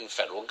American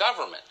federal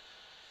government.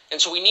 And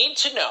so we need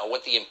to know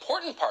what the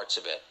important parts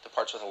of it, the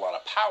parts with a lot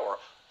of power,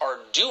 are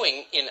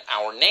doing in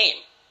our name.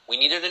 We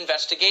need an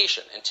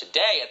investigation. And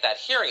today, at that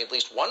hearing, at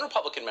least one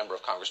Republican member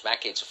of Congress,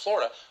 Matt Gaetz of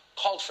Florida,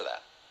 called for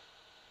that.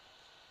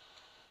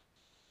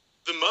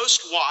 The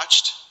most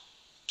watched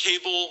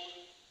cable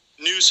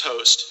news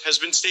host has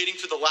been stating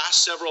for the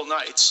last several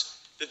nights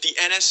that the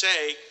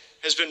NSA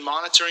has been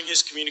monitoring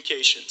his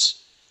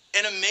communications.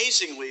 And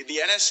amazingly, the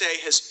NSA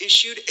has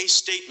issued a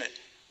statement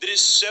that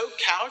is so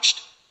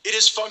couched, it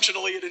is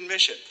functionally an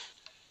admission.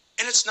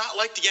 And it's not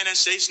like the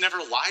NSA's never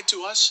lied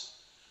to us.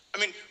 I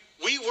mean,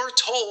 we were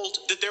told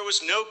that there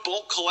was no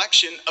bulk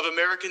collection of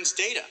Americans'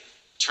 data.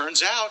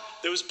 Turns out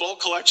there was bulk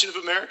collection of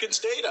Americans'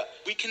 data.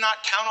 We cannot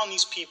count on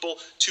these people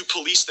to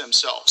police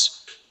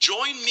themselves.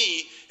 Join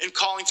me in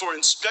calling for an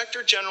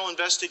Inspector General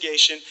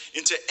investigation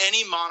into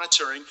any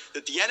monitoring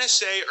that the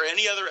NSA or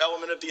any other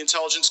element of the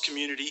intelligence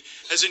community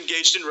has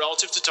engaged in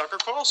relative to Tucker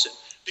Carlson.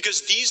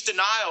 Because these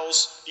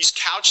denials, these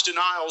couch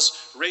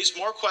denials, raise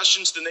more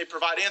questions than they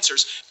provide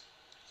answers.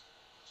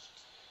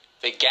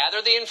 They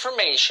gather the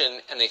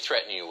information and they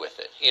threaten you with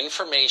it.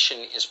 Information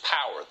is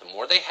power. The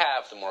more they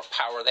have, the more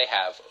power they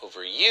have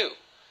over you.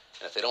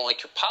 And if they don't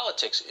like your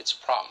politics, it's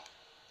a problem.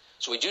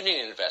 So we do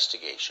need an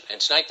investigation.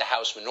 And tonight the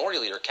House Minority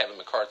Leader, Kevin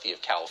McCarthy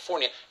of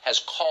California, has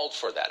called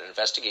for that, an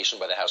investigation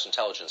by the House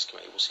Intelligence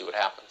Committee. We'll see what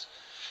happens.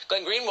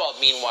 Glenn Greenwald,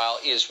 meanwhile,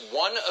 is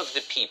one of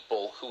the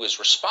people who is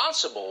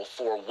responsible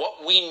for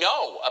what we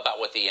know about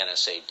what the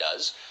NSA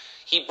does.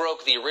 He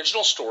broke the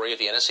original story of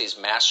the NSA's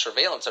mass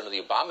surveillance under the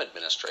Obama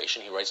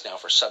administration. He writes now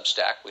for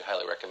Substack. We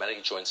highly recommend it.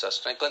 He joins us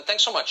tonight. Glenn,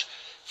 thanks so much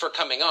for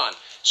coming on.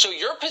 So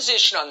your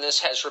position on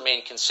this has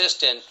remained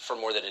consistent for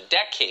more than a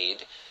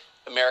decade.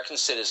 American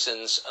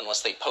citizens,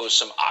 unless they pose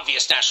some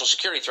obvious national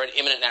security threat,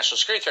 imminent national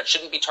security threat,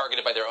 shouldn't be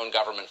targeted by their own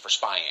government for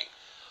spying.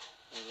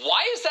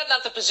 Why is that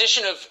not the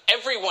position of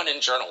everyone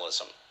in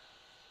journalism?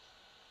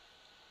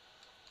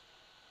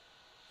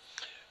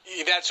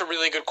 That's a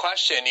really good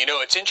question. You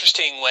know, it's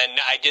interesting when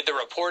I did the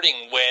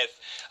reporting with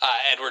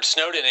Edward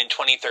Snowden in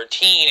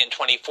 2013 and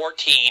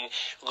 2014,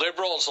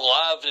 liberals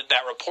loved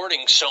that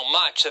reporting so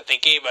much that they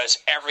gave us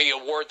every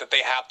award that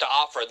they have to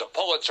offer, the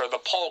Pulitzer, the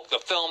Polk, the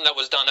film that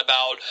was done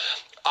about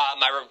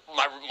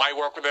my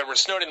work with Edward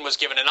Snowden was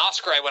given an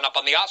Oscar. I went up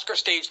on the Oscar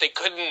stage. They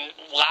couldn't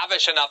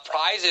lavish enough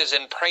prizes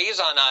and praise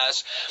on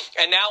us.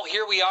 And now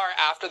here we are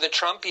after the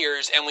Trump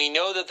years, and we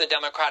know that the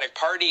Democratic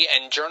Party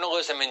and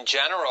journalism in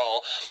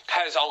general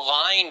has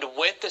aligned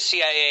with the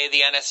CIA,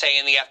 the NSA,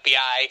 and the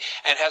FBI,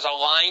 and has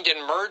aligned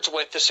and merged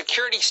with the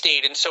security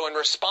state. And so in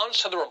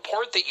response to the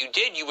report that you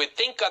did, you would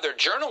think other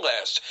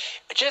journalists,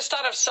 just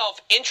out of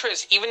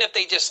self-interest, even if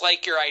they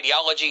dislike your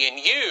ideology and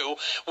you,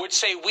 would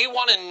say, we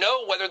want to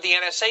know whether the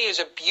NSA is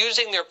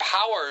abusing their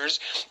powers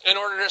in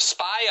order to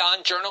spy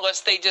on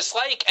journalists they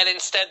dislike. And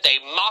instead they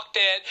mocked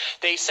it.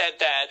 They said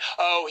that,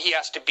 oh, he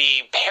has to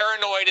be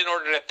paranoid in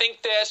order to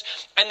think this.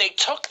 And they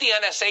took the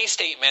NSA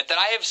statement that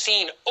I have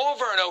seen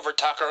over and over,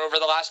 Tucker, over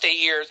the last 8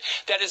 years,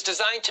 that is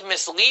designed to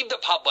mislead the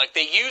public.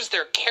 They use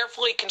their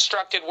carefully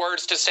constructed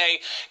words to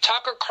say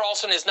Tucker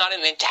Carlson is not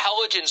an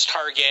intelligence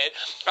target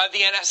of the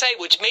NSA,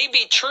 which may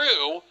be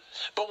true.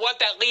 But what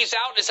that leaves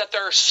out is that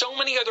there are so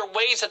many other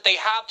ways that they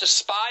have to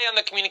spy on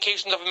the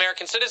communications of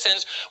American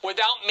citizens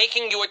without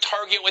making you a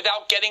target,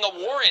 without getting a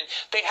warrant.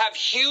 They have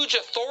huge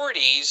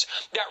authorities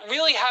that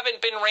really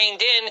haven't been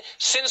reined in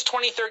since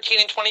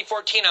 2013 and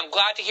 2014. I'm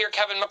glad to hear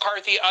Kevin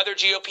McCarthy, other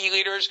GOP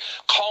leaders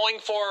calling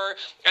for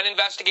an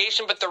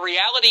investigation. But the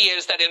reality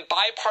is that in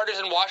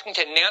bipartisan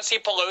Washington, Nancy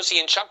Pelosi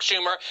and Chuck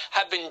Schumer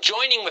have been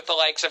joining with the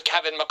likes of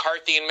Kevin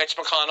McCarthy and Mitch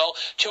McConnell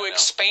to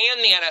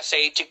expand the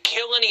NSA, to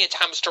kill any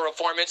attempts to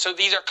reform it. So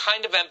these are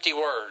kind of empty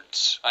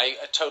words. I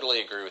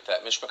totally agree with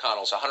that. Mitch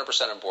McConnell's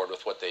 100% on board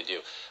with what they do.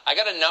 I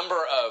got a number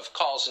of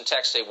calls and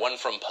texts, say one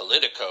from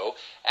Politico,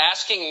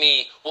 asking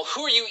me, well,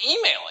 who are you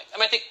emailing? I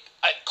mean, I think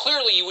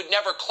clearly you would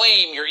never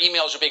claim your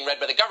emails are being read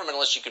by the government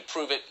unless you could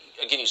prove it.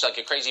 Again, you sound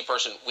like a crazy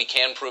person. We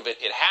can prove it.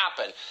 It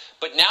happened.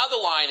 But now the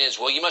line is,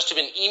 well, you must have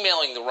been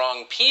emailing the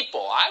wrong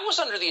people. I was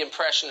under the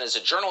impression as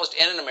a journalist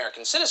and an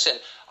American citizen,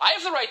 I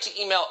have the right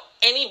to email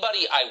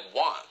anybody I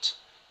want.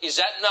 Is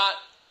that not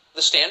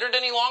the standard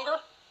any longer?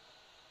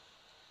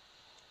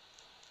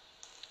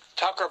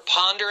 Tucker,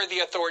 ponder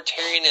the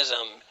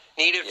authoritarianism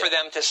needed for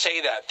them to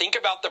say that. Think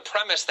about the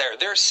premise there.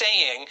 They're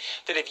saying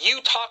that if you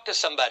talk to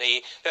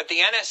somebody that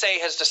the NSA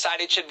has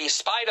decided should be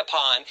spied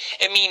upon,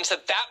 it means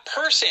that that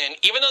person,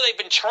 even though they've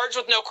been charged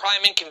with no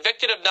crime and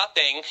convicted of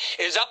nothing,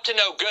 is up to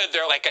no good.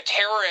 They're like a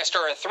terrorist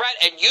or a threat,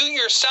 and you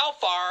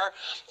yourself are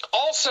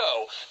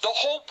also. The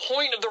whole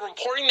point of the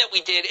reporting that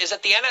we did is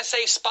that the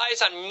NSA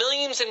spies on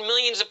millions and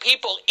millions of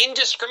people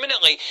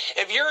indiscriminately.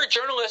 If you're a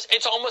journalist,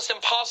 it's almost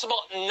impossible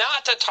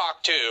not to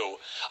talk to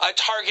a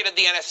target of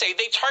the NSA.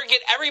 They target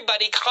everybody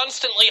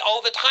constantly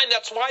all the time.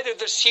 That's why they're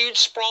this huge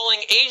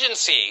sprawling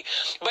agency.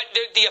 But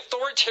the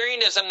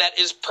authoritarianism that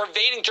is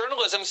pervading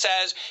journalism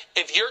says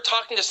if you're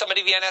talking to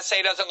somebody the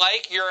NSA doesn't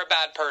like, you're a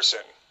bad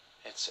person.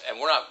 And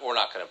we're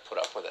not going to put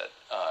up with it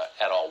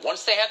at all.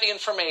 Once they have the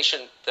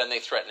information, then they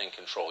threaten and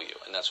control you,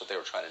 and that's what they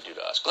were trying to do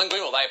to us. Glenn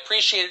Greenwald, I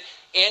appreciate it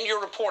and your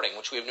reporting,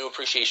 which we have new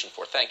appreciation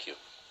for. Thank you.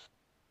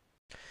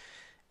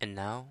 And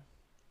now,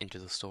 into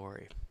the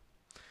story.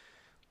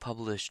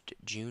 Published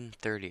June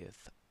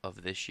 30th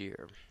of this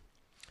year.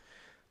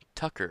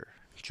 Tucker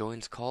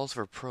joins calls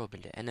for probe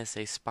into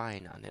NSA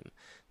spying on him,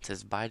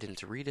 says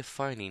Biden's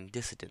redefining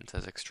dissidents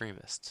as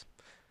extremists.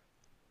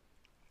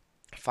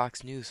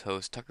 Fox News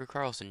host Tucker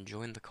Carlson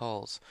joined the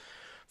calls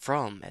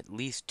from at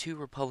least 2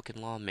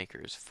 Republican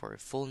lawmakers for a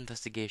full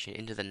investigation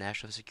into the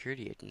National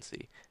Security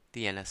Agency,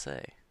 the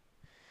NSA,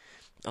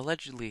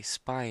 allegedly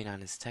spying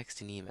on his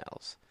texts and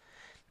emails,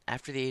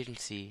 after the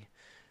agency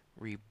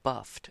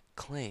rebuffed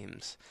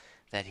claims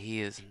that he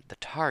is the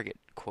target,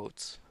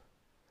 quotes,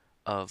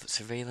 of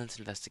surveillance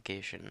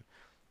investigation.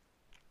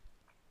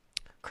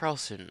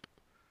 Carlson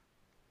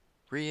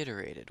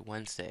reiterated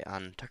Wednesday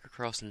on Tucker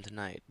Carlson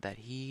Tonight that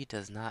he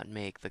does not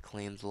make the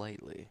claims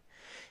lightly,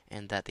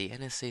 and that the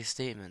NSA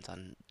statement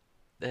on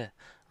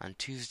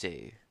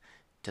Tuesday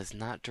does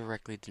not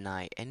directly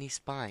deny any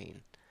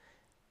spying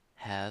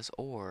has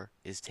or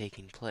is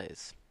taking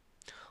place,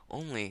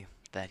 only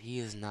that he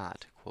is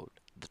not, quote,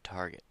 the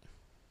target.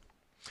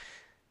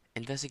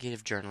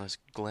 Investigative journalist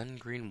Glenn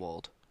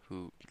Greenwald,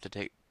 who,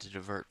 to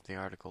divert the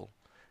article,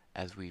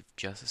 as we've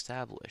just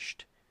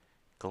established,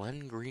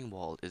 Glenn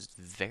Greenwald is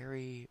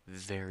very,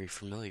 very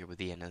familiar with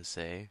the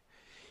NSA.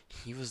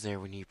 He was there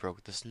when he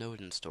broke the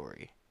Snowden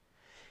story.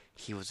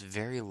 He was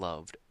very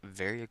loved,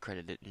 very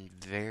accredited, and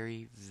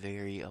very,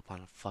 very up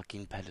on a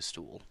fucking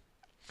pedestal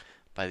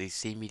by these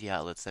same media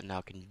outlets that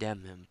now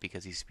condemn him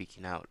because he's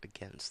speaking out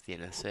against the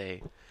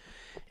NSA.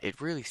 It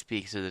really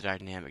speaks to the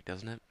dynamic,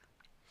 doesn't it?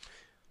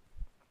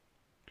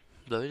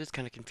 Though it is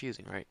kind of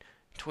confusing, right?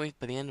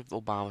 By the end of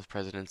Obama's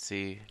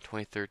presidency,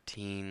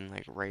 2013,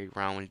 like right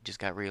around when he just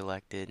got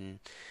reelected and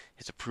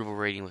his approval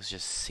rating was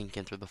just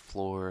sinking through the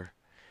floor,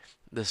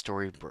 the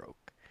story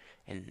broke.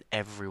 And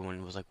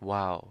everyone was like,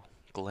 wow,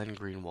 Glenn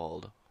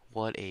Greenwald,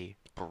 what a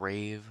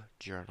brave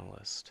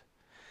journalist.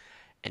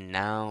 And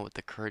now, with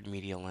the current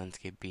media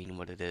landscape being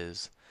what it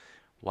is,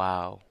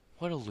 wow,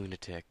 what a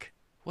lunatic,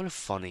 what a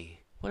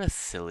funny, what a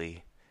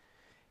silly.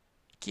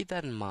 Keep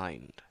that in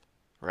mind,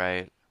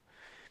 right?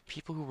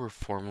 People who were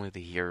formerly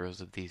the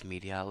heroes of these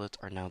media outlets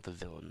are now the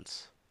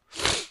villains.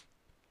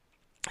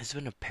 There's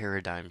been a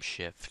paradigm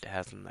shift,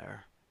 hasn't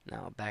there?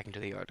 Now, back into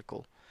the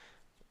article.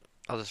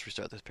 I'll just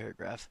restart this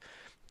paragraph.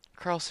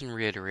 Carlson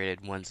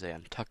reiterated Wednesday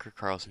on Tucker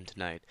Carlson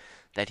Tonight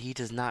that he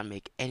does not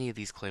make any of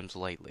these claims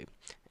lightly,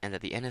 and that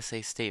the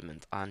NSA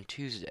statement on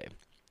Tuesday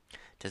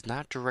does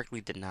not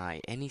directly deny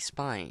any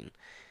spying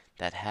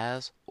that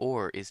has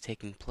or is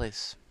taking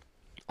place,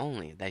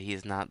 only that he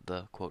is not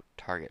the, quote,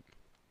 target.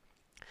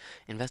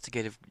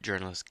 Investigative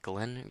journalist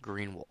Glenn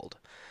Greenwald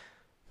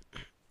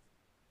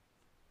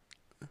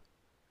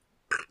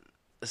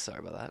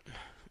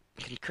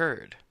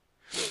concurred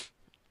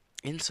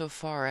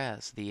insofar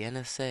as the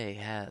NSA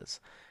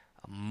has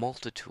a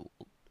multitude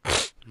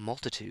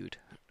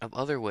of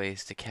other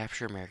ways to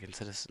capture American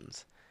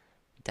citizens'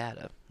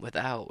 data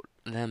without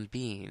them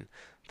being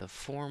the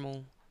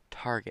formal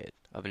target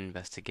of an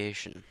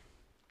investigation.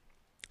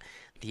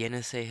 The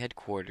NSA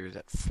headquarters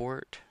at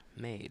Fort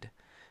Meade,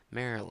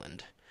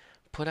 Maryland,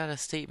 put out a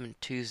statement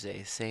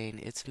Tuesday saying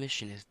its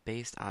mission is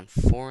based on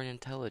foreign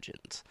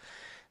intelligence,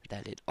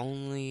 that it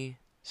only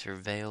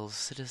surveils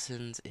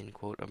citizens in,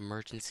 quote,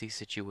 emergency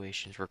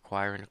situations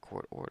requiring a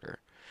court order.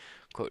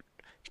 Quote,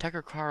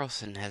 Tucker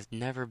Carlson has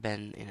never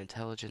been an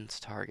intelligence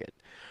target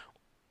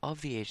of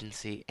the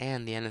agency,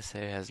 and the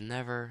NSA has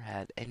never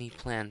had any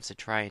plans to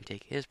try and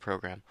take his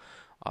program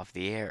off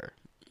the air,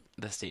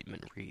 the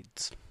statement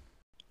reads.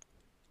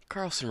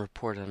 Carlson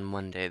reported on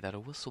Monday that a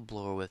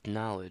whistleblower with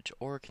knowledge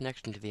or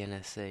connection to the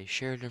NSA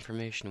shared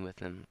information with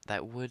him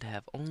that would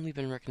have only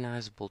been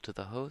recognizable to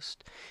the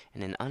host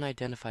and an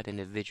unidentified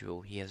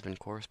individual he has been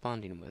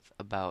corresponding with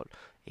about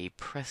a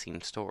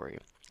pressing story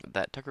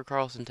that Tucker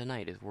Carlson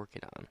Tonight is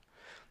working on.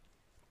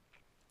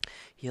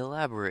 He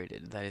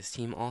elaborated that his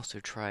team also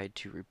tried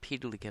to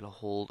repeatedly get a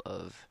hold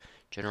of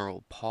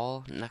General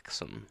Paul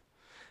Nexum,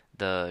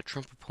 the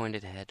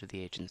Trump-appointed head of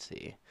the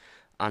agency.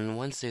 On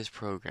Wednesday's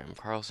program,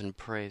 Carlson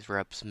praised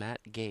Reps Matt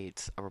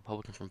Gaetz, a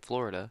Republican from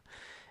Florida,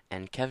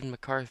 and Kevin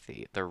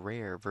McCarthy, the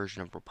rare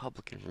version of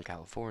Republican from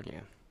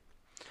California.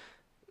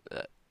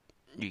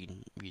 You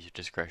can use your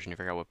discretion to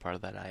figure out what part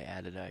of that I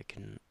added, I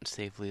can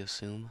safely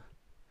assume.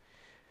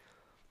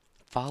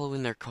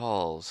 Following their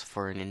calls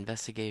for an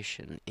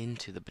investigation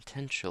into the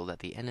potential that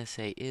the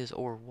NSA is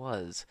or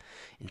was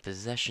in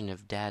possession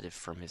of data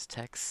from his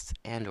texts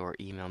and or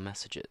email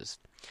messages.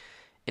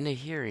 In a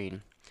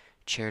hearing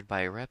chaired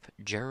by Rep.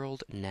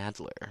 Gerald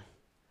Nadler,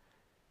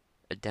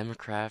 a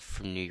Democrat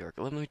from New York.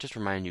 Let me just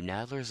remind you,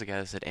 Nadler is the guy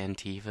that said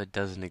Antifa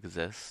doesn't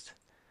exist.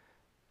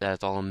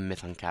 That's all a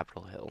myth on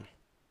Capitol Hill.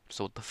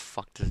 So what the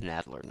fuck does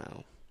Nadler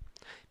know?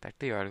 Back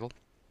to the article.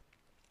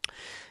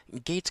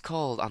 Gaetz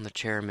called on the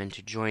chairman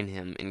to join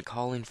him in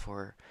calling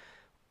for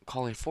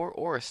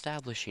or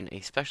establishing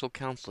a special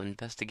counsel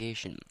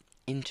investigation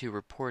into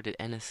reported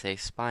NSA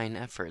spying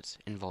efforts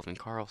involving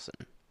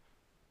Carlson.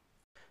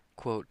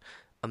 Quote,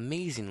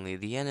 amazingly,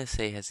 the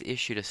NSA has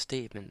issued a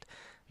statement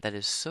that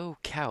is so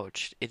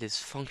couched it is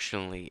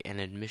functionally an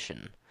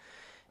admission.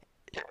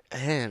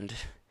 And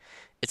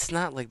it's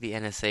not like the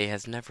NSA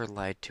has never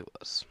lied to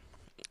us.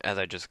 As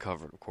I just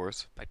covered, of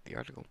course, back to the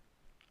article.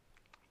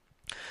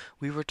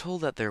 We were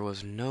told that there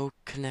was no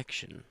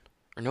collection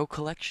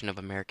of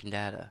American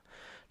data.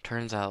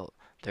 Turns out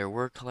there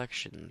were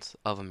collections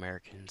of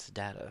Americans'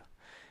 data,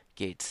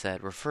 Gaetz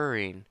said,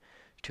 referring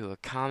to a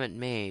comment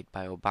made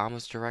by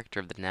Obama's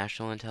director of the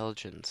National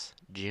Intelligence,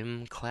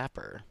 Jim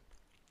Clapper.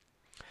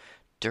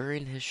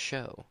 During his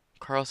show,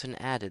 Carlson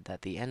added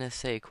that the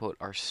NSA, quote,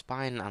 are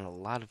spying on a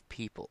lot of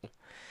people.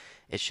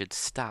 It should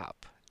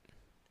stop,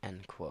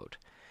 end quote,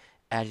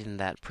 adding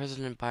that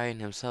President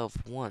Biden himself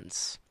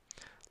once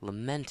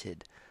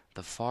lamented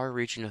the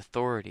far-reaching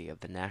authority of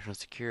the national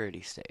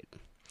security state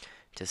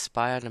to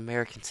spy on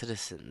American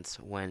citizens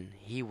when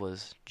he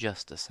was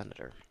just a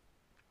senator.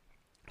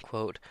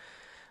 Quote,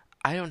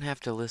 I don't have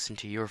to listen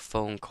to your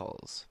phone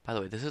calls. By the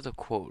way, this is a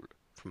quote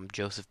from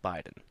Joseph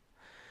Biden.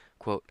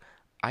 Quote,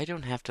 I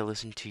don't have to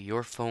listen to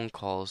your phone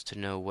calls to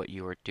know what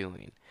you are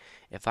doing.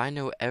 If I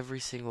know every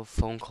single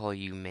phone call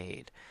you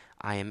made,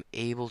 I am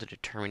able to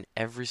determine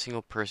every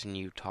single person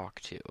you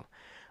talk to.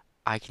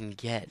 I can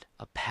get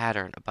a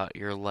pattern about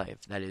your life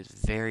that is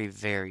very,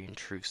 very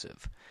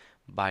intrusive,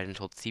 Biden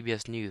told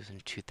CBS News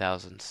in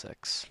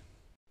 2006.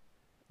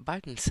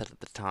 Biden said at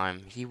the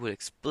time he would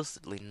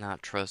explicitly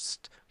not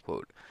trust,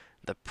 quote,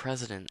 the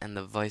president and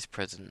the vice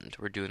president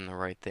were doing the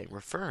right thing,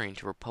 referring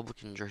to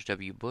Republican George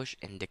W. Bush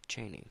and Dick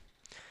Cheney.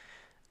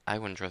 I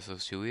wouldn't trust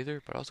those two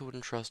either, but I also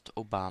wouldn't trust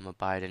Obama,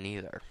 Biden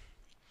either.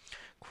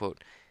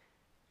 Quote,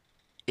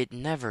 it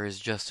never is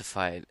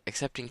justified,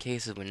 except in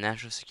cases when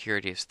national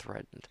security is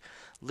threatened.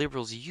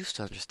 Liberals used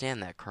to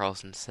understand that,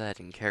 Carlson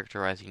said in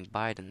characterizing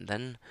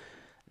Biden's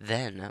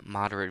then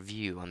moderate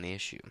view on the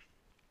issue.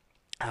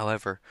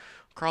 However,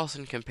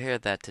 Carlson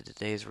compared that to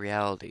today's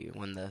reality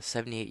when the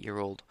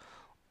 78-year-old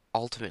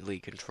ultimately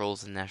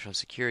controls the national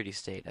security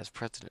state as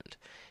president,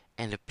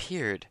 and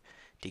appeared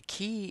to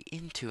key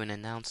into an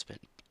announced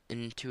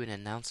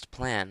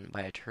plan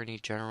by Attorney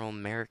General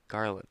Merrick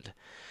Garland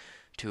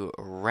to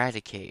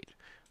eradicate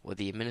what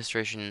the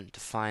administration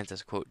defines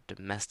as, quote,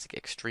 domestic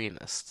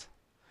extremists,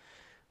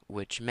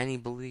 which many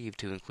believe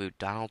to include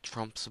Donald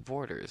Trump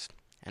supporters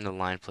and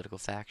aligned political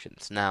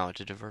factions. Now,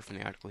 to divert from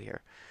the article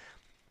here,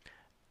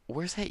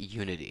 where's that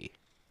unity,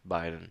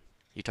 Biden?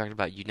 You talked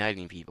about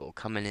uniting people,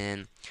 coming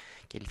in,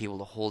 getting people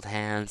to hold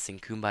hands, sing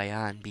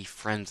Kumbaya, and be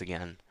friends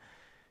again.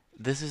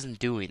 This isn't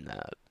doing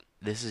that.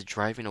 This is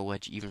driving a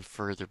wedge even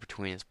further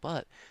between us.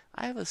 But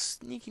I have a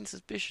sneaking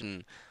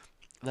suspicion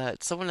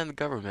that someone in the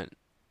government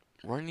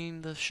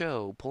running the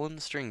show, pulling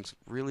the strings,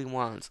 really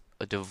wants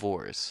a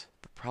divorce,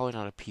 but probably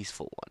not a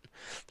peaceful one.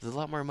 There's a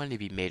lot more money to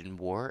be made in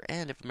war,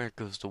 and if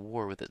America goes to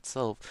war with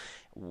itself,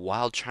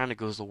 while China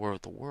goes to war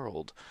with the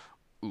world,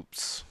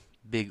 oops.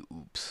 Big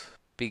oops.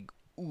 Big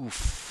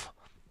oof.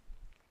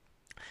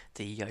 It's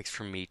a yikes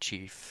from me,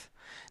 Chief.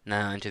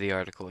 Now into the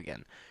article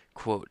again.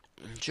 Quote,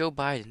 Joe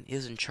Biden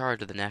is in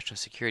charge of the national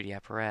security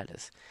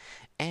apparatus,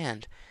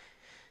 and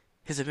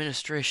his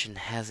administration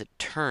has it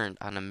turned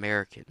on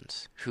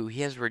Americans, who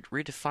he has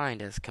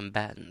redefined as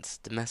combatants,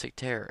 domestic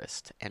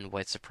terrorists, and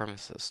white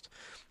supremacists.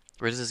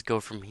 Where does this go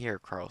from here,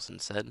 Carlson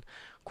said.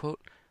 Quote,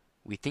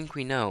 we think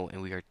we know,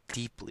 and we are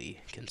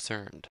deeply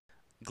concerned.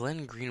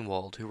 Glenn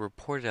Greenwald, who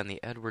reported on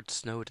the Edward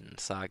Snowden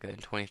saga in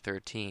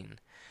 2013,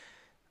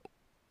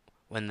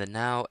 when the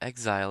now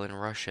exile in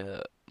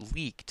Russia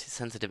leaked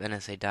sensitive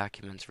NSA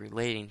documents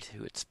relating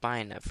to its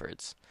spying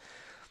efforts,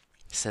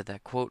 said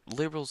that, quote,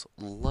 liberals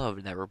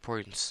loved that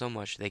reporting so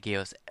much they gave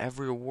us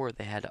every award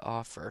they had to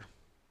offer.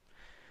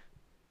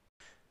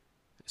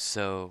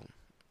 So,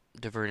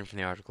 diverting from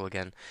the article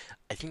again,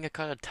 I think I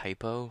caught a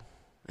typo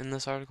in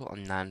this article.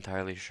 I'm not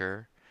entirely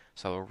sure.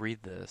 So I'll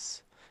read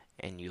this,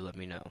 and you let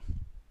me know.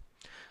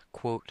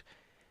 Quote,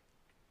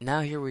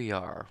 now here we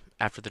are,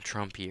 after the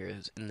Trump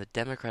years, and the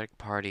Democratic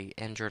Party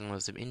and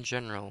journalism in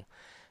general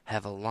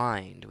have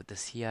aligned with the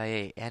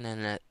CIA and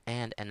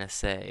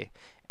NSA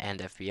and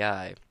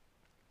FBI.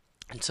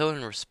 And so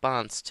in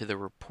response to the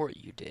report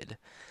you did,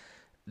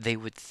 they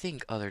would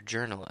think other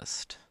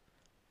journalists,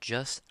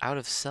 just out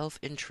of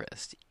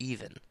self-interest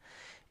even,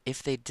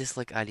 if they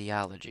dislike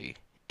ideology,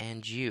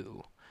 and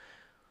you,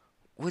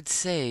 would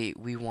say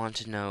we want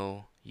to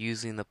know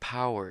using the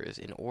powers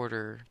in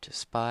order to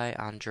spy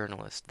on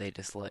journalists they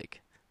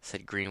dislike,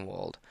 said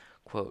Greenwald.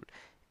 Quote,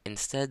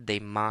 instead they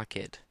mock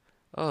it.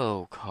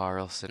 Oh,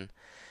 Carlson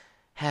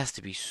has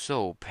to be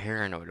so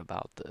paranoid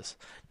about this.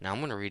 Now I'm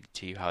going to read it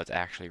to you how it's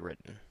actually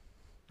written.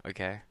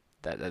 Okay?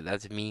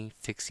 That's me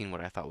fixing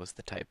what I thought was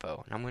the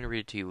typo. And I'm going to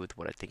read it to you with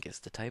what I think is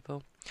the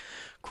typo.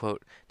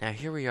 Quote, now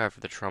here we are for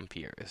the Trump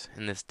years,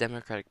 and this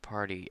Democratic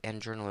Party and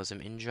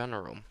journalism in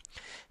general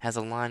has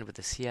aligned with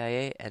the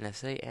CIA,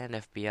 NSA, and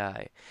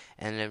FBI,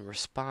 and in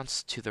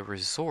response to the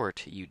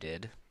resort you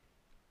did,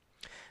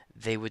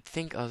 they would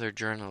think other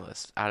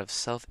journalists, out of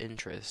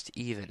self-interest,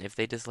 even if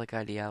they dislike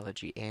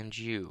ideology, and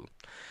you,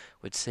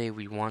 would say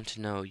we want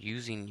to know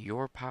using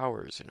your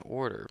powers in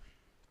order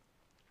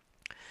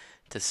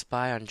to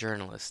spy on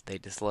journalists they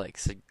dislike,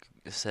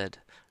 said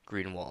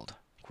Greenwald.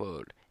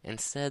 Quote,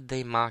 instead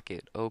they mock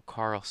it. Oh,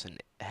 Carlson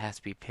has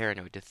to be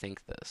paranoid to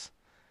think this.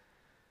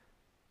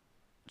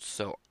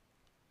 So,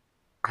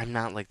 I'm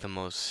not like the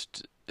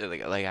most,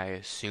 like I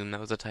assume that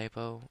was a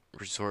typo.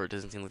 Resort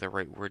doesn't seem like the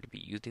right word to be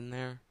using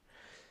there.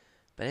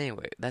 But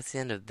anyway, that's the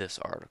end of this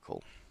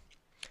article.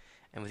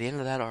 And with the end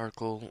of that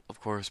article, of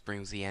course,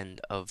 brings the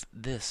end of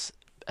this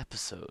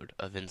episode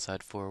of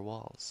Inside Four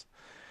Walls.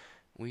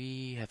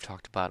 We have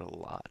talked about it a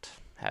lot,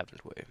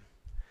 haven't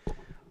we?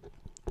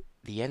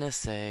 The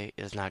NSA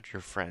is not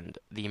your friend.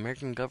 The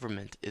American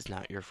government is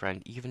not your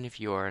friend, even if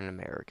you are an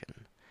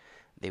American.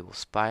 They will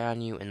spy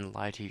on you and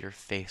lie to your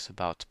face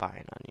about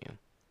spying on you.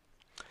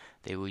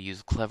 They will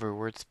use clever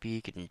word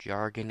speak and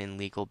jargon and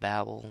legal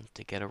babble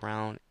to get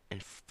around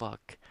and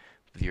fuck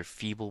with your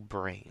feeble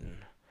brain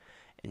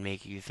and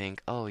make you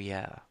think, oh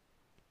yeah,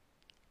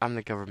 I'm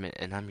the government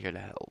and I'm here to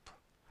help.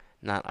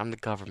 Not, I'm the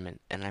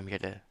government and I'm here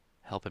to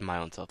help in my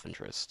own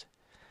self-interest.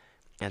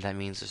 And that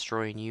means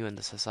destroying you and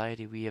the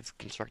society we have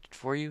constructed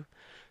for you,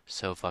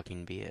 so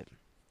fucking be it.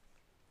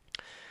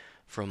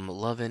 From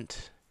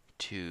Lovett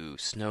to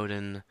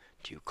Snowden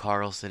to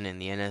Carlson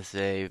and the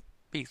NSA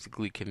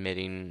basically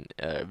confirming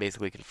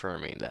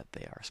that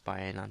they are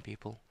spying on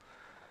people,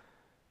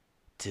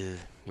 to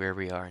where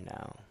we are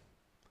now.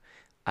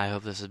 I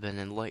hope this has been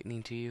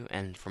enlightening to you,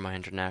 and for my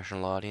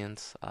international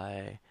audience,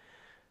 I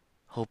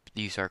hope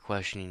you start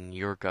questioning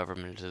your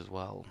government as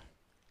well.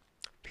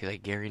 Because I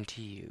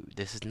guarantee you,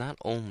 this is not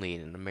only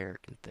an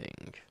American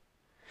thing.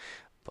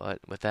 But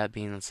with that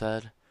being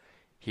said,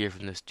 here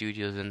from the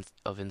studios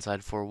of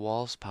Inside Four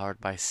Walls, powered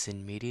by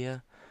Sin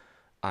Media,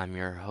 I'm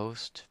your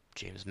host,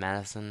 James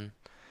Madison,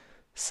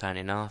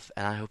 signing off,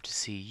 and I hope to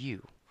see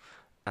you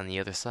on the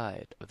other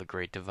side of the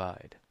Great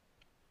Divide.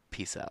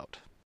 Peace out.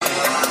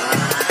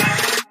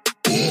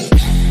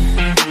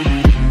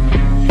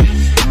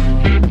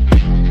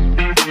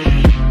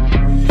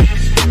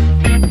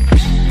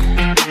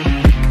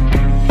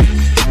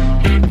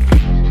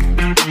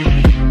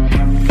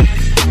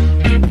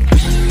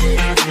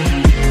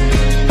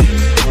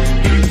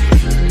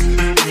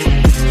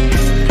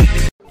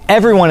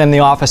 Everyone in the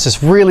office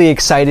is really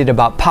excited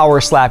about Power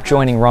Slap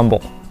joining Rumble.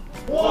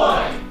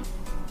 1,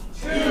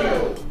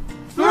 2,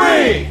 3!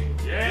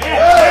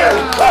 Yeah!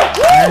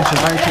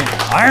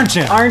 Iron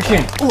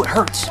Chin. Ooh, it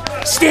hurts.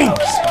 Stings.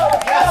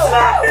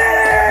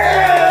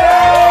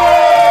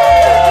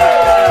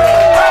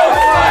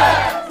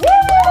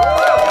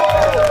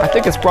 I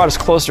think it's brought us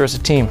closer as a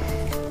team.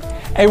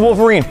 Hey,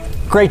 Wolverine,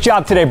 great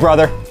job today,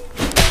 brother.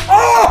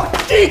 Oh,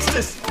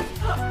 Jesus!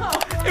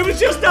 It was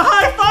just a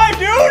high five,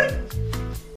 dude!